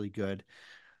line is really good.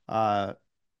 Uh,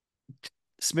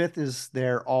 Smith is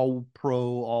their all pro,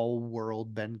 all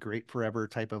world, been great forever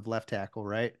type of left tackle,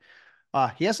 right?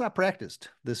 He has not practiced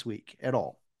this week at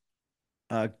all.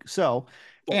 So,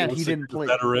 But and once again, a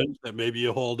veteran that maybe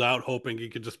you hold out hoping he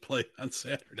could just play on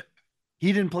Saturday.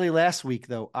 he didn't play last week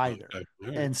though either. Okay. All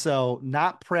right. And so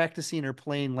not practicing or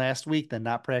playing last week, then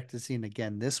not practicing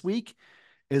again this week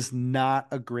is not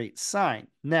a great sign.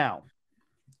 Now,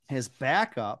 his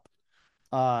backup,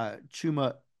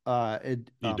 Chuma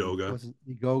Edoga. was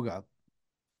Igoga.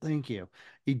 Thank you.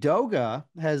 Idoga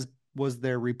was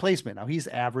their replacement. Now he's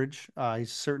average.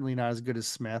 He's certainly not as good as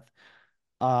Smith.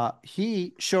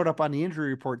 He showed up on the injury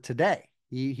report today.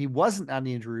 He wasn't on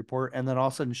the injury report, and then all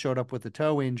of a sudden showed up with a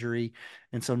toe injury,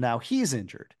 and so now he's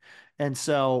injured. And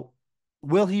so,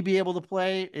 will he be able to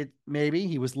play? It maybe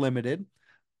he was limited,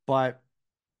 but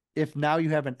if now you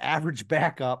have an average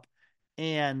backup,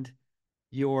 and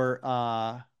you're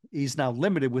he's now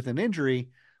limited with an injury,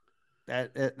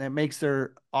 that makes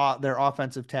their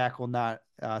offensive tackle not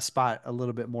spot a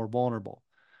little bit more vulnerable.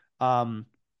 Um,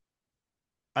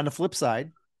 on the flip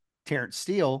side, Terrence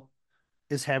Steele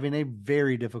is having a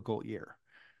very difficult year.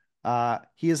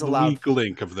 He has The allowed weak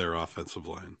link of their offensive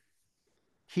line.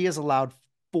 he has allowed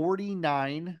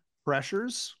 49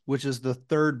 pressures, which is the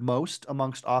third most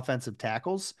amongst offensive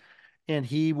tackles, and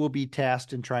he will be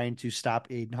tasked in trying to stop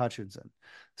Aiden Hutchinson.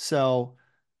 So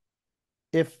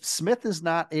if Smith is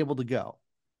not able to go,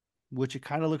 which it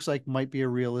kind of looks like might be a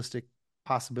realistic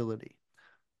possibility,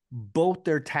 both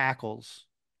their tackles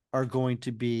are going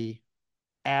to be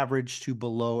average to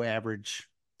below average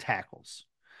tackles,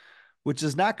 which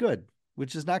is not good,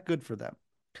 which is not good for them.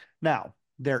 Now,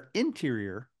 their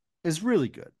interior is really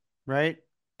good, right?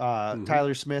 Mm-hmm.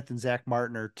 Tyler Smith and Zach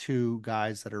Martin are two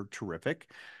guys that are terrific.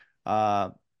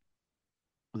 Uh,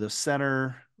 the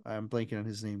center, I'm blanking on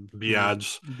his name. The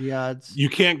odds. The odds You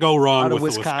can't go wrong out of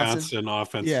with the Wisconsin. Wisconsin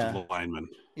offensive Yeah, lineman,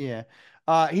 yeah.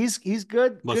 He's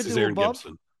good, unless good he's to Aaron above.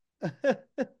 Gibson.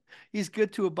 He's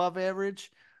good to above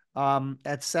average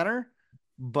at center,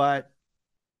 but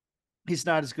he's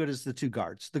not as good as the two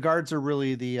guards. The guards are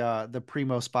really the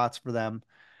primo spots for them.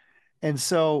 And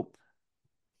so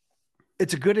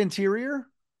it's a good interior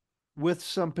with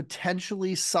some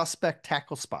potentially suspect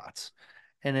tackle spots.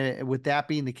 And with that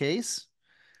being the case,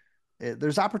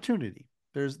 there's opportunity.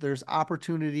 There's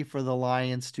opportunity for the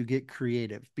Lions to get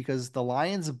creative because the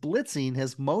Lions blitzing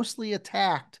has mostly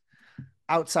attacked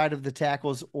outside of the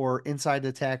tackles or inside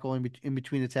the tackle in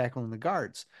between the tackle and the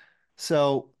guards.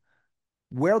 So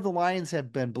where the Lions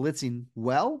have been blitzing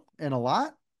well and a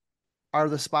lot are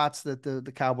the spots that the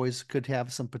Cowboys could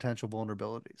have some potential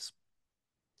vulnerabilities.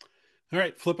 All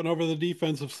right, flipping over the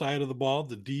defensive side of the ball.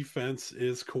 The defense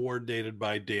is coordinated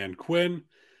by Dan Quinn.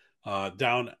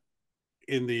 Down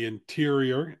in the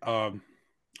interior on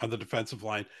the defensive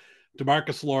line,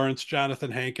 Demarcus Lawrence,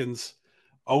 Jonathan Hankins,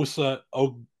 Osa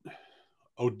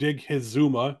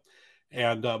Odighizuma,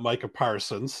 and Micah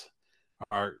Parsons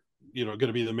are going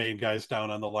to be the main guys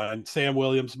down on the line. Sam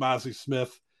Williams, Mozzie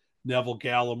Smith, Neville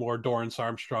Gallimore, Dorrance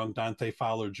Armstrong, Dante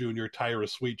Fowler Jr., Tyra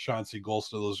Sweet, Chauncey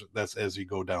Golston. That's as you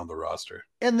go down the roster.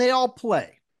 And they all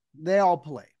play. They all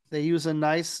play. They use a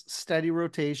nice steady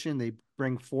rotation. They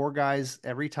bring four guys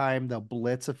every time. They'll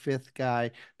blitz a fifth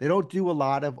guy. They don't do a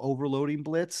lot of overloading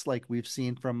blitz like we've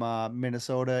seen from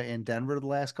Minnesota and Denver the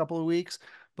last couple of weeks,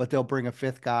 but they'll bring a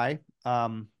fifth guy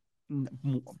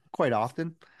quite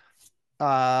often.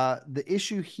 The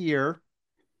issue here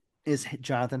is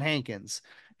Jonathan Hankins.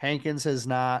 Hankins has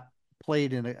not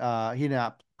played he did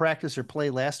not practice or play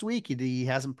last week. He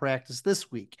hasn't practiced this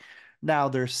week. Now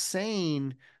they're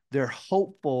saying they're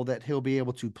hopeful that he'll be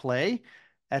able to play.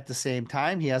 At the same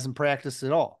time, he hasn't practiced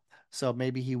at all. So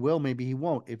maybe he will, maybe he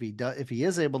won't. If he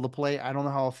is able to play, I don't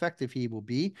know how effective he will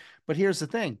be. But here's the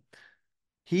thing: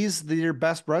 he's their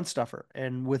best run stuffer,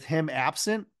 and with him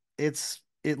absent, it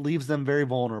leaves them very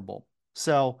vulnerable.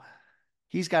 So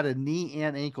he's got a knee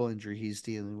and ankle injury he's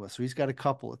dealing with. So he's got a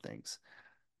couple of things.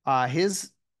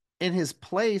 His in his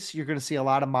place, you're going to see a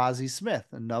lot of Mozzie Smith,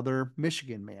 another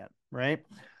Michigan man, right?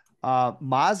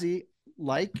 Mozzie,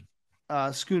 like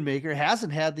Schoonmaker,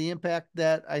 hasn't had the impact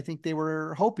that I think they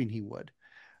were hoping he would.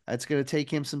 It's going to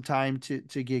take him some time to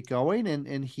get going,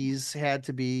 and he's had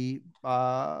to be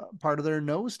part of their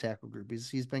nose tackle group.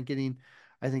 He's been getting,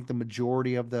 I think, the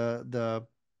majority of the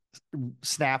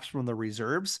snaps from the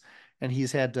reserves, and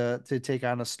he's had to take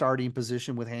on a starting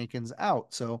position with Hankins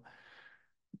out. So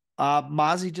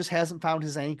Mozzie just hasn't found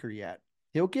his anchor yet.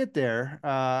 He'll get there.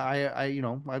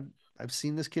 I've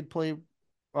seen this kid play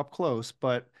up close,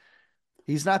 but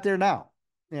he's not there now.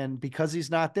 And because he's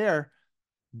not there,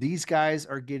 these guys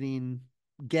are getting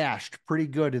gashed pretty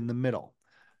good in the middle.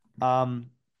 Um,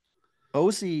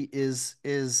 Osi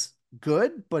is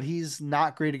good, but he's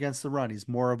not great against the run. He's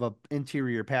more of a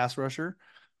interior pass rusher.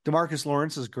 Demarcus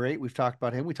Lawrence is great. We've talked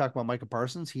about him. We talked about Micah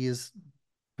Parsons. He is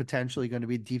potentially going to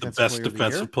be The defensive best player of the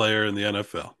defensive year. player in the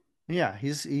NFL. Yeah,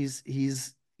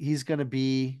 he's going to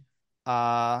be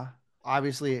uh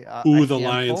obviously a Who the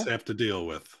Lions handful. have to deal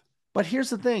with. But here's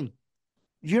the thing.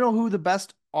 You know who the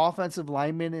best offensive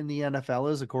lineman in the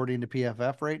NFL is according to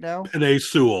PFF right now? Penei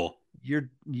Sewell.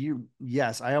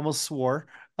 Yes, I almost swore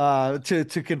to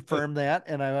confirm that,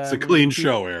 and It's a we're gonna clean keep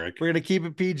show, Eric.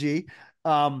 it PG.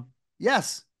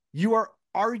 Yes, you are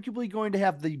arguably going to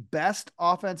have the best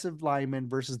offensive lineman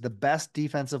versus the best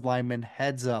defensive lineman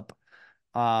heads up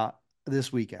uh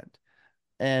this weekend.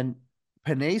 And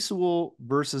Penei Sewell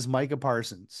versus Micah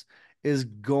Parsons is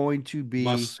going to be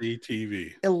Must see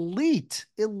TV.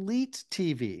 elite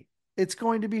TV. It's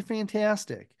going to be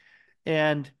fantastic.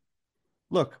 And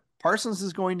look, Parsons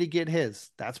is going to get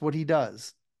his. That's what he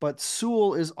does. But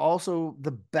Sewell is also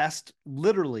the best,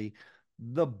 literally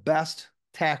the best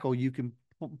tackle you can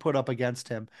put up against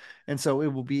him. And so it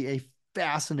will be a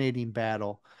fascinating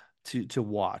battle to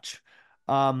watch.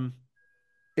 Um,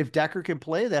 if Decker can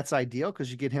play, that's ideal because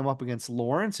you get him up against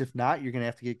Lawrence. If not, you're going to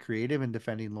have to get creative in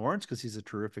defending Lawrence because he's a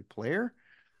terrific player.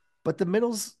 But the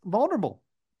middle's vulnerable,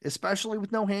 especially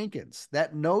with no Hankins.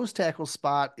 That nose tackle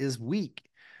spot is weak.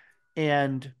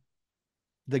 And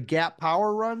the gap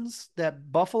power runs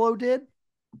that Buffalo did,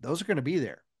 those are going to be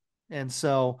there. And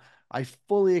so I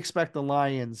fully expect the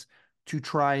Lions to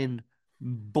try and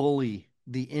bully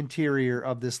the interior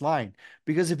of this line.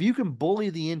 Because if you can bully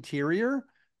the interior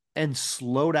and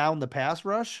slow down the pass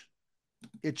rush,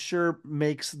 it sure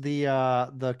makes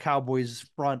the Cowboys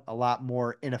front a lot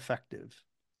more ineffective.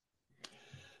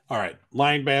 All right,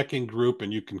 linebacking group,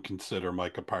 and you can consider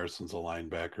Micah Parsons a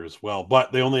linebacker as well,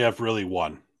 but they only have really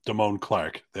one. Damone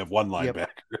Clark. They have one Yep.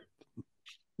 linebacker.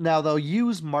 Now they'll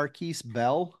use Marquise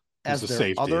Bell Who's as a their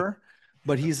safety. other,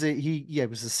 but he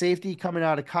was a safety coming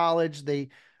out of college.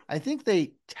 I think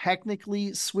they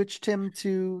technically switched him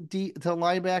to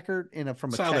linebacker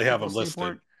from a That's how they have technical him listed,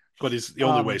 standpoint. but he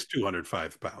only Um, weighs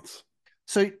 205 pounds.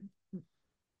 so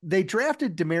they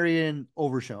drafted Demarion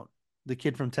Overshone, the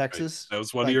kid from Right? Texas. That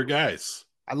was one of Like your guys.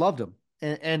 I loved him,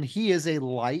 and he is a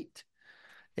light,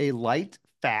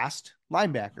 fast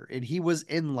linebacker, and he was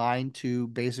in line to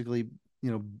basically,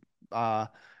 you know,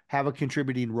 have a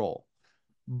contributing role.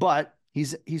 But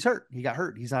he's hurt. He got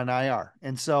hurt. He's on IR,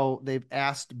 and so they've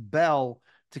asked Bell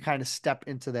to kind of step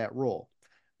into that role.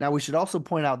 Now we should also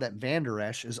point out that Van Der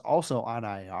Esch is also on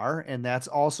IR, and that's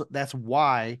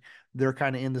why they're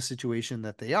kind of in the situation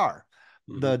that they are.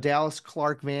 Mm-hmm. The Dallas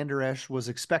Clark Van Der Esch was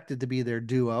expected to be their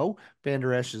duo. Van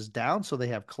Der Esch is down, so they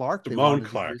have Clark. They Damone wanted to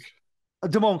Clark. use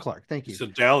Damone Clark. Thank You you.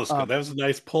 said Dallas. That Um, was a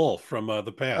nice pull from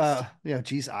the past.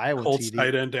 geez, Iowa Colts TD.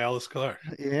 tight end Dallas Clark.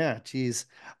 Yeah, geez.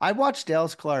 I watched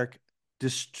Dallas Clark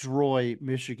destroy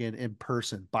Michigan in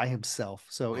person by himself.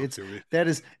 So Oh, that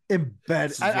is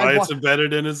embedded. this is why it's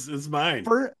embedded in his mind.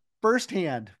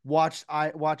 Firsthand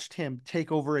I watched him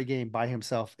take over a game by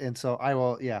himself. And so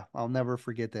I'll never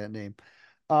forget that name.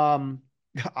 Um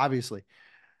obviously.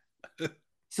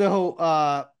 So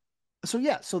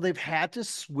so they've had to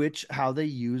switch how they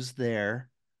use their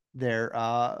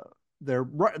uh their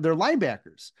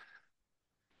linebackers.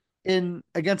 In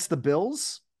against the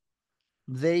Bills,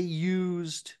 they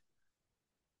used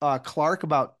Clark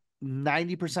about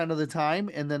 90% of the time,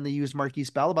 and then they used Marquise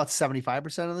Bell about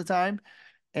 75% of the time.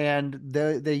 And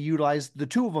they utilized the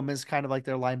two of them as kind of like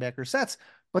their linebacker sets,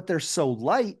 but they're so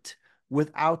light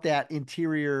without that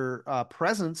interior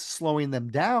presence slowing them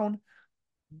down.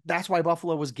 That's why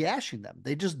Buffalo was gashing them.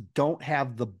 They just don't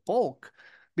have the bulk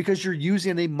because you're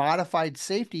using a modified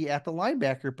safety at the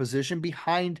linebacker position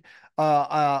behind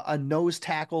a nose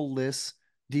tackle-less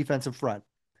defensive front.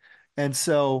 And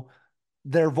so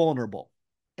they're vulnerable.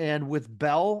 And with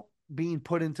Bell being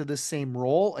put into the same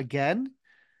role again,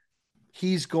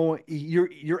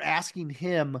 you're asking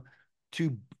him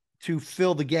to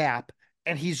fill the gap,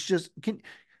 and he's just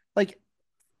like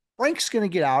Frank's going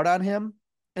to get out on him,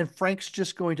 and Frank's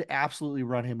just going to absolutely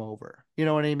run him over. You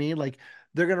know what I mean? Like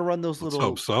they're going to run those Let's hope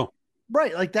little so.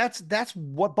 right. Like that's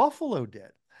what Buffalo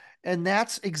did, and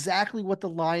that's exactly what the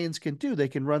Lions can do. They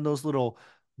can run those little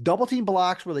double team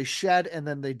blocks where they shed and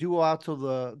then they do go out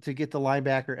to get the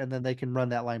linebacker and then they can run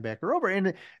that linebacker over.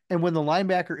 And when the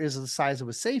linebacker is the size of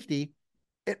a safety,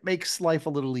 it makes life a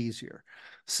little easier.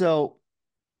 So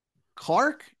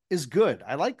Clark is good.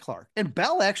 I like Clark. And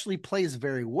Bell actually plays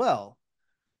very well,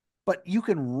 but you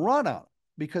can run on him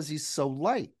because he's so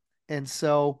light. And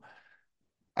so,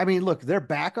 I mean, look, their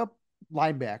backup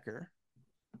linebacker,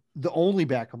 the only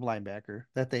backup linebacker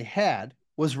that they had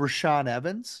was Rashaan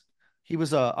Evans. He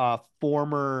was a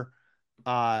former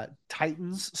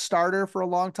Titans starter for a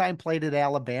long time, played at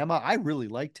Alabama. I really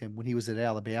liked him when he was at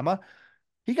Alabama.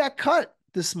 He got cut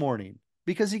this morning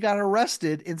because he got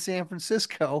arrested in San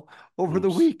Francisco over the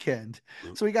Oops. weekend.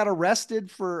 So he got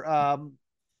arrested for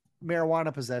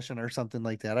marijuana possession or something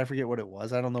like that. I forget what it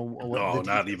was. I don't know what the No,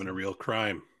 not details even a are. real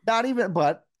crime. Not even,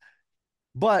 but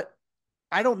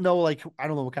I don't know, like, I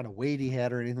don't know what kind of weight he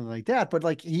had or anything like that, but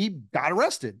like he got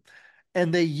arrested.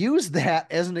 And they used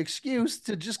that as an excuse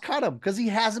to just cut him because he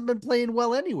hasn't been playing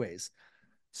well, anyways.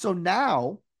 So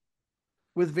now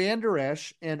with Van Der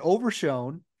Esch and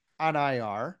Overshown on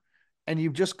IR, and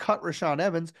you've just cut Rashaan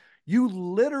Evans, you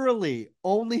literally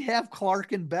only have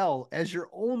Clark and Bell as your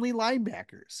only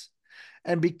linebackers.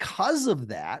 And because of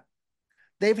that,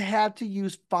 they've had to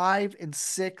use 5 and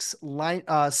 6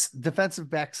 defensive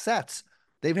back sets.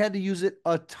 They've had to use it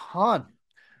a ton.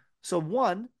 So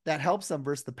one, that helps them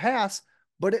versus the pass,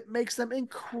 but it makes them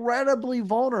incredibly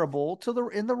vulnerable to the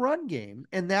in the run game.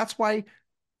 And that's why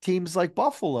teams like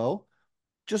Buffalo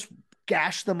just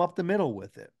gash them up the middle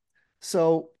with it.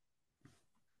 So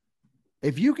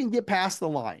if you can get past the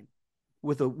line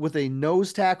with a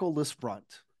nose tackle this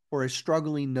front or a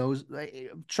struggling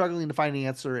to find an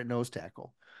answer at nose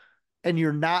tackle, and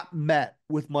you're not met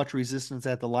with much resistance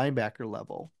at the linebacker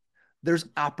level, there's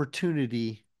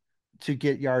opportunity to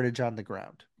get yardage on the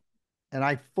ground. And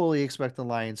I fully expect the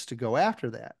Lions to go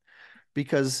after that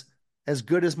because as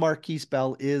good as Marquise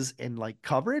Bell is in like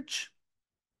coverage,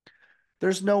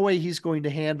 there's no way he's going to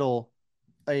handle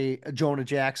a Jonah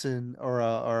Jackson or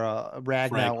a Ragnow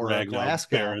Frank or a Ragnow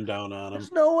Glasgow. bearing down on him.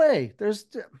 There's no way.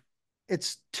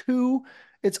 It's too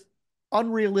it's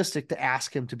unrealistic to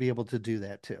ask him to be able to do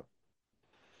that too.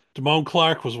 Damone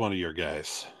Clark was one of your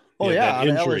guys. He Oh had yeah, that out of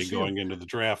injury LSU. going into the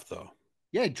draft, though.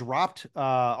 Yeah, he dropped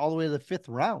all the way to the 5th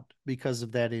round because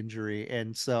of that injury.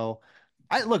 And so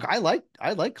I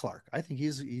like Clark. I think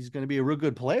he's going to be a real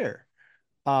good player.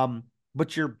 Um,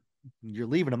 but you're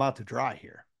leaving him out to dry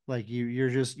here. Like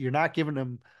you're not giving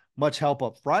him much help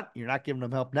up front. You're not giving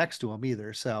him help next to him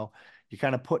either. So you're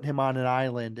kind of putting him on an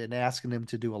island and asking him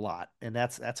to do a lot, and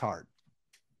that's hard.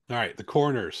 All right, the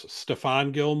corners: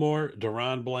 Stephon Gilmore,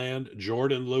 Deron Bland,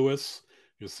 Jordan Lewis.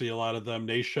 You'll see a lot of them.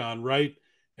 Nashawn Wright,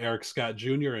 Eric Scott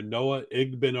Jr., and Noah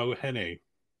Igbinoghene.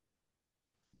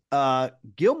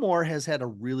 Gilmore has had a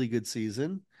really good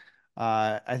season.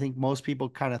 I think most people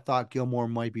kind of thought Gilmore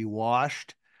might be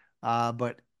washed,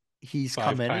 but he's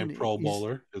come in Five-time and Pro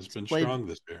Bowler, has he's been played strong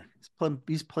this year.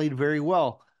 he's played very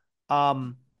well.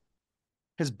 Um,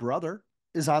 his brother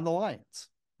is on the Lions,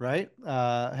 right?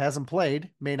 Hasn't played,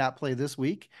 may not play this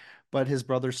week, but his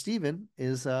brother Steven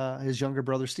is his younger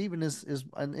brother Steven is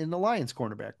in the Lions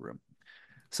cornerback room.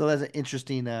 So that's an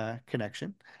interesting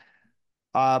connection.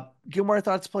 Gilmore I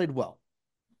thought it's played well.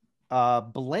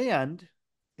 Bland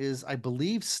is, I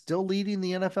believe, still leading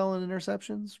the NFL in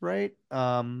interceptions, right?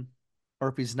 Or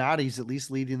if he's not, he's at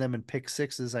least leading them in pick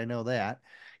sixes. I know that.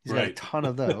 He's got a Right. ton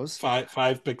of those.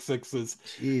 Five pick sixes,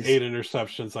 Jeez. 8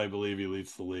 interceptions. I believe he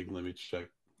leads the league. Let me check.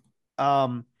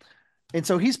 Um, and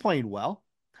so he's playing well.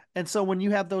 And so when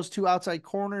you have those two outside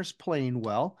corners playing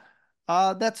well,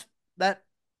 that's that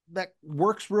that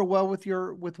works real well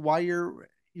with why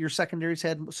your secondaries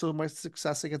had so much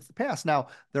success against the pass. Now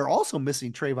they're also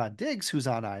missing Trayvon Diggs, who's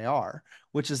on IR,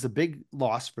 which is the big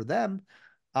loss for them.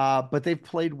 But they've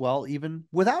played well even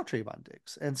without Trayvon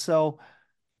Diggs, and so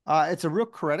it's a real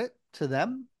credit to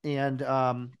them and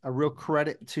a real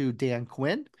credit to Dan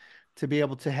Quinn to be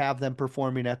able to have them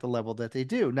performing at the level that they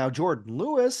do. Now Jordan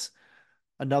Lewis,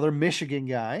 another Michigan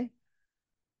guy,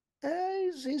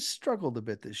 he's struggled a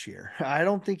bit this year. I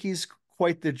don't think he's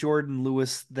quite the Jordan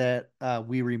Lewis that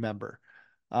we remember.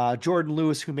 Jordan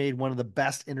Lewis, who made one of the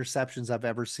best interceptions I've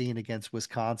ever seen against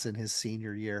Wisconsin his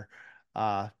senior year,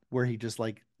 where he just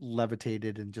like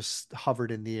levitated and just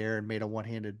hovered in the air and made a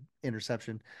one-handed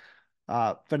interception.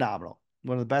 Phenomenal.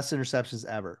 One of the best interceptions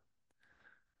ever.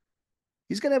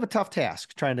 He's going to have a tough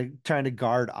task trying to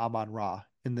guard Amon Ra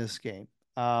in this game.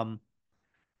 Um,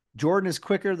 Jordan is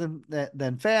quicker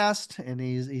than fast, and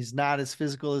he's not as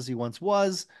physical as he once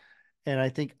was. And I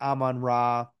think Amon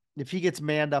Ra, if he gets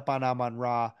manned up on Amon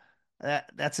Ra,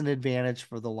 that's an advantage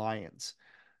for the Lions.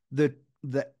 The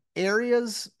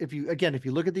areas, if you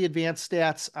look at the advanced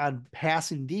stats on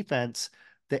passing defense,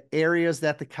 the areas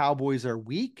that the Cowboys are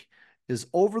weak is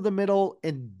over the middle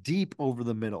and deep over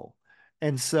the middle.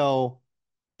 And so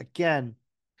again,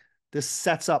 this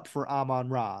sets up for Amon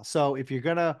Ra. So if you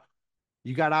got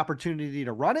opportunity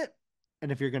to run it,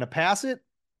 and if you're gonna pass it,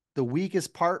 the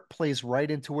weakest part plays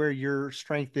right into where your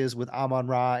strength is with Amon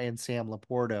Ra and Sam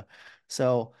Laporta.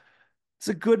 So it's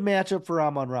a good matchup for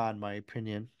Amon Ra, in my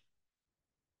opinion.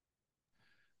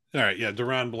 All right, yeah,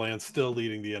 Deron Bland still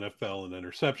leading the NFL in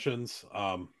interceptions.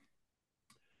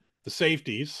 The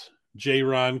safeties, J.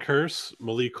 Ron Curse,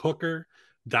 Malik Hooker,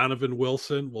 Donovan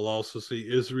Wilson. We'll also see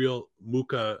Israel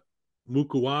Mukuamu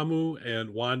and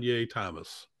Wanye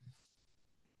Thomas.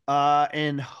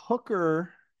 And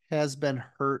Hooker has been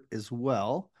hurt as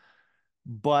well,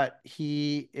 but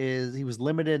he was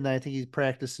limited, and I think he's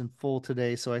practiced in full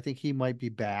today, so I think he might be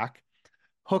back.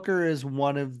 Hooker is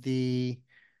one of the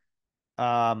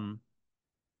um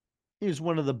he's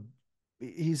one of the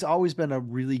he's always been a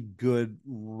really good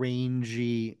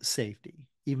rangy safety.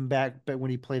 Even back when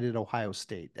he played at Ohio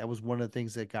State. That was one of the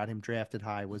things that got him drafted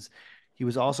high was he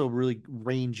was also a really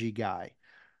rangy guy.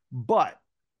 But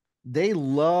they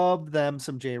love them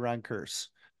some J. Ron Curse.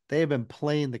 They have been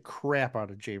playing the crap out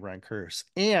of J. Ron Curse.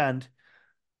 And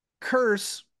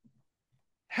Curse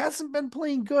hasn't been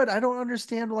playing good. I don't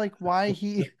understand like why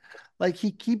he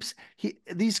keeps he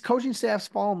these coaching staffs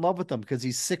fall in love with him because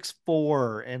he's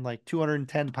 6'4" and like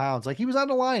 210 pounds. Like he was on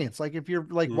the Lions. Like if you're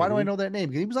like, why do I Mm-hmm. know that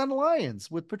name? He was on the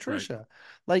Lions with Right. Patricia.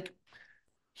 Like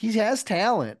he has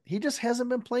talent. He just hasn't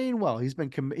been playing well. He's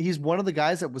one of the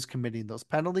guys that was committing those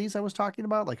penalties I was talking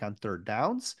about, like on third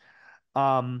downs.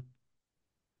 Um,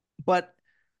 but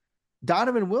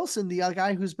Donovan Wilson, the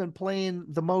guy who's been playing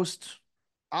the most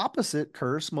opposite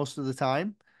Curse most of the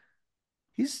time,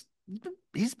 he's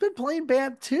been playing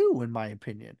bad too, in my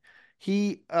opinion.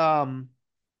 He I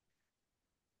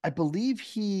believe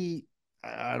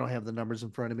I don't have the numbers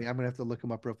in front of me. I'm gonna have to look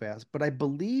him up real fast, but I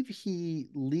believe he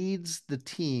leads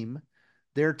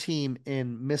their team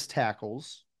in missed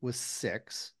tackles with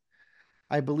 6.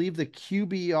 I believe the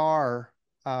QBR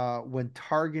when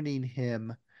targeting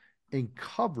him in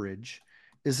coverage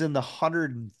is in the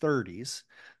 130s.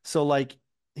 So like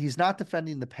he's not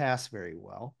defending the pass very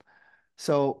well.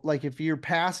 So like if you're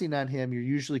passing on him, you're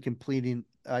usually completing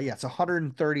yeah, it's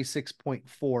 136.4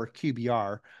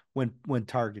 QBR when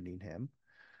targeting him.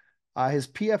 His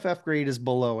PFF grade is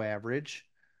below average.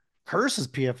 Curse's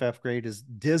PFF grade is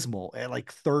dismal at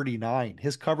like 39.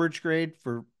 His coverage grade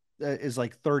for is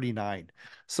like 39.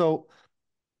 So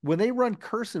when they run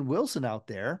Curse and Wilson out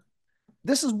there,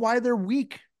 this is why they're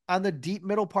weak on the deep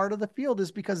middle part of the field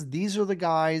is because these are the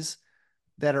guys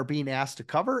that are being asked to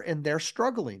cover and they're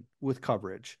struggling with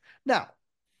coverage. Now,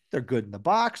 they're good in the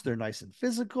box, they're nice and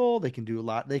physical, they can do a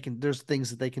lot. There's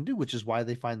things that they can do, which is why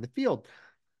they find the field.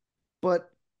 But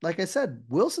like I said,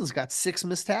 Wilson's got 6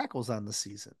 missed tackles on the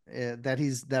season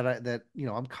that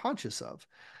I'm conscious of.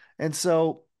 And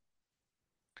so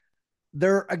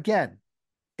they're again,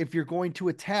 if you're going to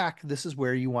attack, this is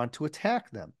where you want to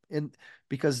attack them. And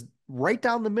because right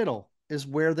down the middle is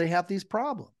where they have these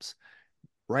problems.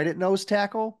 Right at nose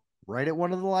tackle, right at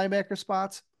one of the linebacker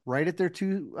spots, right at their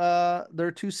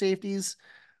two safeties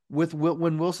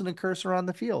when Wilson and Curse are on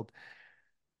the field.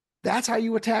 That's how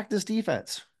you attack this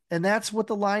defense. And that's what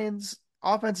the Lions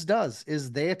offense does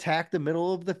is they attack the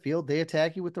middle of the field. They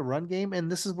attack you with the run game.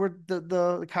 And this is where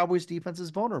the Cowboys defense is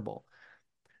vulnerable.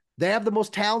 They have the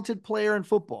most talented player in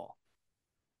football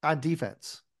on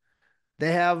defense.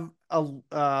 They have a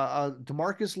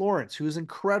Demarcus Lawrence, who is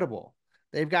incredible.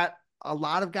 They've got a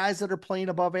lot of guys that are playing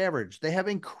above average. They have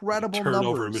The incredible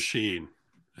turnover numbers. machine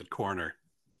at corner.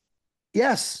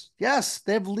 Yes, yes,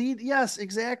 they have lead. Yes,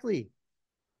 exactly.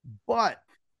 But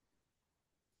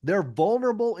they're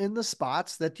vulnerable in the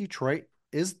spots that Detroit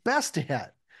is best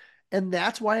at. And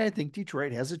that's why I think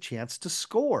Detroit has a chance to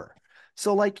score.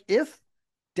 So, like, if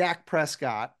Dak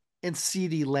Prescott and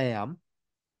CeeDee Lamb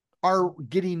are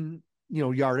getting,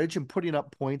 yardage and putting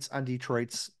up points on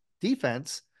Detroit's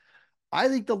defense, I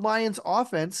think the Lions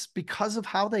offense, because of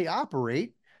how they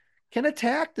operate, can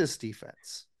attack this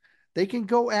defense. They can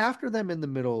go after them in the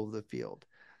middle of the field.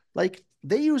 Like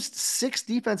they used 6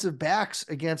 defensive backs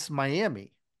against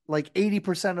Miami, like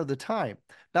 80% of the time.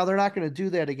 Now they're not going to do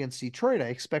that against Detroit. I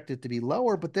expect it to be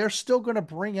lower, but they're still going to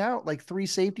bring out like 3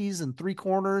 safeties and 3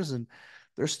 corners, and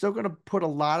they're still going to put a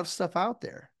lot of stuff out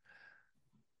there.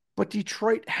 But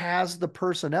Detroit has the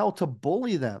personnel to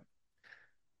bully them.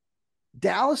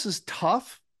 Dallas is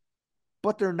tough,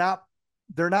 but they're not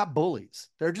bullies.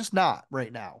 They're just not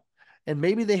right now. And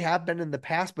maybe they have been in the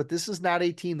past, but this is not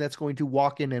a team that's going to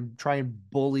walk in and try and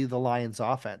bully the Lions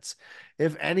offense.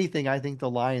 If anything, I think the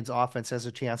Lions offense has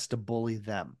a chance to bully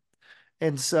them.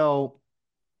 And so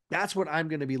that's what I'm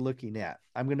going to be looking at.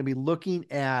 I'm going to be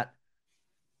looking at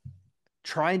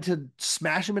trying to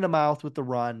smash them in the mouth with the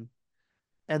run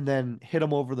and then hit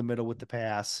them over the middle with the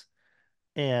pass.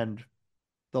 And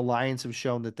the Lions have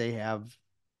shown that they have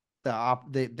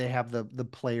they have the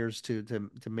players to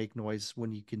make noise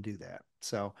when you can do that.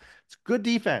 So it's good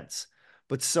defense,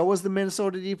 but so is the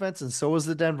Minnesota defense and so is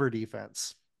the Denver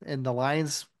defense. And the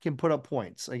Lions can put up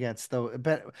points against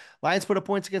the Lions put up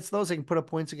points against those. They can put up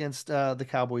points against the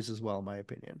Cowboys as well, in my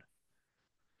opinion.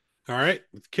 All right.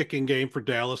 Kicking game for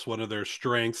Dallas, one of their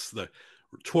strengths. The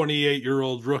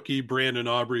 28-year-old rookie, Brandon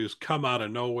Aubrey, who's come out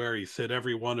of nowhere. He's hit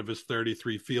every one of his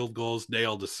 33 field goals,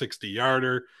 nailed a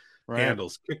 60-yarder, Right.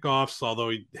 handles kickoffs, although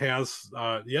he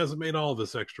hasn't made all of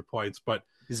his extra points, but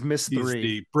He's missed he's three.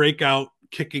 the breakout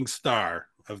kicking star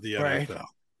of the Right. NFL,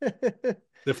 Yeah,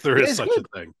 if there is he's such a good.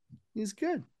 thing. He's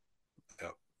good. Yeah.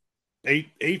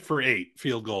 Eight for eight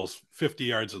field goals, 50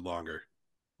 yards and longer.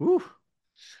 Woo.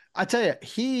 I tell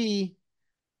you,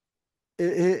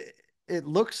 it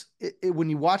looks when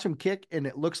you watch him kick and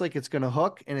it looks like it's going to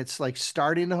hook and it's like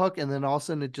starting to hook and then all of a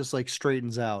sudden it just like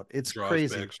straightens out. It's Draws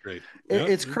crazy. back straight. Yeah,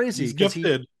 It's crazy he's because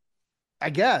gifted. I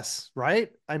guess,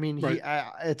 right? I mean, Right.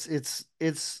 it's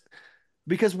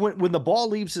because when the ball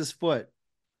leaves his foot,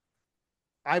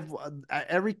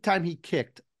 every time he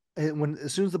kicked,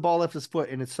 as soon as the ball left his foot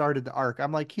and it started to arc,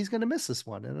 I'm like, he's going to miss this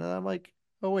one. And then I'm like,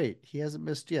 oh wait, he hasn't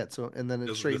missed yet. So, and then it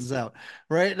Doesn't miss straightens it. out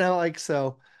right now. Like,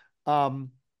 so,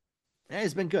 um, yeah,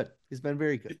 he's been good. He's been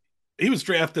very good. He was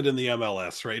drafted in the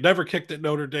MLS, right? Never kicked at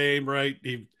Notre Dame, right?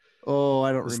 Oh,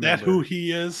 I don't Is that who remember.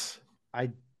 he is?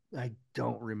 I I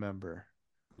don't remember.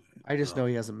 I just No. know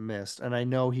he hasn't missed, and I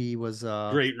know he was.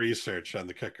 Great research on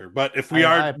the kicker. But if we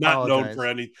I are not known for apologize.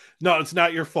 any, no, it's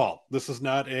not your fault. This is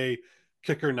not a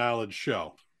kicker knowledge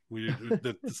show.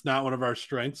 It's not one of our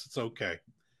strengths. It's okay.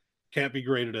 Can't be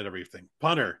graded at everything.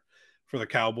 Punter for the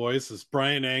Cowboys is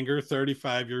Brian Anger,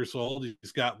 35 years old.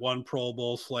 He's got one Pro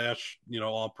Bowl slash,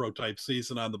 all pro type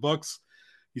season on the books.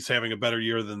 He's having a better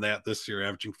year than that this year,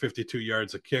 averaging 52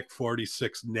 yards a kick,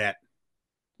 46 net.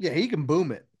 Yeah, he can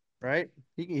boom it, right?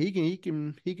 He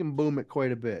can boom it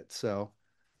quite a bit. So,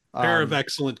 Pair of um,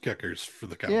 excellent kickers for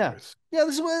the yeah, Cowboys. yeah.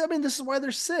 This is why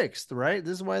they're sixth, right?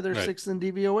 This is why they're Right. sixth in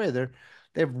DVOA.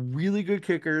 They have really good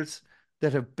kickers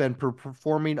that have been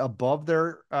performing above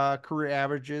their career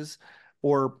averages,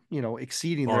 or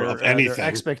exceeding Or of their anything for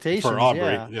expectations. Aubrey.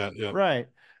 Yeah, Yeah, yeah, right.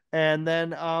 And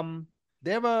then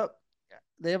they have a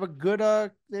they have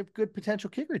good potential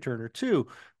kick returner too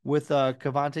with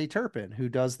Cavante Turpin, who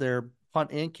does their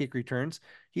punt and kick returns.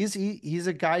 He's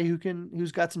a guy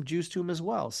who's got some juice to him as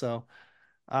well. So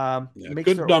yeah.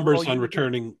 makes their overall unit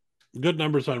good. Good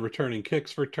numbers on returning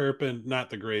kicks for Turpin. Not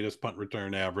the greatest punt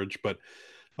return average, but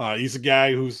he's a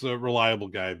guy who's a reliable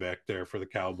guy back there for the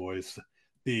Cowboys.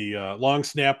 The long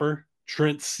snapper,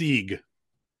 Trent Sieg.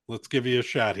 Let's give you a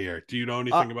shot here. Do you know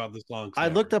Uh, anything about this long I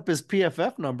looked snapper? up his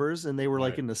PFF numbers and they were All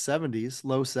like right. in the 70s,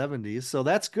 low 70s. So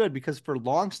that's good because for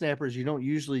long snappers, you don't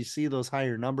usually see those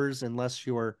higher numbers unless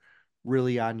you're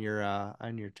really on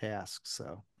your tasks.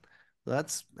 So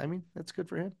that's good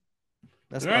for him.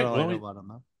 That's All about right. all I Well, know about him,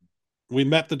 though. we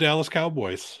met the Dallas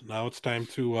Cowboys. Now it's time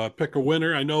to pick a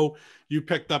winner. I know you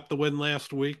picked up the win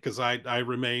last week because I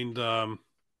remained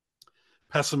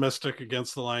pessimistic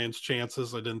against the Lions'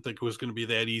 chances. I didn't think it was going to be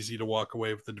that easy to walk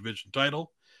away with the division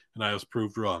title, and I was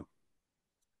proved wrong.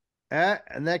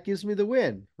 And that gives me the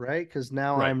win, right? Because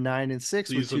now Right. I'm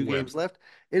 9-6 with two Season win. games left.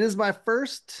 It is my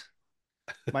first,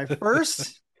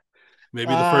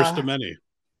 Maybe the first uh, of many.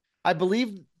 I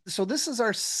believe. So this is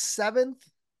our seventh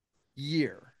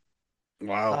year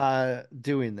Wow.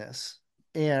 doing this,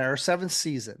 and our seventh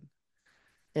season.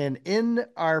 And in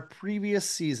our previous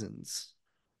seasons,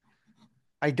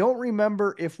 I don't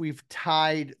remember if we've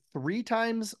tied three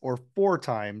times or four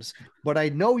times, but I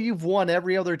know you've won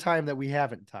every other time that we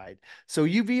haven't tied. So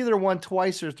you've either won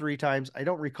twice or three times. I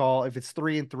don't recall if it's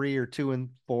 3-3 or 2-4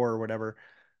 or whatever,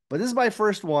 but this is my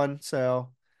first one. So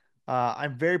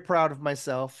I'm very proud of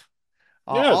myself.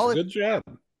 Uh, Yeah, it's a all it good job.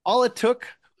 all it took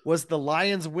was the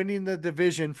Lions winning the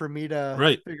division for me to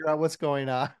Right. figure out what's going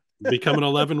on. Become an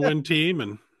 11-win team,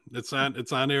 and it's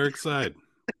on Eric's side.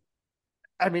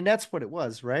 I mean, that's what it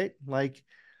was, right? Like,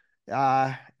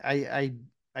 uh, I I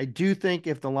I do think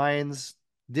if the Lions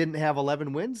didn't have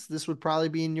 11 wins, this would probably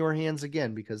be in your hands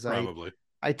again because Probably.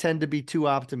 I tend to be too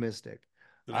optimistic.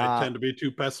 And I Uh, tend to be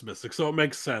too pessimistic. So it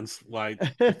makes sense why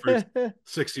the first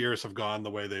 6 years have gone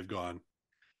the way they've gone.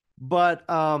 but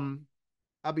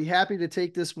I'll be happy to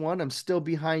take this one. I'm still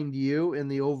behind you in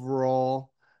the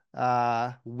overall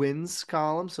wins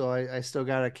column, so I still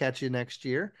got to catch you next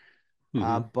year.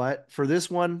 Hmm. But for this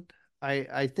one,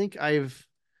 I think I've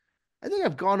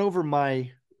gone over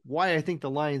my why I think the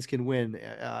Lions can win.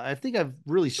 I think I've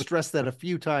really stressed that a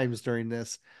few times during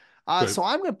this. Good. So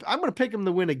I'm gonna pick them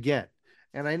to win again.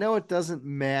 And I know it doesn't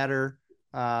matter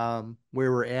where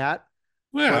we're at,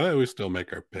 but Yeah, we still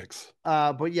make our picks.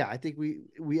 but yeah, I think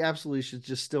we absolutely should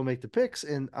just still make the picks.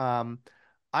 And I'm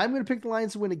gonna pick the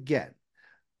Lions to win again.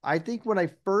 I think when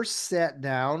I first sat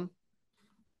down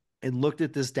and looked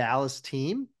at this Dallas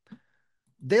team,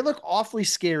 they look awfully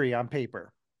scary on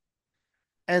paper.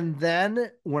 And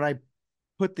then when I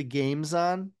put the games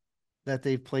on that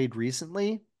they've played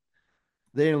recently,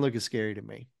 they didn't look as scary to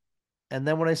me. And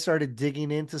then when I started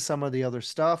digging into some of the other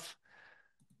stuff,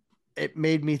 it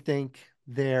made me think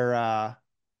they're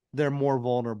more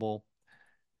vulnerable.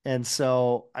 And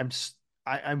so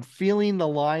I'm feeling the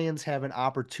Lions have an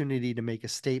opportunity to make a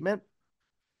statement,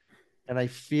 and I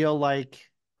feel like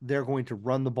they're going to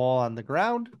run the ball on the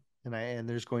ground, and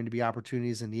there's going to be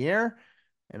opportunities in the air,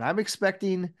 and I'm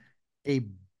expecting a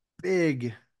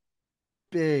big,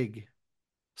 big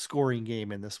scoring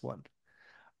game in this one.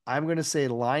 I'm going to say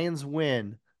Lions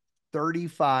win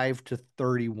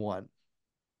 35-31.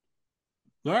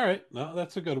 All right. No,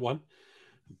 that's a good one.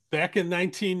 Back in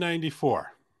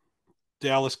 1994,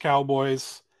 Dallas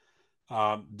Cowboys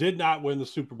did not win the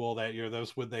Super Bowl that year. That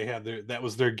was when they had that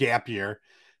was their gap year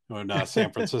when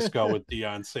San Francisco with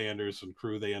Deion Sanders and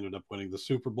crew, they ended up winning the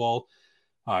Super Bowl.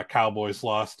 Cowboys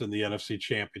lost in the NFC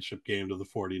Championship game to the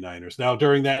 49ers. Now,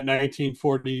 during that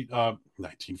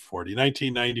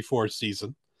 1994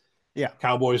 season, Yeah.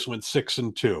 Cowboys went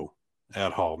 6-2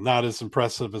 at home. Not as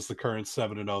impressive as the current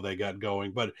 7-0 they got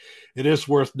going, but it is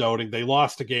worth noting they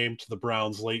lost a game to the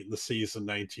Browns late in the season,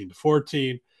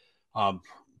 19-14. Um,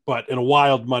 but in a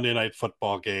wild Monday Night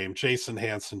Football game, Jason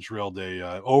Hanson drilled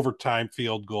a overtime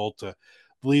field goal to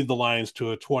lead the Lions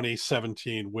to a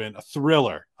 2017 win, a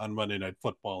thriller on Monday Night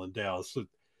Football in Dallas.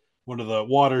 One of the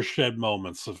watershed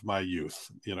moments of my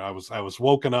youth. You know, I was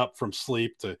woken up from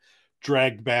sleep to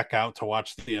dragged back out to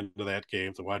watch the end of that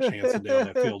game, to watch Hanson nail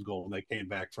that field goal when they came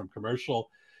back from commercial,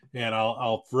 and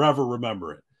I'll forever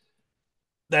remember it.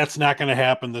 That's not going to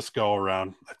happen this go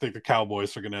around. I think the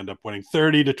Cowboys are going to end up winning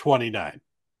 30-29.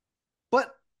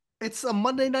 But it's a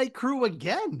Monday Night Crew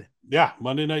again, Yeah,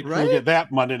 Monday Night Crew. right?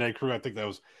 That Monday Night Crew. I think that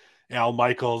was Al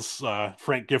Michaels,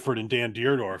 Frank Gifford, and Dan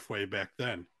Deerdorf way back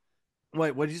then.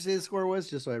 Wait, what did you say the score was?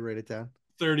 Just so I write it down.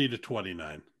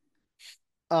 30-29.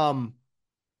 Um,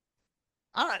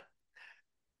 I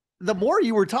the more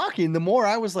you were talking, the more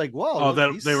I was like, "Whoa, Oh, look,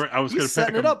 that they were. I was he's going to pick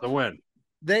setting it them up." to win.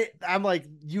 I'm like,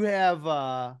 you have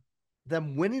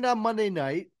them winning on Monday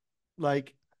night,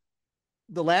 like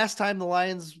the last time the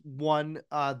Lions won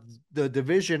the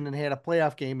division and had a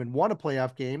playoff game and won a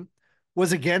playoff game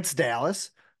was against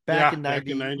Dallas back Yeah, in back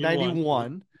in 90 '91.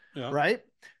 91, Yeah, right?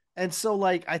 And so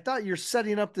like I thought you're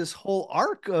setting up this whole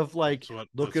arc of like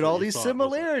look that's at what all you these thought, was it?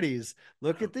 similarities.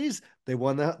 Look Yeah. at these. They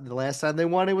won the last time they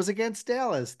won it was against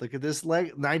Dallas. Look at this like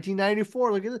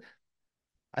 1994. Look at it.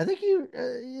 I think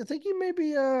you may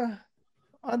be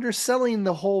underselling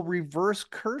the whole reverse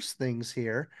curse things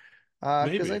here, because I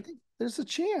Maybe think there's a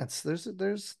chance.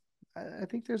 I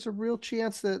think there's a real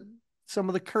chance that some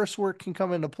of the curse work can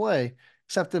come into play,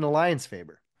 except in the Lions'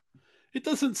 favor. it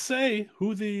doesn't say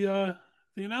who the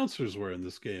announcers were in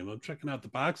this game. I'm checking out the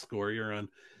box score here on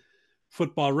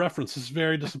Football Reference. It's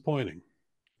very disappointing.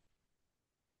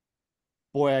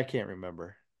 Boy, I can't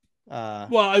remember. Uh,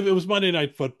 Well, it was Monday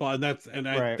Night Football, and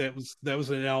right. that was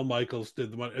an Al Michaels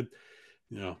did the one.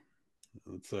 You know,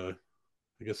 it's a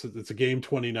I guess it's a game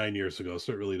 29 years ago,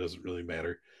 so it really doesn't really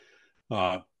matter.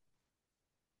 Uh,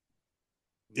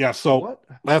 yeah, so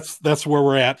What? that's where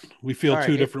we're at. We All feel right.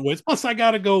 two different ways. Plus, I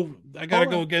gotta Hold go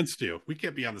on. against you. We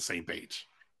can't be on the same page.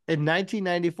 In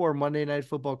 1994, Monday Night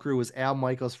Football crew was Al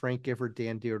Michaels, Frank Gifford,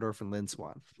 Dan Deerdorf, and Lynn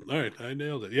Swan. All right, I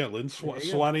nailed it. Yeah, Lynn There you go.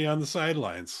 Swanee on the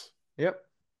sidelines. Yep.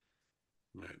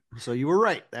 All right, So you were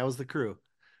right. That was the crew.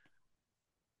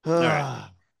 all right.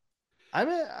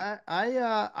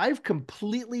 I've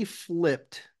completely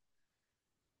flipped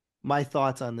my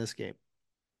thoughts on this game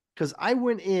because I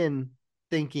went in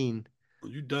thinking,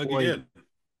 You dug boy, in.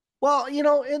 well,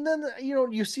 and then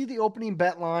you see the opening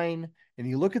bet line and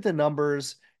you look at the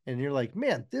numbers and you're like,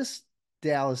 man, this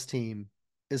Dallas team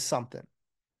is something.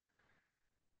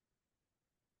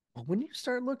 But when you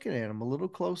start looking at them a little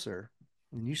closer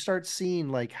and you start seeing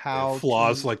like They have how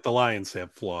flaws teams, like the Lions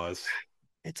have flaws.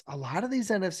 it's a lot of these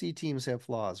NFC teams have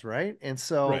flaws, right? And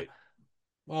so Right.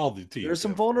 All the there's teams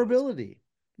some have flaws. vulnerability.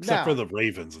 except for Now, the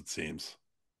Ravens, it seems.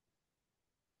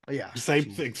 yeah, Same,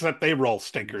 Jesus. except they roll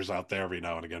stinkers out there every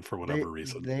now and again for They whatever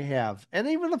reason. they have. And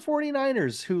even the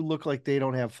 49ers who look like they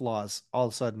don't have flaws all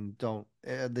of a sudden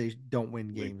they don't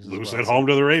win They games as lose well. at So home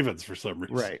to the Ravens for some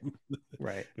right. reason.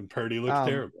 Right. And Purdy looks Um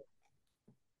terrible.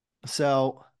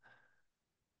 so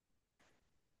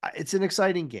it's an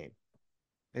exciting game.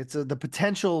 The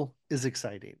potential is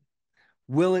exciting.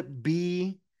 Will it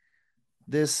be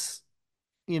this,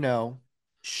 you know,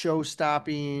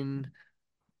 show-stopping,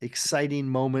 exciting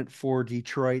moment for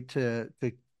Detroit to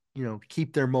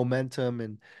keep their momentum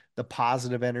and the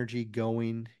positive energy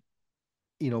going,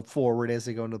 forward as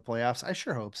they go into the playoffs? I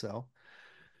sure hope so.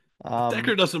 If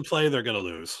Decker Um, doesn't play, they're going to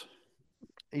lose.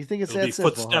 you think it's It'll be that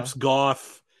simple, huh? footsteps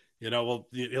Goff. Well,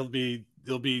 he'll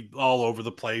be all over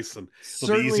the place, and it'll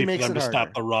be Certainly easy for makes them it to stop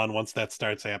harder. the run once that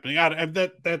starts happening.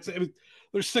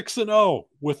 They're 6-0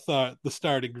 with the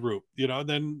starting group.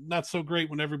 Then not so great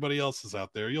when everybody else is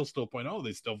out there. You'll still point, oh,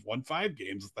 they still won 5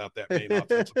 games without that main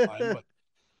offensive line, but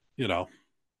you know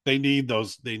they need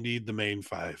those. They need the main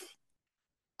five.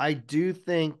 I do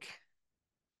think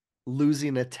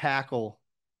losing a tackle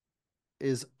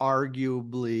is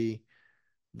arguably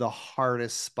the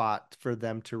hardest spot for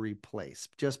them to replace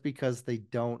just because they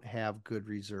don't have good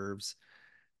reserves,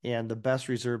 and the best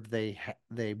reserve they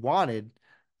wanted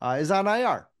is on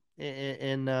IR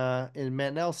in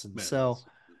Matt Nelson. Man, So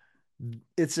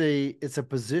it's a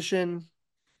position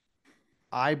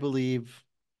I believe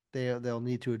they'll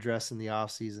need to address in the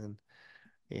offseason,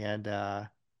 and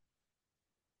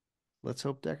let's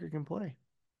hope Decker can play.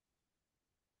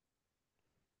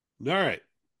 all right.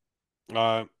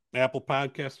 Uh, Apple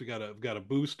Podcast, we got a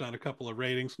boost on a couple of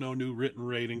ratings. No new written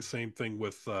ratings. Same thing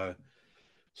with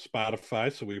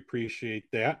Spotify. So we appreciate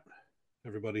that.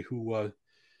 Everybody who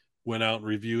went out and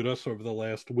reviewed us over the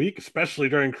last week, especially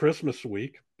during Christmas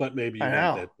week. But maybe I you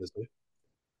weren't know. that busy.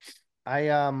 I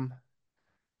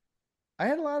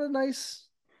had a lot of nice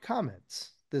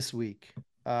comments this week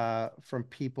from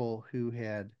people who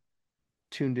had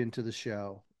tuned into the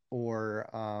show or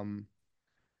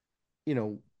you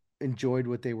know enjoyed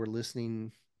what they were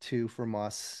listening to from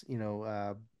us.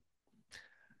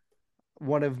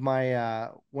 One of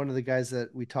the guys that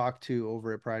we talked to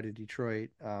over at Pride of Detroit,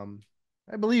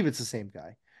 I believe it's the same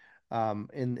guy,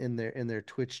 in their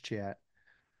Twitch chat.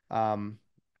 Um,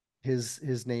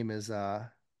 his name is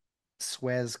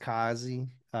Swaz Kazi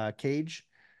Cage.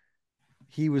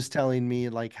 He was telling me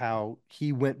like how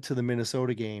he went to the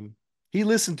Minnesota game. He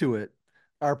listened to it,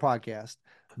 our podcast,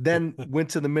 then went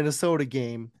to the Minnesota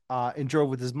game and drove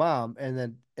with his mom, and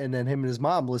then him and his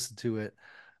mom listened to it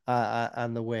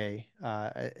on the way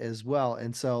as well.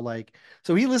 And so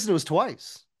he listened to us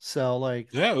twice. So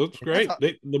Yeah, that's that's great.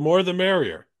 The more the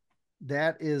merrier.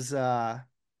 that is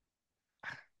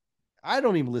I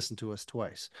don't even listen to us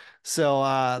twice. So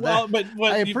that Well, but I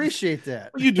what appreciate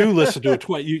that. you do listen to it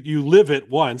twice. You live it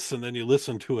once and then you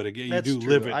listen to it again. You That's do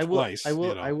true. live it I will I twice.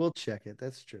 will I will check it.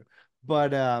 That's true.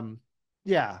 But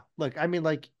yeah, look, I mean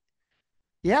like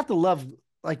you have to love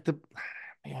like the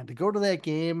man to go to that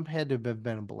game had to have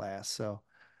been a blast. So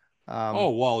Oh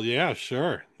um well, yeah,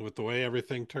 sure. With the way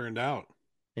everything turned out,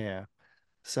 yeah.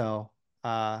 So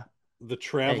uh the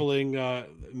hey, traveling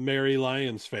Merry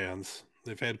Lions fans,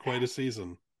 they've had quite a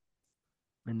season.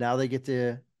 and now they get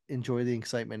to enjoy the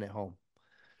excitement at home.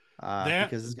 That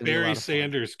Because it's gonna be a Barry lot of fun.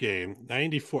 Sanders game,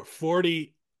 94,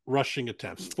 40 rushing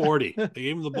attempts, 40. They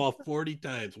gave him the ball 40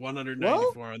 times, Well,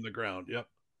 194 on the ground. Yep.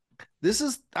 this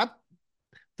is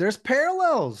there's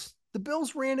parallels. The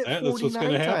Bills ran it That's what's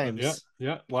going to 49 happen. Yep. times.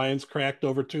 Yeah. Lions cracked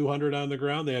over 200 on the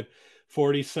ground. They had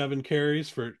 47 carries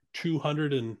for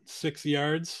 206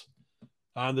 yards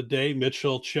on the day.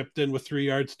 Mitchell chipped in with 3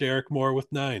 yards. Derek Moore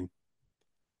with 9.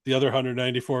 The other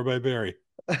 194 by Barry.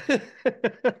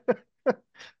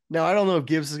 Now, I don't know if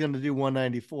Gibbs is going to do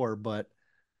 194, but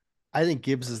I think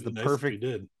Gibbs is It'd the be nice if he perfect.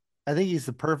 did. I think he's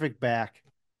the perfect back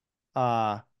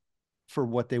uh, for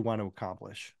what they want to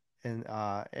accomplish,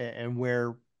 and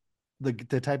where the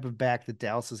type of back that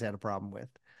Dallas has had a problem with.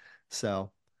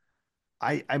 So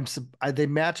they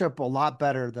match up a lot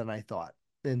better than I thought,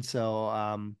 and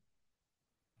so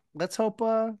let's hope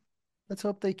let's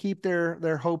hope they keep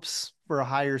their hopes for a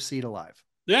higher seed alive.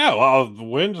 Yeah, well, the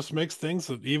win just makes things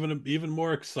even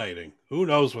more exciting. Who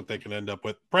knows what they can end up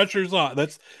with? Pressure's on.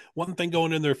 That's one thing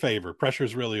going in their favor.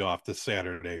 Pressure's really off this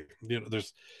Saturday.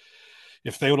 There's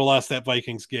if they would have lost that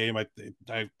Vikings game, I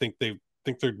think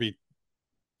there'd be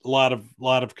a lot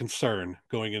of concern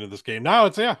going into this game. Now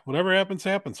it's whatever happens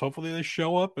happens. Hopefully they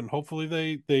show up and hopefully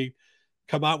they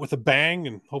come out with a bang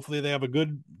and hopefully they have a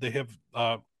good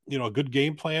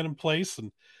game plan in place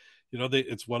and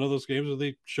it's one of those games where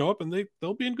they show up and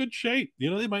they'll be in good shape.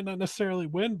 They might not necessarily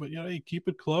win, but you keep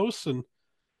it close and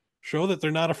show that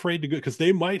they're not afraid to go, because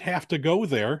they might have to go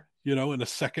there, in a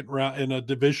second round, in a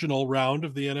divisional round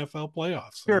of the NFL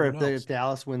playoffs. And Sure, who if knows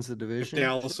Dallas wins the if division, sure.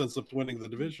 Dallas ends up winning the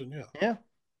division, yeah, Yeah,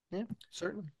 yeah,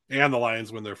 certainly. and the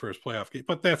Lions win their first playoff game.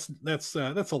 But that's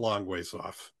a long ways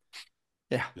off.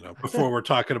 Yeah. Before we're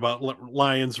talking about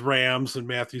Lions, Rams, and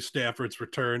Matthew Stafford's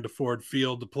return to Ford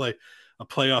Field to play a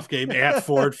playoff game at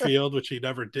Ford Field, which he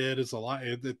never did as a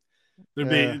Lion. There'd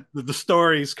Uh, be the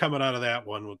stories coming out of that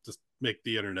one will just make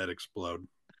the internet explode.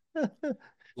 did we?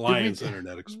 Lions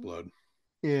internet explode.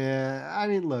 Yeah, I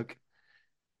mean, look,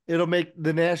 it'll make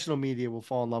the national media will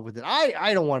fall in love with it.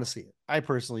 I don't want to see it. I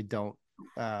personally don't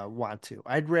want to.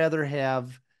 I'd rather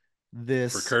have For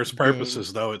this curse game.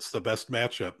 purposes, though, it's the best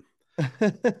matchup.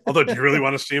 Although, do you really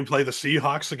want to see him play the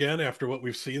Seahawks again after what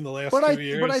we've seen the last But 2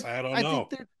 years? I don't I know.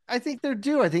 think they're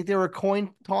due. I think they were a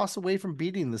coin toss away from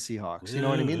beating the Seahawks. You know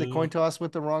what I mean? The Yeah. coin toss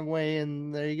went the wrong way,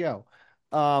 and there you go.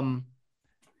 Um,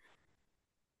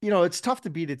 it's tough to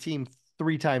beat a team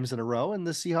three times in a row, and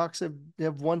the Seahawks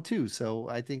have won two. So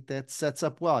I think that sets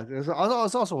up well. It's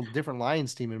also a different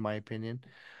Lions team, in my opinion.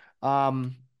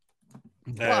 Um,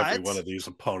 Every but one of these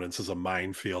opponents is a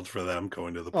minefield for them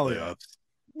going to the oh yeah, playoffs.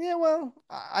 yeah. Well,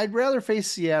 I'd rather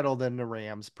face Seattle than the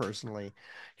Rams personally.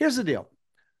 Here's the deal.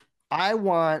 I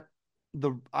want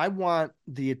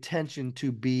the attention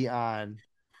to be on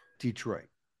Detroit.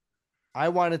 I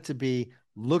want it to be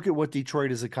look at what Detroit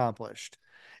has accomplished.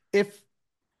 If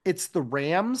it's the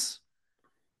Rams,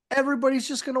 everybody's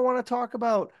just going to want to talk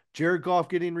about Jared Goff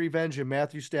getting revenge and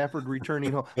Matthew Stafford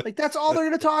returning home. Like that's all they're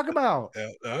going to talk about. Yeah.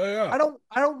 Oh, yeah.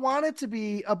 I don't want it to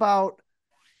be about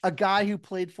a guy who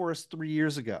played for us 3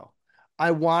 years ago.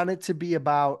 I want it to be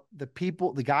about the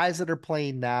people, the guys that are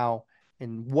playing now,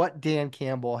 and what Dan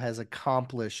Campbell has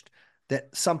accomplished,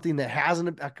 that something that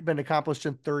hasn't been accomplished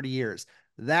in 30 years.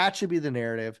 That should be the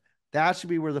narrative. That should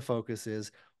be where the focus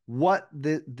is. What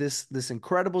this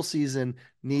incredible season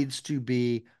needs to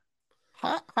be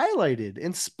highlighted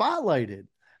and spotlighted.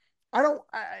 I don't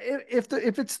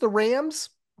if it's the Rams,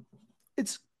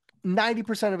 it's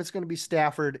 90% of it's going to be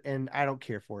Stafford, and I don't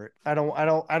care for it. I don't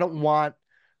want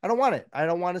it. I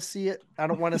don't want to see it. I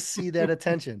don't want to see that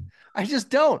attention. I just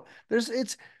don't.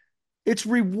 It's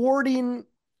rewarding.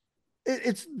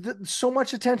 So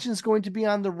much attention is going to be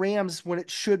on the Rams when it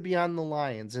should be on the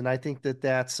Lions, and I think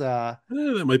that's That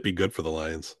might be good for the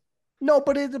Lions. no,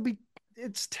 but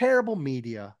it's terrible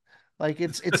media. Like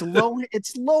it's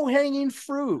low hanging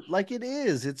fruit. Like it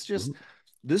is. It's just Mhm.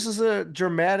 this is a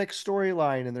dramatic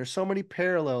storyline and there's so many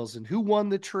parallels and who won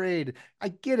the trade. I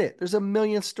get it. There's a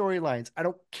million storylines. I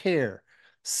don't care.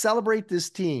 Celebrate this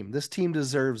team. This team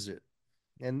deserves it.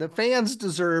 And the fans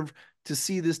deserve to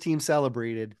see this team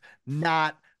celebrated,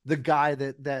 not the guy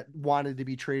that wanted to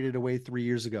be traded away 3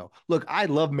 years ago. Look, I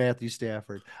love Matthew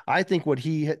Stafford. I think what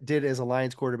he did as a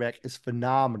Lions quarterback is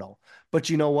phenomenal. But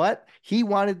you know what? He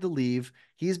wanted to leave.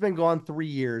 He's been gone 3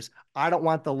 years. I don't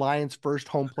want the Lions' first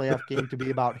home playoff game to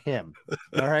be about him.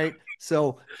 All right.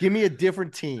 So give me a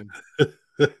different team.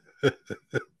 This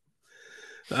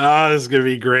is gonna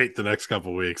be great the next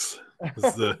couple weeks.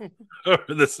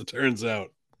 This turns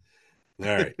out. All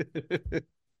right.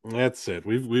 That's it.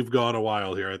 We've gone a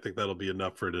while here. I think that'll be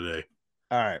enough for today.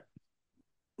 All right.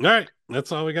 All right.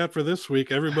 That's all we got for this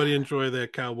week. Everybody enjoy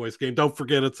that Cowboys game. Don't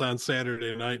forget it's on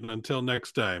Saturday night. And until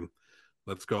next time,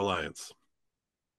 let's go Lions.